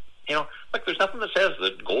 there's nothing that says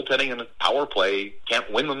that goaltending and power play can't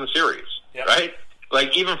win them the series, right?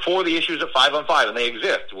 Like, even for the issues at 5-on-5, and they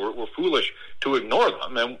exist, we're foolish to ignore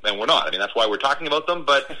them, and we're not. I mean, that's why we're talking about them,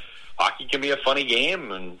 but hockey can be a funny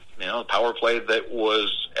game, and, power play that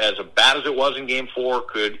was as bad as it was in Game 4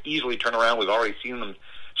 could easily turn around. We've already seen them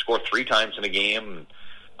score 3 times in a game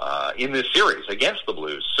in this series against the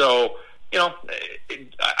Blues. So,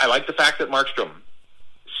 I like the fact that Markstrom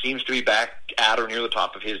seems to be back at or near the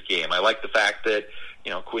top of his game. I like the fact that,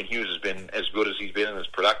 Quinn Hughes has been as good as he's been and as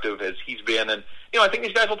productive as he's been. And, I think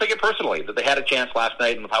these guys will take it personally, that they had a chance last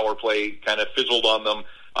night and the power play kind of fizzled on them.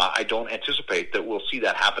 I don't anticipate that we'll see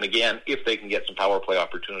that happen again if they can get some power play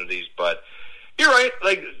opportunities. But you're right.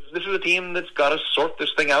 Like, this is a team that's got to sort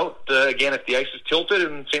this thing out. Again, if the ice is tilted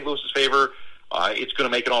in St. Louis's favor, it's going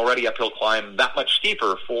to make an already uphill climb that much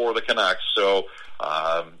steeper for the Canucks. So,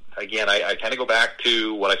 again, I kind of go back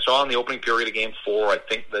to what I saw in the opening period of Game 4. I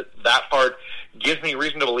think that part gives me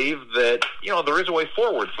reason to believe that, there is a way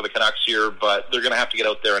forward for the Canucks here, but they're going to have to get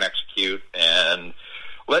out there and execute, and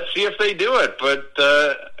let's see if they do it. But,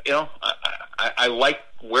 I like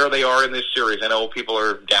where they are in this series. I know people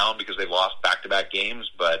are down because they've lost back-to-back games,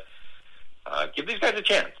 but give these guys a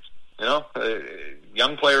chance.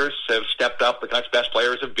 Young players have stepped up. The Canucks' best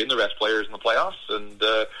players have been the best players in the playoffs, and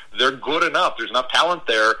they're good enough. There's enough talent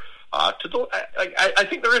there. I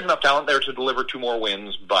think there is enough talent there to deliver 2 more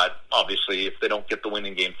wins, but obviously if they don't get the win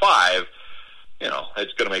in Game 5,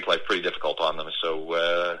 it's going to make life pretty difficult on them.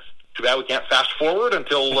 So too bad we can't fast forward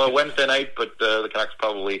until Wednesday night, but the Canucks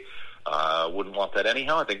probably wouldn't want that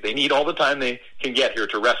anyhow. I think they need all the time they can get here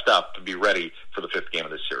to rest up to be ready for the 5th game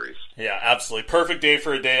of this series. Yeah, absolutely. Perfect day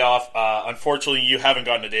for a day off. Unfortunately, you haven't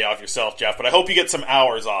gotten a day off yourself, Jeff, but I hope you get some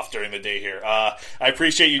hours off during the day here. I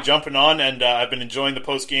appreciate you jumping on, and I've been enjoying the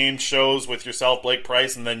post-game shows with yourself, Blake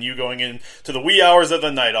Price, and then you going in to the wee hours of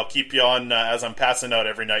the night. I'll keep you on as I'm passing out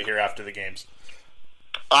every night here after the games.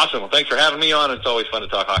 Awesome. Well, thanks for having me on. It's always fun to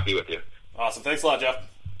talk hockey with you. Awesome. Thanks a lot, Jeff.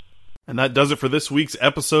 And that does it for this week's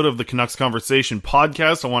episode of the Canucks Conversation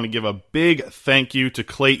podcast. I want to give a big thank you to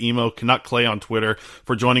Clay Imoo, Canuck Clay on Twitter,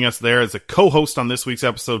 for joining us there as a co-host on this week's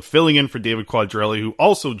episode, filling in for David Quadrelli, who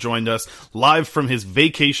also joined us live from his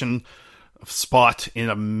vacation spot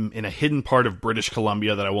in a hidden part of British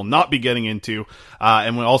Columbia that I will not be getting into.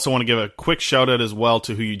 And we also want to give a quick shout out as well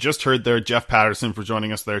to who you just heard there, Jeff Patterson, for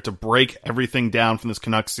joining us there to break everything down from this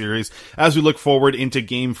Canucks series. As we look forward into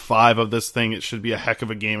Game 5 of this thing, it should be a heck of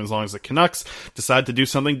a game as long as the Canucks decide to do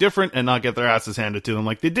something different and not get their asses handed to them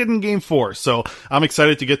like they did in Game 4. So I'm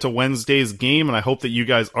excited to get to Wednesday's game, and I hope that you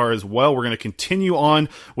guys are as well. We're going to continue on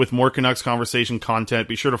with more Canucks Conversation content.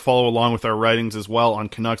 Be sure to follow along with our writings as well on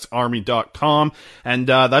CanucksArmy.com. And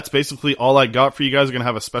that's basically all I got for you guys. We're going to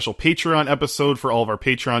have a special Patreon episode for all of our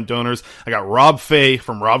Patreon donors. I got Rob Fay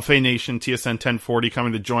from Rob Fay Nation, TSN 1040,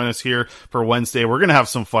 coming to join us here for Wednesday. We're going to have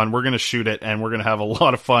some fun. We're going to shoot it, and we're going to have a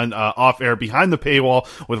lot of fun off air behind the paywall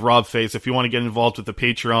with Rob Fay. So if you want to get involved with the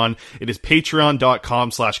Patreon, it is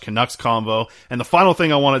patreon.com/CanucksConvo. And the final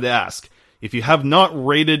thing I wanted to ask, if you have not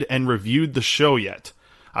rated and reviewed the show yet,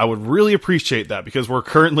 I would really appreciate that, because we're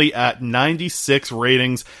currently at 96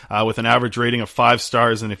 ratings with an average rating of 5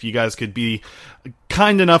 stars. And if you guys could be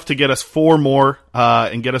kind enough to get us 4 more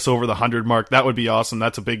and get us over the 100 mark, that would be awesome.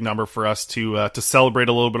 That's a big number for us to celebrate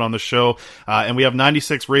a little bit on the show. And we have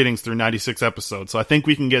 96 ratings through 96 episodes. So I think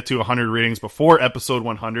we can get to 100 ratings before episode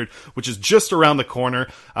 100, which is just around the corner.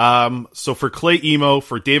 So for Clay Imoo,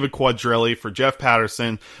 for David Quadrelli, for Jeff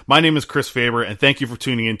Patterson, my name is Chris Faber, and thank you for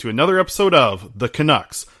tuning in to another episode of The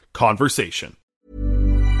Canucks Conversation.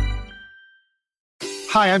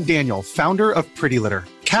 Hi, I'm Daniel, founder of Pretty Litter.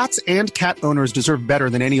 Cats and cat owners deserve better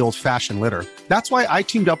than any old-fashioned litter. That's why I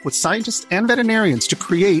teamed up with scientists and veterinarians to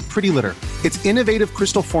create Pretty Litter. Its innovative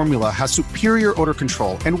crystal formula has superior odor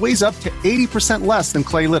control and weighs up to 80% less than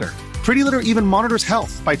clay litter. Pretty Litter even monitors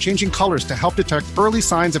health by changing colors to help detect early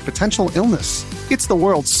signs of potential illness. It's the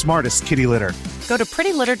world's smartest kitty litter. Go to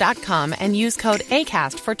prettylitter.com and use code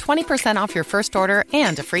ACAST for 20% off your first order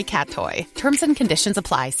and a free cat toy. Terms and conditions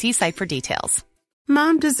apply. See site for details.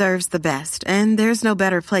 Mom deserves the best, and there's no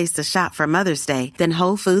better place to shop for Mother's Day than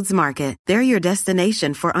Whole Foods Market. They're your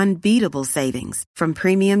destination for unbeatable savings, from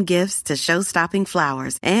premium gifts to show-stopping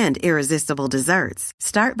flowers and irresistible desserts.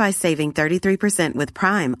 Start by saving 33% with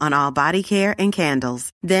Prime on all body care and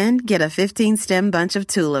candles. Then get a 15-stem bunch of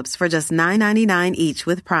tulips for just $9.99 each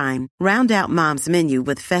with Prime. Round out Mom's menu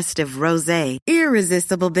with festive rosé,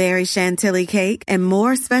 irresistible berry chantilly cake, and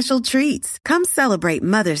more special treats. Come celebrate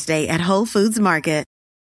Mother's Day at Whole Foods Market.